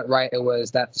 if I got it right, it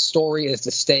was that the story is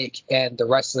the steak and the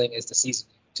wrestling is the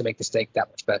seasoning to make the steak that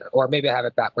much better. Or maybe I have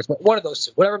it backwards, but one of those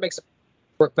two, whatever makes it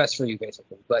work best for you,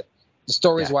 basically. But the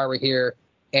story is why we're here,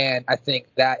 and I think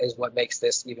that is what makes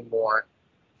this even more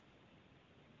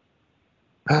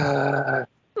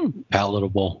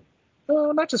palatable.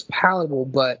 Not just palatable,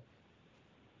 but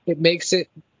it makes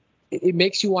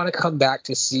you want to come back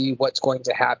to see what's going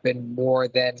to happen more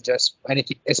than just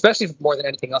anything, especially more than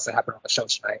anything else that happened on the show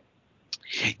tonight.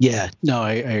 Yeah, no,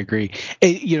 I agree.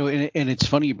 And it's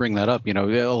funny you bring that up. A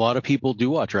lot of people do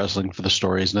watch wrestling for the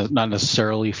stories, not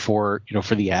necessarily for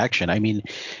the action. I mean,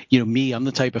 me, I'm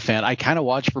the type of fan, I kind of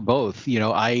watch for both.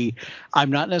 I'm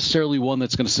not necessarily one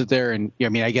that's going to sit there and, I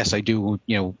mean, I guess I do,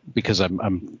 because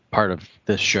I'm part of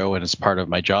this show and it's part of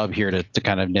my job here to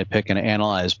kind of nitpick and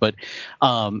analyze. But,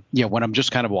 when I'm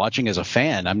just kind of watching as a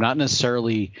fan, I'm not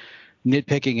necessarily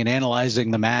nitpicking and analyzing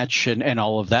the match and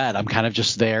all of that. I'm kind of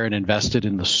just there and invested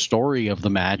in the story of the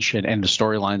match and the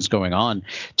storylines going on.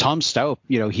 Tom Stout,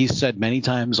 he's said many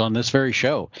times on this very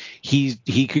show,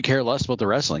 he could care less about the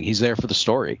wrestling. He's there for the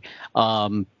story. I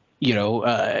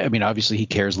mean, obviously he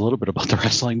cares a little bit about the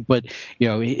wrestling, but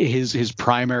his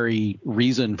primary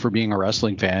reason for being a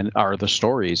wrestling fan are the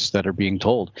stories that are being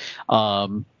told.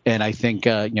 And I think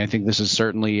this is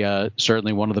certainly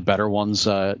one of the better ones,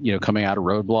 coming out of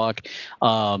Roadblock.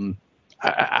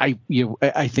 I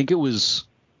think it was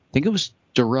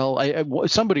Darrell.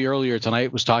 Somebody earlier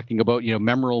tonight was talking about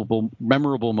memorable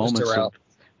moments.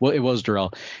 Well, it was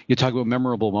Darrell. You talk about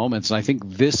memorable moments, and I think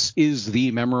this is the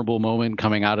memorable moment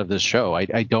coming out of this show.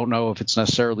 I don't know if it's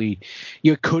necessarily,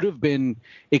 it could have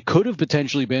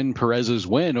potentially been Perez's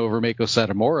win over Meiko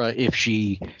Satomura if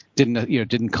she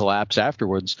didn't collapse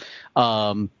afterwards.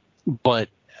 But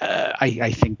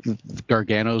I think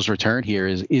Gargano's return here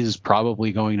is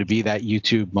probably going to be that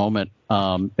YouTube moment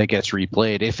that gets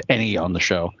replayed, if any, on the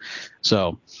show.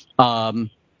 So.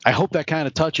 I hope that kind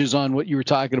of touches on what you were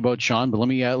talking about, Sean, but let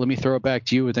me throw it back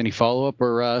to you with any follow-up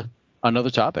or another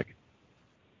topic.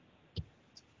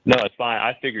 No, it's fine.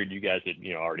 I figured you guys had,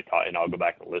 already taught, and I'll go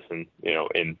back and listen,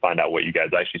 and find out what you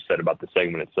guys actually said about the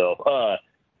segment itself.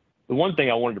 The one thing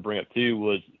I wanted to bring up too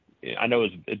was, I know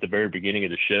it was at the very beginning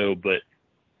of the show, but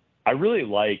I really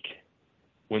like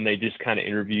when they just kind of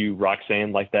interview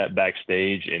Roxanne like that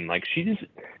backstage, and like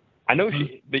I know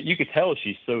but you could tell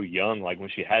she's so young, like when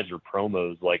she has her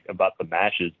promos, like about the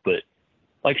matches, but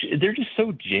like they're just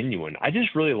so genuine. I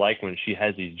just really like when she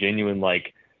has these genuine,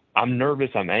 like, I'm nervous,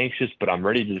 I'm anxious, but I'm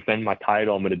ready to defend my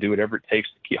title. I'm going to do whatever it takes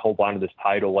to hold on to this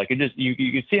title. Like, it just, you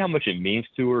can see how much it means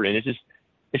to her. And it's just,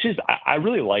 I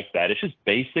really like that. It's just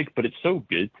basic, but it's so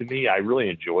good to me. I really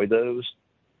enjoy those.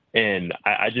 And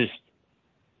I just,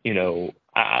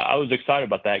 I was excited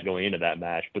about that going into that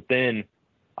match, but then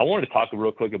I wanted to talk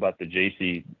real quick about the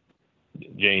J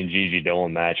and Gigi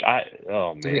Dolan match.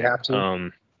 Oh man, do we have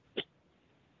to?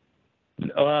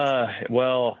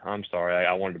 Well, I'm sorry.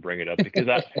 I wanted to bring it up because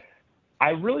I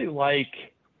really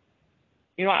like,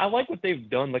 I like what they've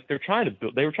done. Like they were trying to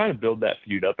build that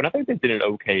feud up, and I think they did an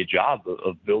okay job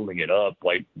of building it up.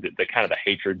 Like the kind of the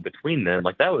hatred between them,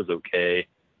 like that was okay.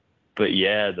 But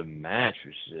yeah, the match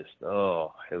was just,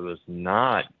 it was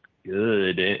not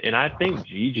good. And I think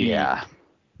Gigi,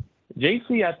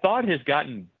 JC, I thought has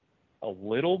gotten a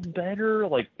little better.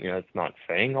 Like, it's not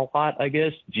saying a lot, I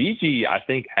guess. Gigi, I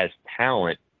think, has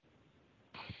talent.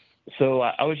 So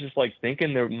I was just like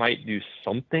thinking there might do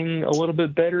something a little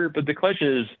bit better. But the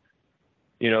question is,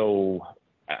 how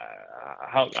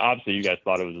obviously you guys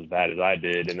thought it was as bad as I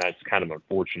did, and that's kind of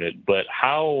unfortunate. But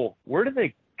where do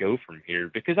they go from here?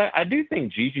 Because I do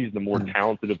think Gigi's the more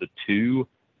talented of the two,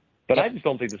 but I just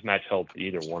don't think this match helped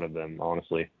either one of them,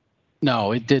 honestly.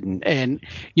 No, it didn't. And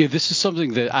this is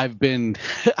something that I've been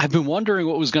wondering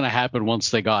what was going to happen once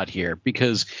they got here,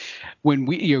 because when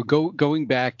we going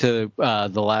back to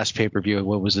the last pay-per-view,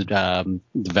 what was it, the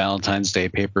Valentine's Day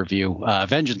pay-per-view,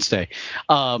 Vengeance Day,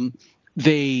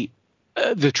 the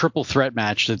triple threat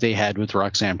match that they had with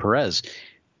Roxanne Perez,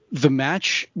 the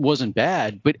match wasn't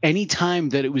bad, but any time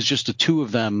that it was just the two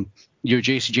of them,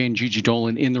 JCJ and Gigi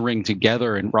Dolan in the ring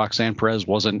together, and Roxanne Perez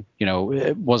wasn't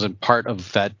part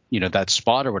of that, that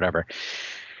spot or whatever,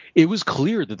 it was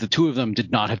clear that the two of them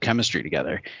did not have chemistry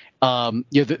together.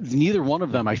 Neither one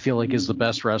of them, I feel like, is the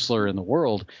best wrestler in the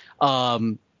world.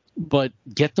 But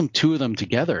get two of them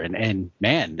together, and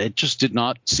man, it just did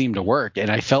not seem to work. And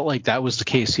I felt like that was the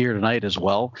case here tonight as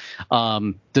well.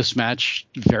 This match,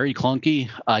 very clunky.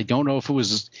 I don't know if I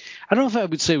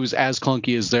would say it was as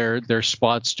clunky as their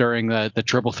spots during the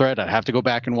triple threat. I'd have to go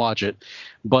back and watch it,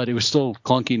 but it was still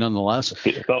clunky nonetheless.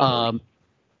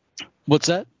 What's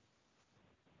that?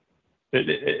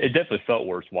 It definitely felt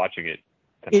worse watching it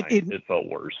tonight. It felt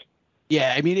worse.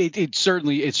 Yeah, I mean, it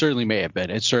certainly may have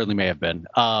been. It certainly may have been.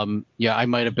 I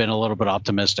might have been a little bit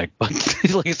optimistic, but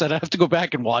like I said, I have to go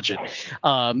back and watch it.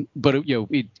 But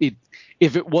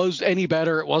if it was any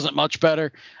better, it wasn't much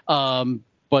better. That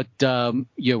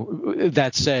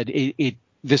said,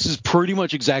 this is pretty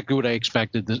much exactly what I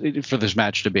expected for this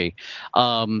match to be.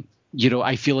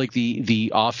 I feel like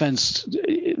the offense,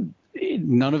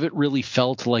 none of it really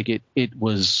felt like it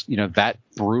was, that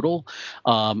brutal.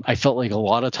 I felt like a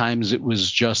lot of times it was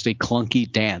just a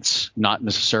clunky dance, not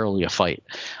necessarily a fight.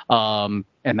 And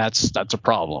that's a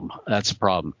problem. That's a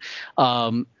problem.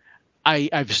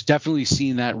 I've definitely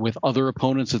seen that with other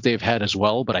opponents that they've had as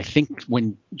well. But I think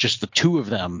when just the two of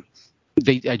them,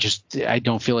 I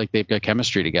don't feel like they've got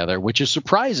chemistry together, which is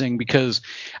surprising because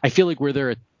I feel like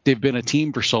where they've been a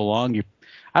team for so long,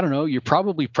 I don't know, you're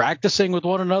probably practicing with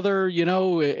one another,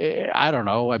 I don't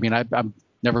know. I mean, I've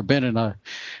never been in a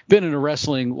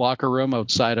wrestling locker room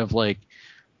outside of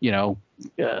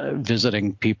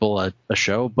visiting people at a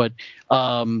show, but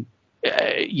so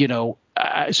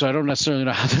I don't necessarily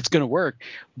know how that's going to work,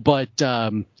 but I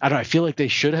don't know. I feel like they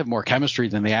should have more chemistry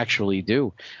than they actually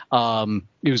do.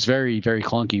 It was very, very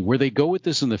clunky. Where they go with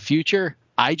this in the future,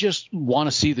 I just want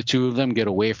to see the two of them get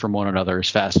away from one another as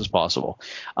fast as possible.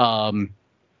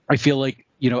 I feel like,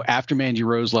 after Mandy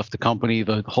Rose left the company,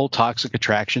 the whole Toxic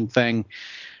Attraction thing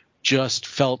just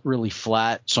felt really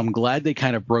flat. So I'm glad they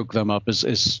kind of broke them up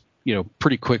as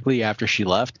pretty quickly after she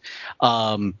left.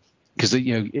 Because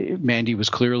Mandy was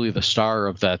clearly the star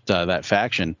of that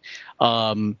faction.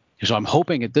 So I'm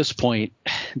hoping at this point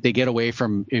they get away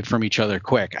from each other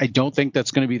quick. I don't think that's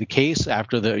going to be the case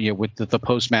after with the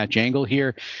post-match angle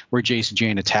here where Jacy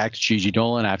Jayne attacked Gigi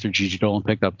Dolan after Gigi Dolan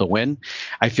picked up the win.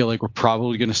 I feel like we're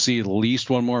probably going to see at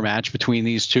least one more match between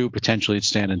these two, potentially at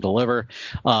Stand and Deliver,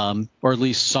 or at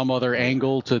least some other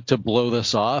angle to blow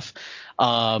this off.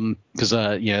 Because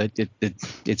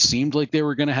it seemed like they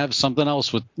were going to have something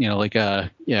else with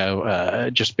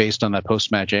just based on that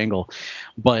post-match angle,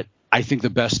 but I think the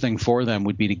best thing for them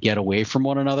would be to get away from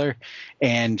one another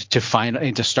and to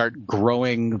start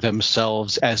growing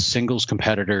themselves as singles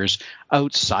competitors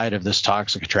outside of this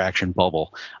Toxic Attraction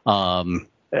bubble.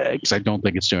 Because I don't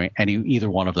think it's doing either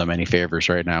one of them any favors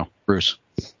right now. Bruce.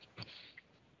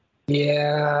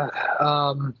 Yeah.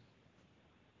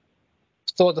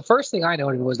 So the first thing I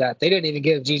noted was that they didn't even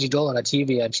give Gigi Dolan a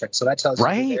TV entrance. So that tells you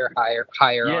they're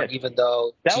higher on, even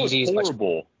though that Gigi's was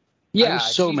horrible. I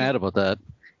was so mad about that.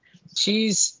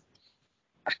 JC's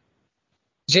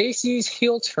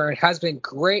heel turn has been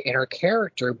great in her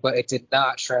character, but it did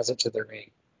not translate to the ring.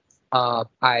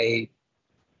 The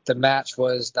match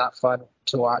was not fun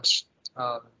to watch.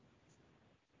 I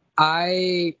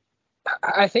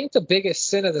think the biggest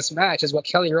sin of this match is what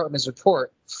Kelly wrote in his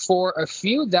report. For a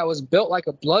feud that was built like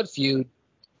a blood feud,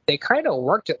 they kind of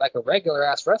worked it like a regular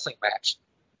ass wrestling match.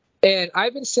 And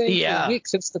I've been saying for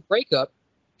weeks since the breakup,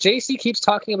 JC keeps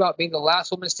talking about being the last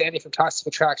woman standing from Toxic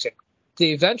Attraction.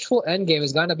 The eventual end game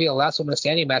is going to be a last woman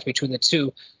standing match between the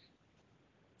two.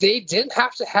 They didn't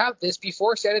have to have this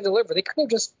before Stand and Deliver. They could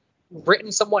have just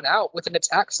written someone out with an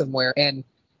attack somewhere, and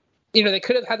they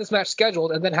could have had this match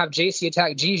scheduled and then have JC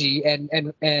attack Gigi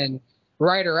and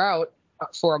ride her out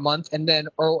for a month and then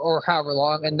or however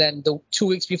long, and then the 2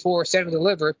 weeks before Stand and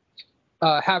Deliver,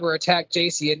 have her attack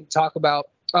JC and talk about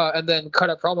and then cut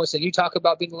a promo saying, you talk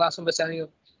about being the last woman standing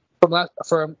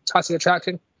from Toxic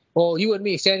Attraction. Well, you and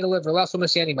me, Stand and Deliver, last woman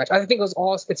standing match. I think it's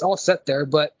all set there,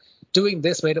 but doing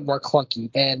this made it more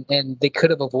clunky, and they could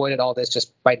have avoided all this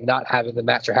just by not having the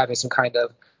match or having some kind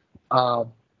of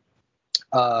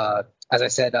as I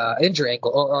said, injury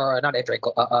angle or not injury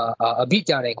angle, a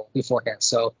beatdown angle beforehand.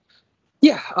 So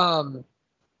I don't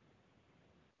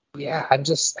know. I'm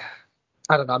just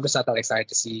not that excited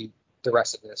to see the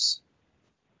rest of this.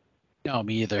 No,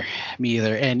 me either.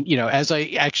 And, as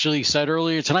I actually said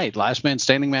earlier tonight, last man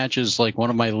standing match is like one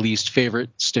of my least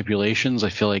favorite stipulations. I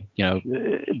feel like,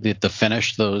 the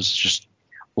finish, those just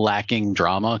lacking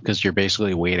drama because you're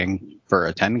basically waiting for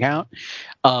a 10 count.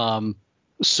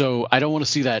 So I don't want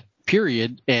to see that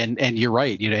period. And you're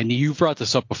right, and you've brought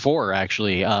this up before,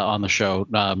 actually, on the show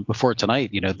before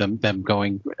tonight. Them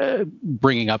going,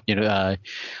 bringing up,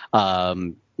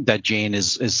 that Jane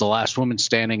is the last woman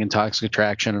standing in Toxic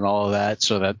Attraction and all of that.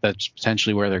 So that's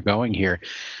potentially where they're going here.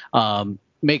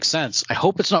 Makes sense. I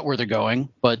hope it's not where they're going,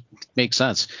 but makes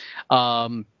sense.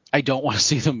 I don't want to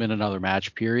see them in another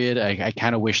match, period. I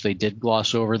kind of wish they did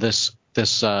gloss over this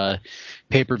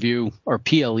pay-per-view, or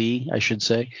PLE, I should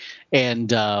say,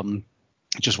 and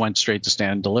just went straight to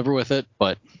Stand and Deliver with it.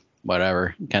 But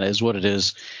whatever, kind of is what it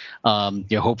is.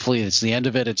 Hopefully it's the end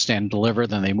of it. It's Stand and Deliver.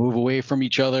 Then they move away from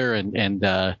each other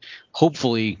and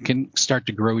hopefully can start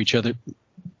to grow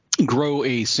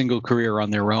a single career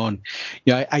on their own.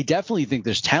 I definitely think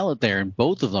there's talent there in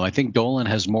both of them. I think Dolan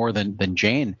has more than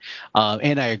Jane.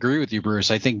 And I agree with you,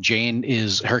 Bruce. I think Jane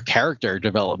her character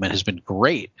development has been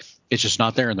great. It's just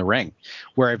not there in the ring,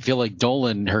 where I feel like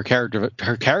Dolan, her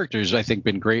character's, I think,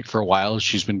 been great for a while.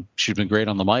 She's been great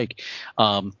on the mic.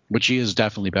 But she is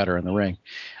definitely better in the ring.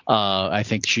 I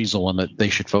think she's the one that they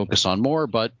should focus on more,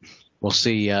 but we'll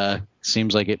see.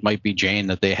 Seems like it might be Jane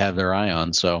that they have their eye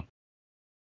on. So,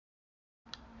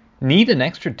 need an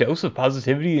extra dose of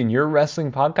positivity in your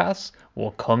wrestling podcasts?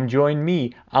 Well, come join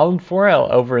me, Alan Forel,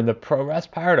 over in the Pro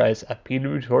Wrest Paradise at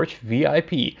PW Torch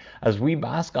VIP as we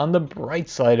bask on the bright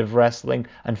side of wrestling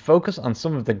and focus on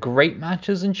some of the great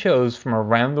matches and shows from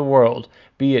around the world,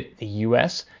 be it the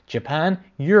US, Japan,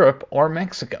 Europe, or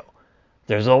Mexico.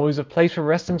 There's always a place for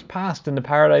wrestling's past in the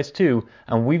Paradise too,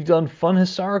 and we've done fun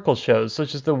historical shows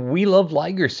such as the We Love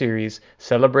Liger series,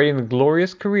 celebrating the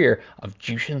glorious career of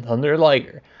Jushin Thunder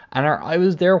Liger, and our I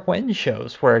Was There When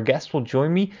shows, where a guest will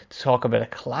join me to talk about a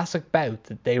classic bout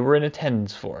that they were in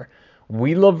attendance for.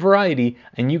 We love variety,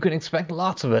 and you can expect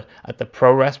lots of it at the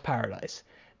Pro Wrest Paradise.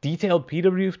 Detailed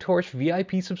PW Torch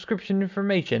VIP subscription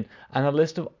information and a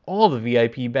list of all the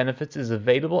VIP benefits is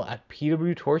available at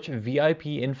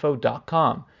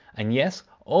pwtorchvipinfo.com. And yes,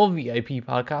 all VIP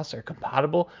podcasts are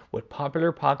compatible with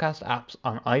popular podcast apps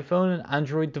on iPhone and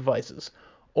Android devices,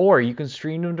 or you can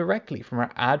stream them directly from our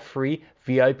ad-free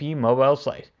VIP mobile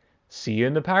site. See you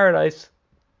in the Paradise.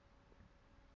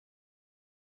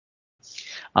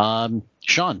 Sean,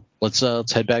 let's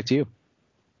head back to you.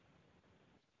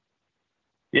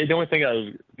 Yeah, the only thing I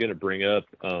was going to bring up,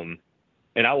 and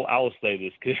I will say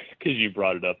this because you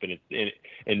brought it up, and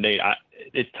Nate,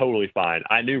 it's totally fine.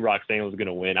 I knew Roxanne was going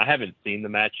to win. I haven't seen the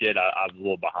match yet. I was a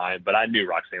little behind, but I knew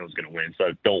Roxanne was going to win,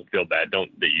 so don't feel bad.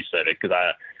 Don't that you said it, because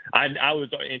I was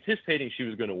anticipating she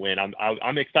was going to win.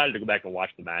 I'm excited to go back and watch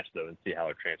the match though and see how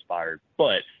it transpired.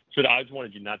 But so I just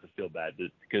wanted you not to feel bad,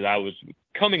 because I was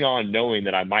coming on knowing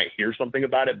that I might hear something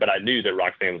about it, but I knew that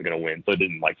Roxanne was going to win, so it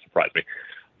didn't surprise me.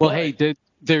 Well, hey,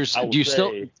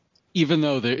 even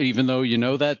though you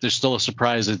know that, there's still a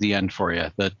surprise at the end for you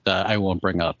that I won't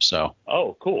bring up. So.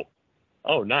 Oh, cool.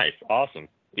 Oh, nice. Awesome.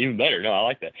 Even better. No, I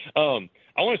like that. I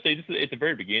want to say this is at the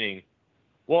very beginning.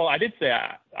 Well, I did say,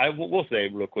 I will say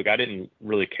real quick, I didn't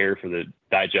really care for the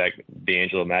Dijak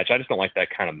D'Angelo match. I just don't like that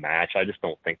kind of match. I just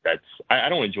don't think I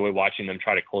don't enjoy watching them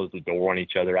try to close the door on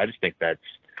each other. I just think that's,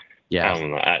 I don't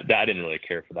know. I didn't really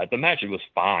care for that. The match, it was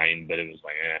fine, but it was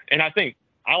like, eh. And I think,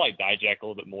 I like Dijak a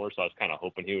little bit more, so I was kind of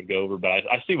hoping he would go over. But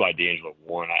I see why D'Angelo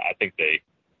won. I think they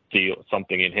see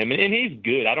something in him, and he's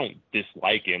good. I don't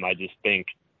dislike him. I just think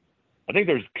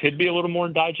could be a little more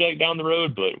in Dijak down the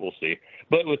road, but we'll see.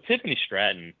 But with Tiffany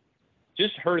Stratton,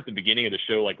 just her at the beginning of the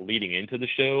show, leading into the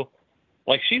show,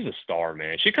 she's a star,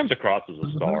 man. She comes across as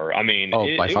a star. I mean,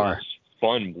 it was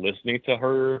fun listening to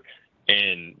her,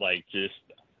 and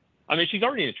she's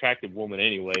already an attractive woman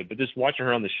anyway, but just watching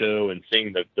her on the show and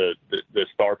seeing the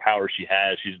star power she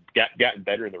has, she's gotten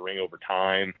better in the ring over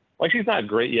time. She's not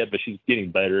great yet, but she's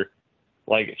getting better.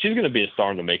 She's going to be a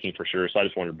star in the making for sure. So I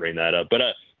just wanted to bring that up. But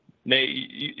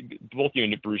Nate, both you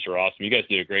and Bruce are awesome. You guys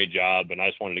did a great job, and I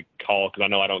just wanted to call because I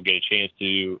know I don't get a chance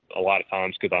to a lot of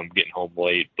times because I'm getting home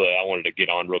late. But I wanted to get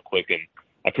on real quick, and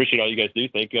I appreciate all you guys do.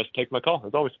 Thank you guys for taking my call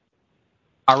as always.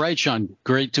 All right, Sean.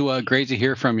 Great to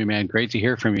hear from you, man. Great to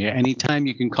hear from you. Anytime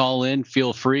you can call in,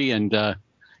 feel free and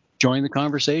join the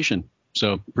conversation.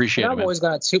 So appreciate it. I'm always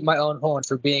going to toot my own horn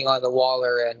for being on the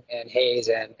Waller and Hayes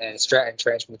and Stratton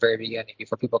trench from the very beginning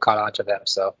before people caught on to them.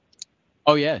 So.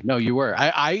 Oh yeah, no, you were.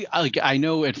 I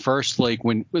know at first,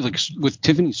 when with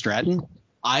Tiffany Stratton,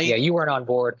 you weren't on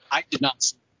board. I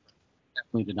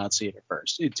definitely did not see it at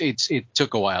first. It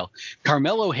took a while.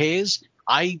 Carmelo Hayes,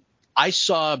 I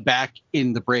saw back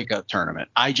in the breakout tournament.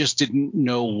 I just didn't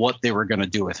know what they were going to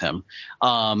do with him.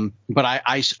 But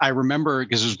I remember,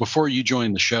 because it was before you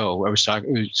joined the show, so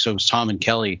it was Tom and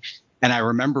Kelly. And I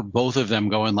remember both of them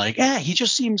going he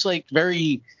just seems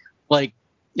very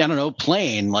I don't know,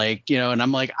 plain, like, and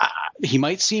I'm like, he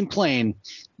might seem plain,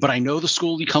 but I know the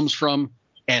school he comes from,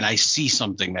 and I see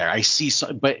something there. I see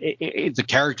some, but the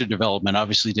character development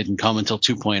obviously didn't come until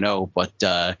 2.0. But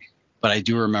I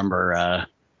do remember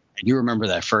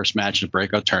that first match in the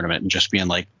breakout tournament and just being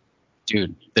like,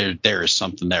 dude, there is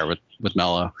something there with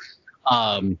Mello.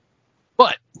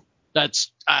 But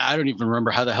I don't even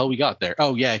remember how the hell we got there.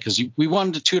 Oh yeah, because we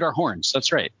wanted to toot our horns.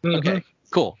 That's right. Mm-hmm. Okay,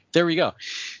 cool. There we go.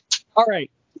 All right.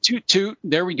 Toot.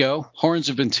 There we go. Horns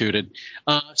have been tooted.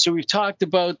 So we've talked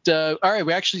about, all right,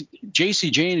 we actually,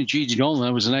 JC Jane and Gigi Dolan,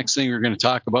 that was the next thing we were going to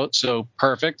talk about. So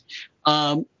perfect.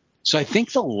 So I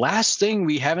think the last thing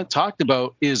we haven't talked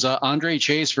about is Andre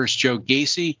Chase versus Joe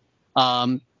Gacy,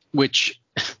 which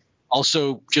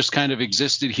also just kind of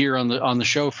existed here on the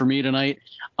show for me tonight.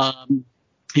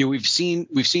 We've seen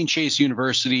Chase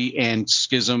University and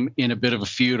Schism in a bit of a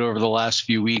feud over the last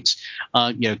few weeks.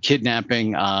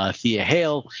 Kidnapping Thea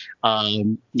Hale,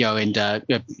 and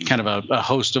kind of a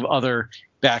host of other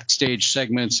backstage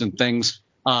segments and things.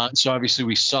 So obviously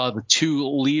we saw the two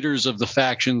leaders of the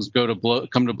factions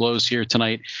come to blows here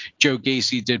tonight. Joe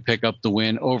Gacy did pick up the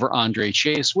win over Andre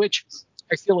Chase, which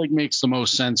I feel like makes the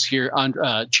most sense here. On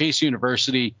Chase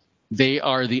University, they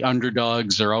are the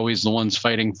underdogs. They're always the ones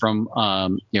fighting from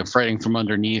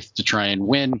underneath to try and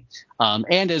win.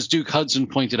 And as Duke Hudson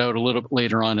pointed out a little bit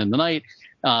later on in the night,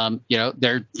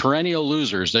 they're perennial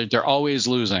losers. They're always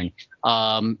losing.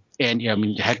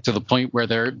 Heck, to the point where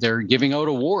they're giving out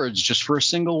awards just for a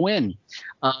single win.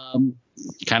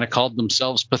 Kind of called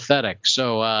themselves pathetic.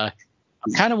 So I'm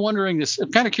kind of wondering this.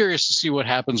 I'm kind of curious to see what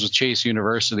happens with Chase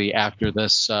University after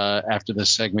this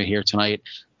segment here tonight.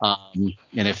 And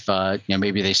if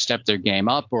maybe they step their game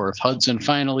up, or if Hudson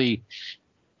finally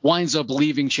winds up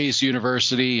leaving Chase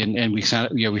University, and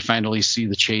we finally see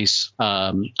the Chase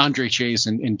Andre Chase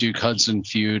and Duke Hudson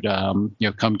feud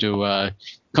come to a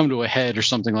head or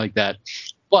something like that.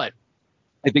 But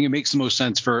I think it makes the most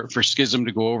sense for Schism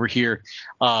to go over here.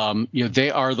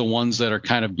 They are the ones that are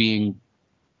kind of being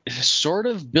sort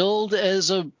of billed as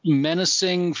a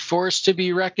menacing force to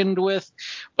be reckoned with,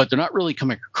 but they're not really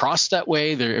coming across that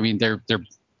way. They're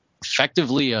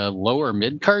effectively a lower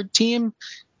mid-card team,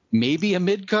 maybe a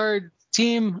mid-card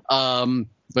team,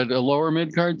 but a lower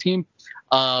mid-card team.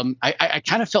 I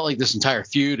kind of felt like this entire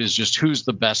feud is just who's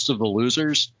the best of the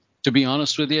losers, to be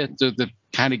honest with you, to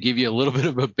kind of give you a little bit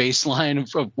of a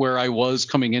baseline of where I was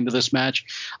coming into this match.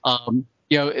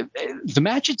 The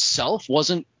match itself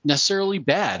wasn't necessarily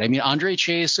bad. I mean, Andre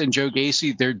Chase and Joe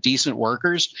Gacy, they're decent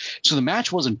workers, so the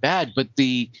match wasn't bad. But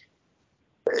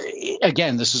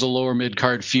again, this is a lower mid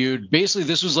card feud. Basically,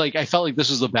 this was like, I felt like this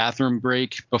was the bathroom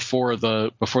break before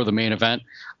the main event.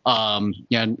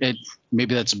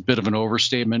 Maybe that's a bit of an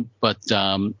overstatement, but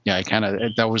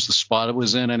that was the spot it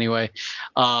was in anyway.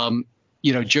 Joe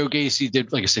Gacy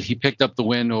did, like I said, he picked up the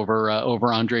win over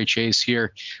Andre Chase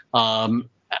here.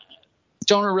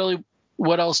 Don't know really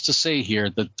what else to say here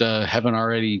that haven't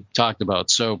already talked about.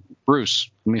 So,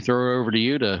 Bruce, let me throw it over to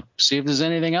you to see if there's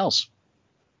anything else.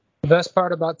 The best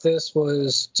part about this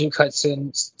was Duke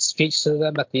Hudson's speech to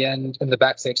them at the end in the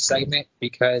backstage segment,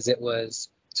 because it was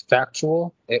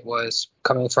factual. It was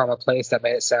coming from a place that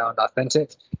made it sound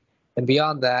authentic. And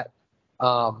beyond that,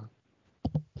 I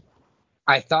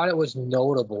thought it was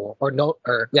notable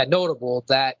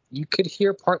that you could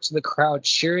hear parts of the crowd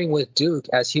cheering with Duke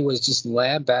as he was just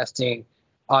lambasting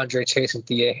Andre Chase and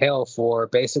Thea Hale for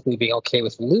basically being okay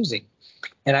with losing.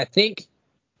 And I think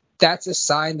that's a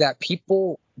sign that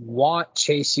people want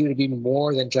Chase U to be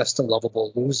more than just the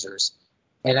lovable losers.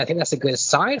 And I think that's a good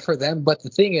sign for them. But the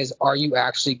thing is, are you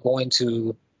actually going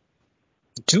to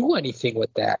do anything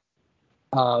with that?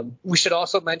 We should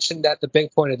also mention that the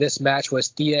big point of this match was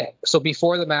Thea. So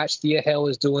before the match, Thea Hale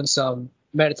was doing some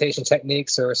meditation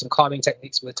techniques or some calming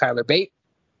techniques with Tyler Bate.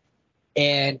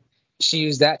 And she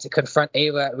used that to confront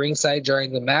Ava at ringside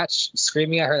during the match,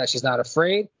 screaming at her that she's not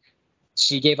afraid.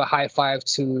 She gave a high five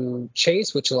to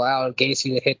Chase, which allowed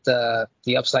Gacy to hit the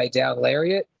upside down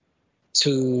lariat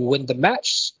to win the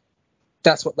match.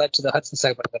 That's what led to the Hudson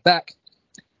segment in the back.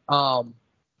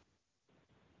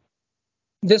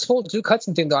 This whole Duke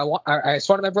Hudson thing, though, I just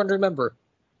want everyone to remember,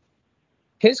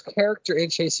 his character in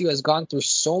Chase U has gone through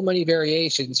so many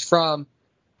variations, from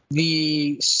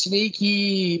the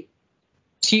sneaky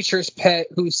teacher's pet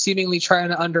who's seemingly trying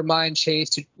to undermine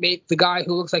Chase, to make the guy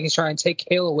who looks like he's trying to take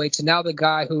Hale away, to now the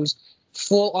guy who's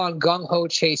full on gung-ho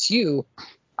Chase U.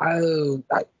 I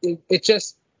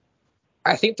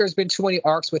think there's been too many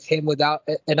arcs with him without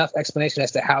enough explanation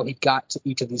as to how he got to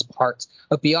each of these parts.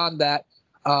 But beyond that,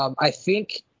 I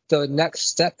think the next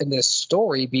step in this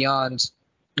story, beyond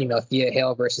Thea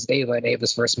Hale versus Ava in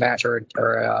Ava's first match, or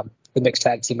the mixed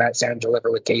tag team match Sandra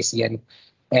deliver with Gacy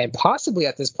and possibly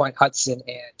at this point Hudson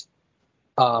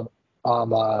and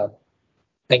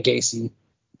Gacy,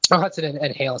 or Hudson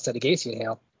and Hale instead of Gacy and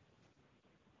Hale.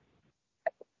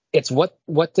 It's what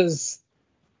does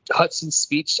Hudson's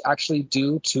speech actually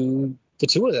do to the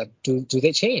two of them? Do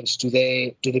they change? Do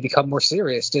they become more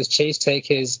serious? Does Chase take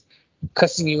his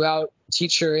cussing you out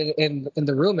teacher in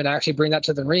the room and actually bring that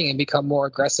to the ring and become more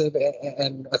aggressive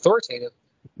and authoritative?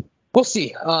 We'll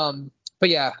see. But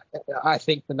yeah, I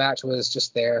think the match was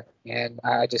just there, and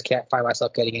I just can't find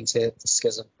myself getting into the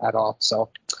Schism at all. So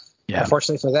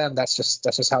unfortunately for them, that's just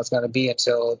how it's going to be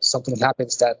until something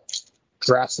happens that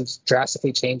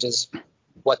drastically changes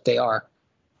what they are.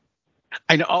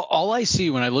 I know all I see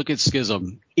when I look at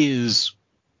Schism is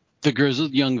the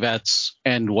grizzled young vets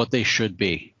and what they should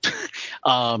be.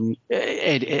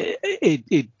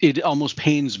 It almost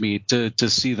pains me to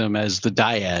see them as the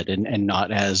dyad and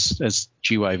not as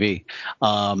GYV.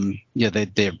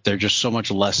 They're just so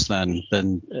much less than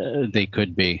they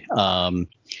could be.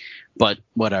 But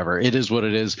whatever, it is what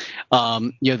it is.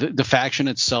 The faction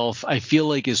itself, I feel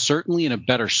like, is certainly in a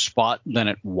better spot than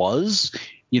it was.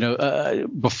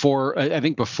 Before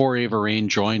Ava Raine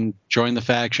joined the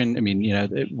faction. I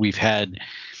mean, we've had,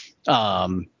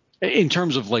 in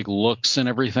terms of like looks and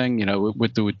everything,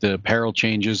 with the apparel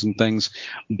changes and things,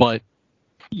 but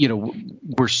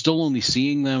we're still only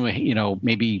seeing them,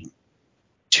 maybe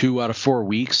 2 out of 4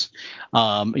 weeks,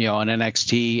 on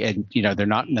NXT, and they're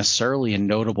not necessarily in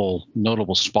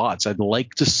notable spots. I'd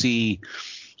like to see.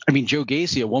 I mean, Joe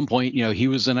Gacy at one point, he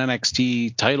was an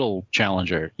NXT title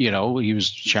challenger. He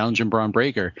was challenging Braun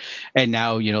Breaker, and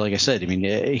now, like I said, I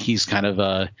mean, he's kind of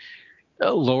a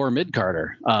lower mid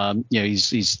carder.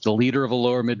 He's the leader of a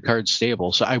lower mid card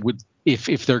stable. So I would,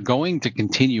 if they're going to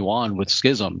continue on with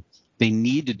Schism, they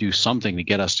need to do something to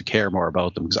get us to care more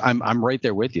about them. Because I'm right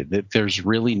there with you. That there's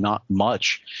really not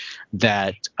much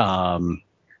that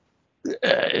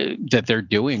they're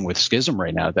doing with Schism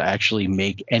right now to actually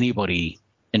make anybody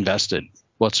invested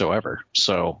whatsoever.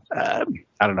 So I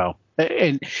don't know.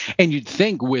 And you'd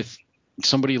think with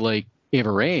somebody like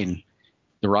Ava Raine,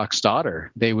 the Rock's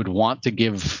daughter, they would want to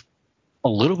give a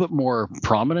little bit more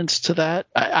prominence to that.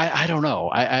 I don't know.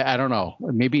 I don't know.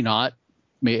 Maybe not.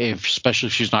 Especially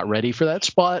if she's not ready for that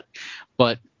spot.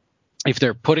 But if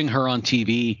they're putting her on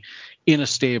TV in a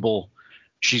stable,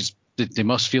 they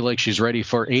must feel like she's ready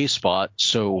for a spot.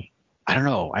 So I don't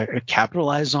know. I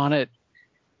capitalize on it.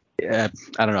 I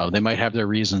don't know. They might have their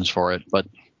reasons for it, but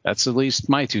that's at least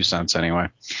my 2 cents anyway.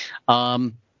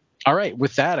 All right.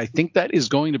 With that, I think that is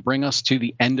going to bring us to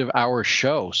the end of our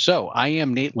show. So I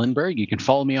am Nate Lindberg. You can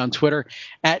follow me on Twitter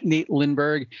at Nate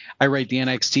Lindberg. I write the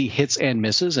NXT hits and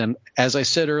misses. And as I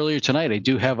said earlier tonight, I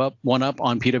do have one up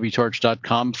on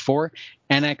pwtorch.com for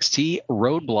NXT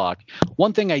Roadblock.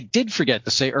 One thing I did forget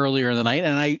to say earlier in the night,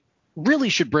 and I really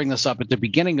should bring this up at the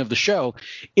beginning of the show.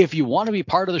 If you want to be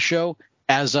part of the show,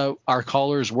 as our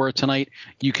callers were tonight,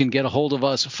 you can get a hold of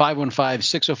us,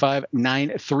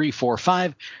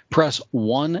 515-605-9345. Press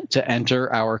 1 to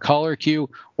enter our caller queue,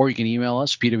 or you can email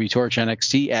us,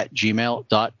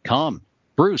 pwtorchnxt@gmail.com.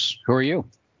 Bruce, who are you?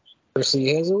 Bruce E.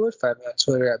 Hazelwood. Find me on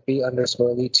Twitter at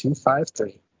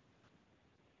B_Lee253.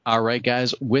 All right,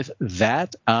 guys. With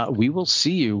that, we will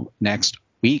see you next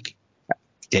week.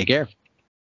 Take care.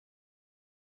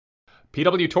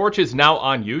 PW Torch is now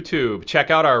on YouTube. Check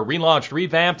out our relaunched,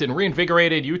 revamped, and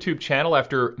reinvigorated YouTube channel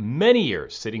after many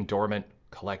years sitting dormant,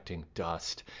 collecting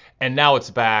dust. And now it's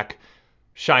back,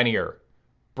 shinier,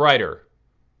 brighter.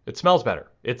 It smells better.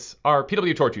 It's our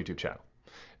PW Torch YouTube channel.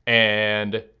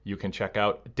 And you can check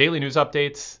out daily news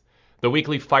updates, the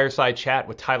weekly fireside chat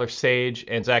with Tyler Sage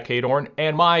and Zach Cadorn,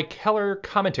 and my Keller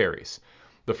commentaries.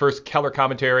 The first Keller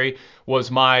commentary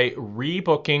was my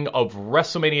rebooking of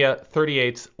WrestleMania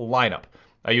 38's lineup.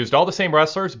 I used all the same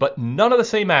wrestlers, but none of the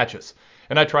same matches.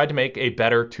 And I tried to make a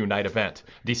better 2-night event.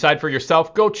 Decide for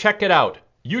yourself. Go check it out.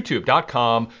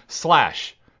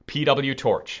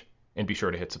 YouTube.com/PWTorch. And be sure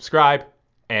to hit subscribe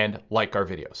and like our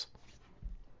videos.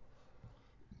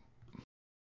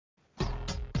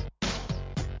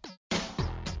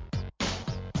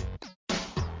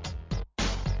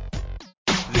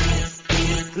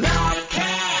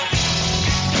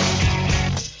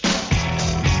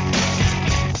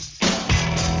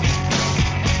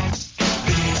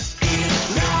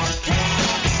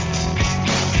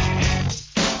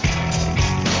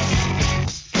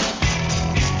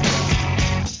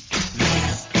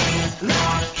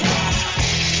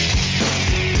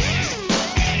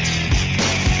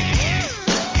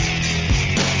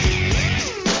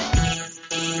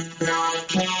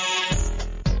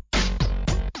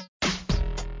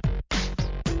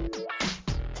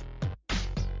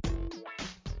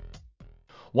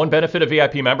 One benefit of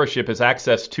VIP membership is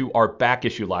access to our back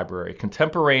issue library,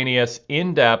 contemporaneous,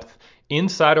 in-depth,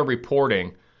 insider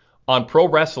reporting on pro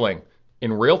wrestling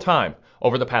in real time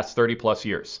over the past 30 plus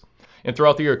years. And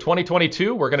throughout the year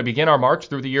 2022, we're going to begin our march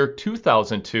through the year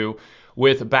 2002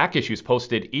 with back issues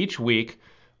posted each week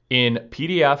in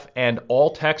PDF and all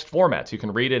text formats. You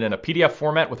can read it in a PDF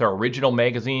format with our original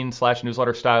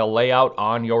magazine/newsletter style layout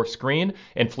on your screen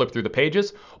and flip through the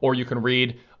pages, or you can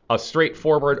read a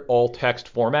straightforward all-text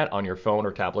format on your phone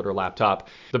or tablet or laptop.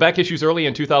 The back issues early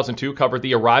in 2002 covered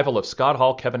the arrival of Scott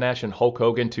Hall, Kevin Nash, and Hulk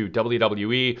Hogan to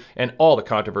WWE and all the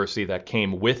controversy that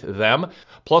came with them,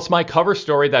 plus my cover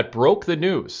story that broke the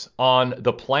news on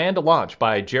the planned launch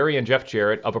by Jerry and Jeff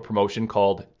Jarrett of a promotion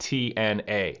called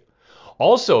TNA.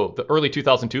 Also, the early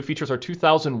 2002 features our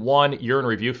 2001 year in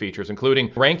review features,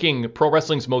 including ranking pro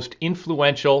wrestling's most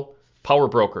influential power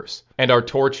brokers and our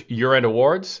Torch year-end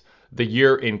awards, the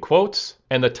year in quotes,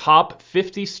 and the top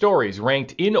 50 stories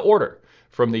ranked in order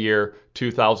from the year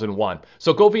 2001.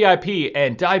 So go VIP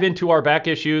and dive into our back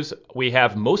issues. We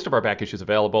have most of our back issues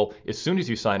available as soon as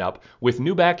you sign up, with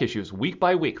new back issues week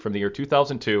by week from the year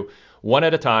 2002, one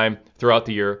at a time throughout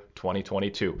the year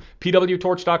 2022.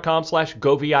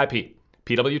 pwtorch.com/govip.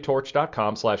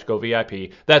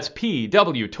 pwtorch.com/govip. That's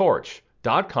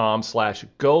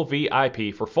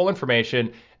pwtorch.com/govip for full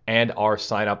information and our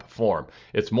sign-up form.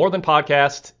 It's more than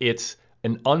podcasts. It's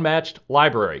an unmatched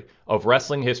library of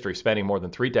wrestling history spanning more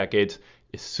than 3 decades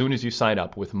as soon as you sign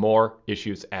up, with more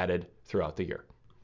issues added throughout the year.